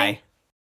 Bye. Bye.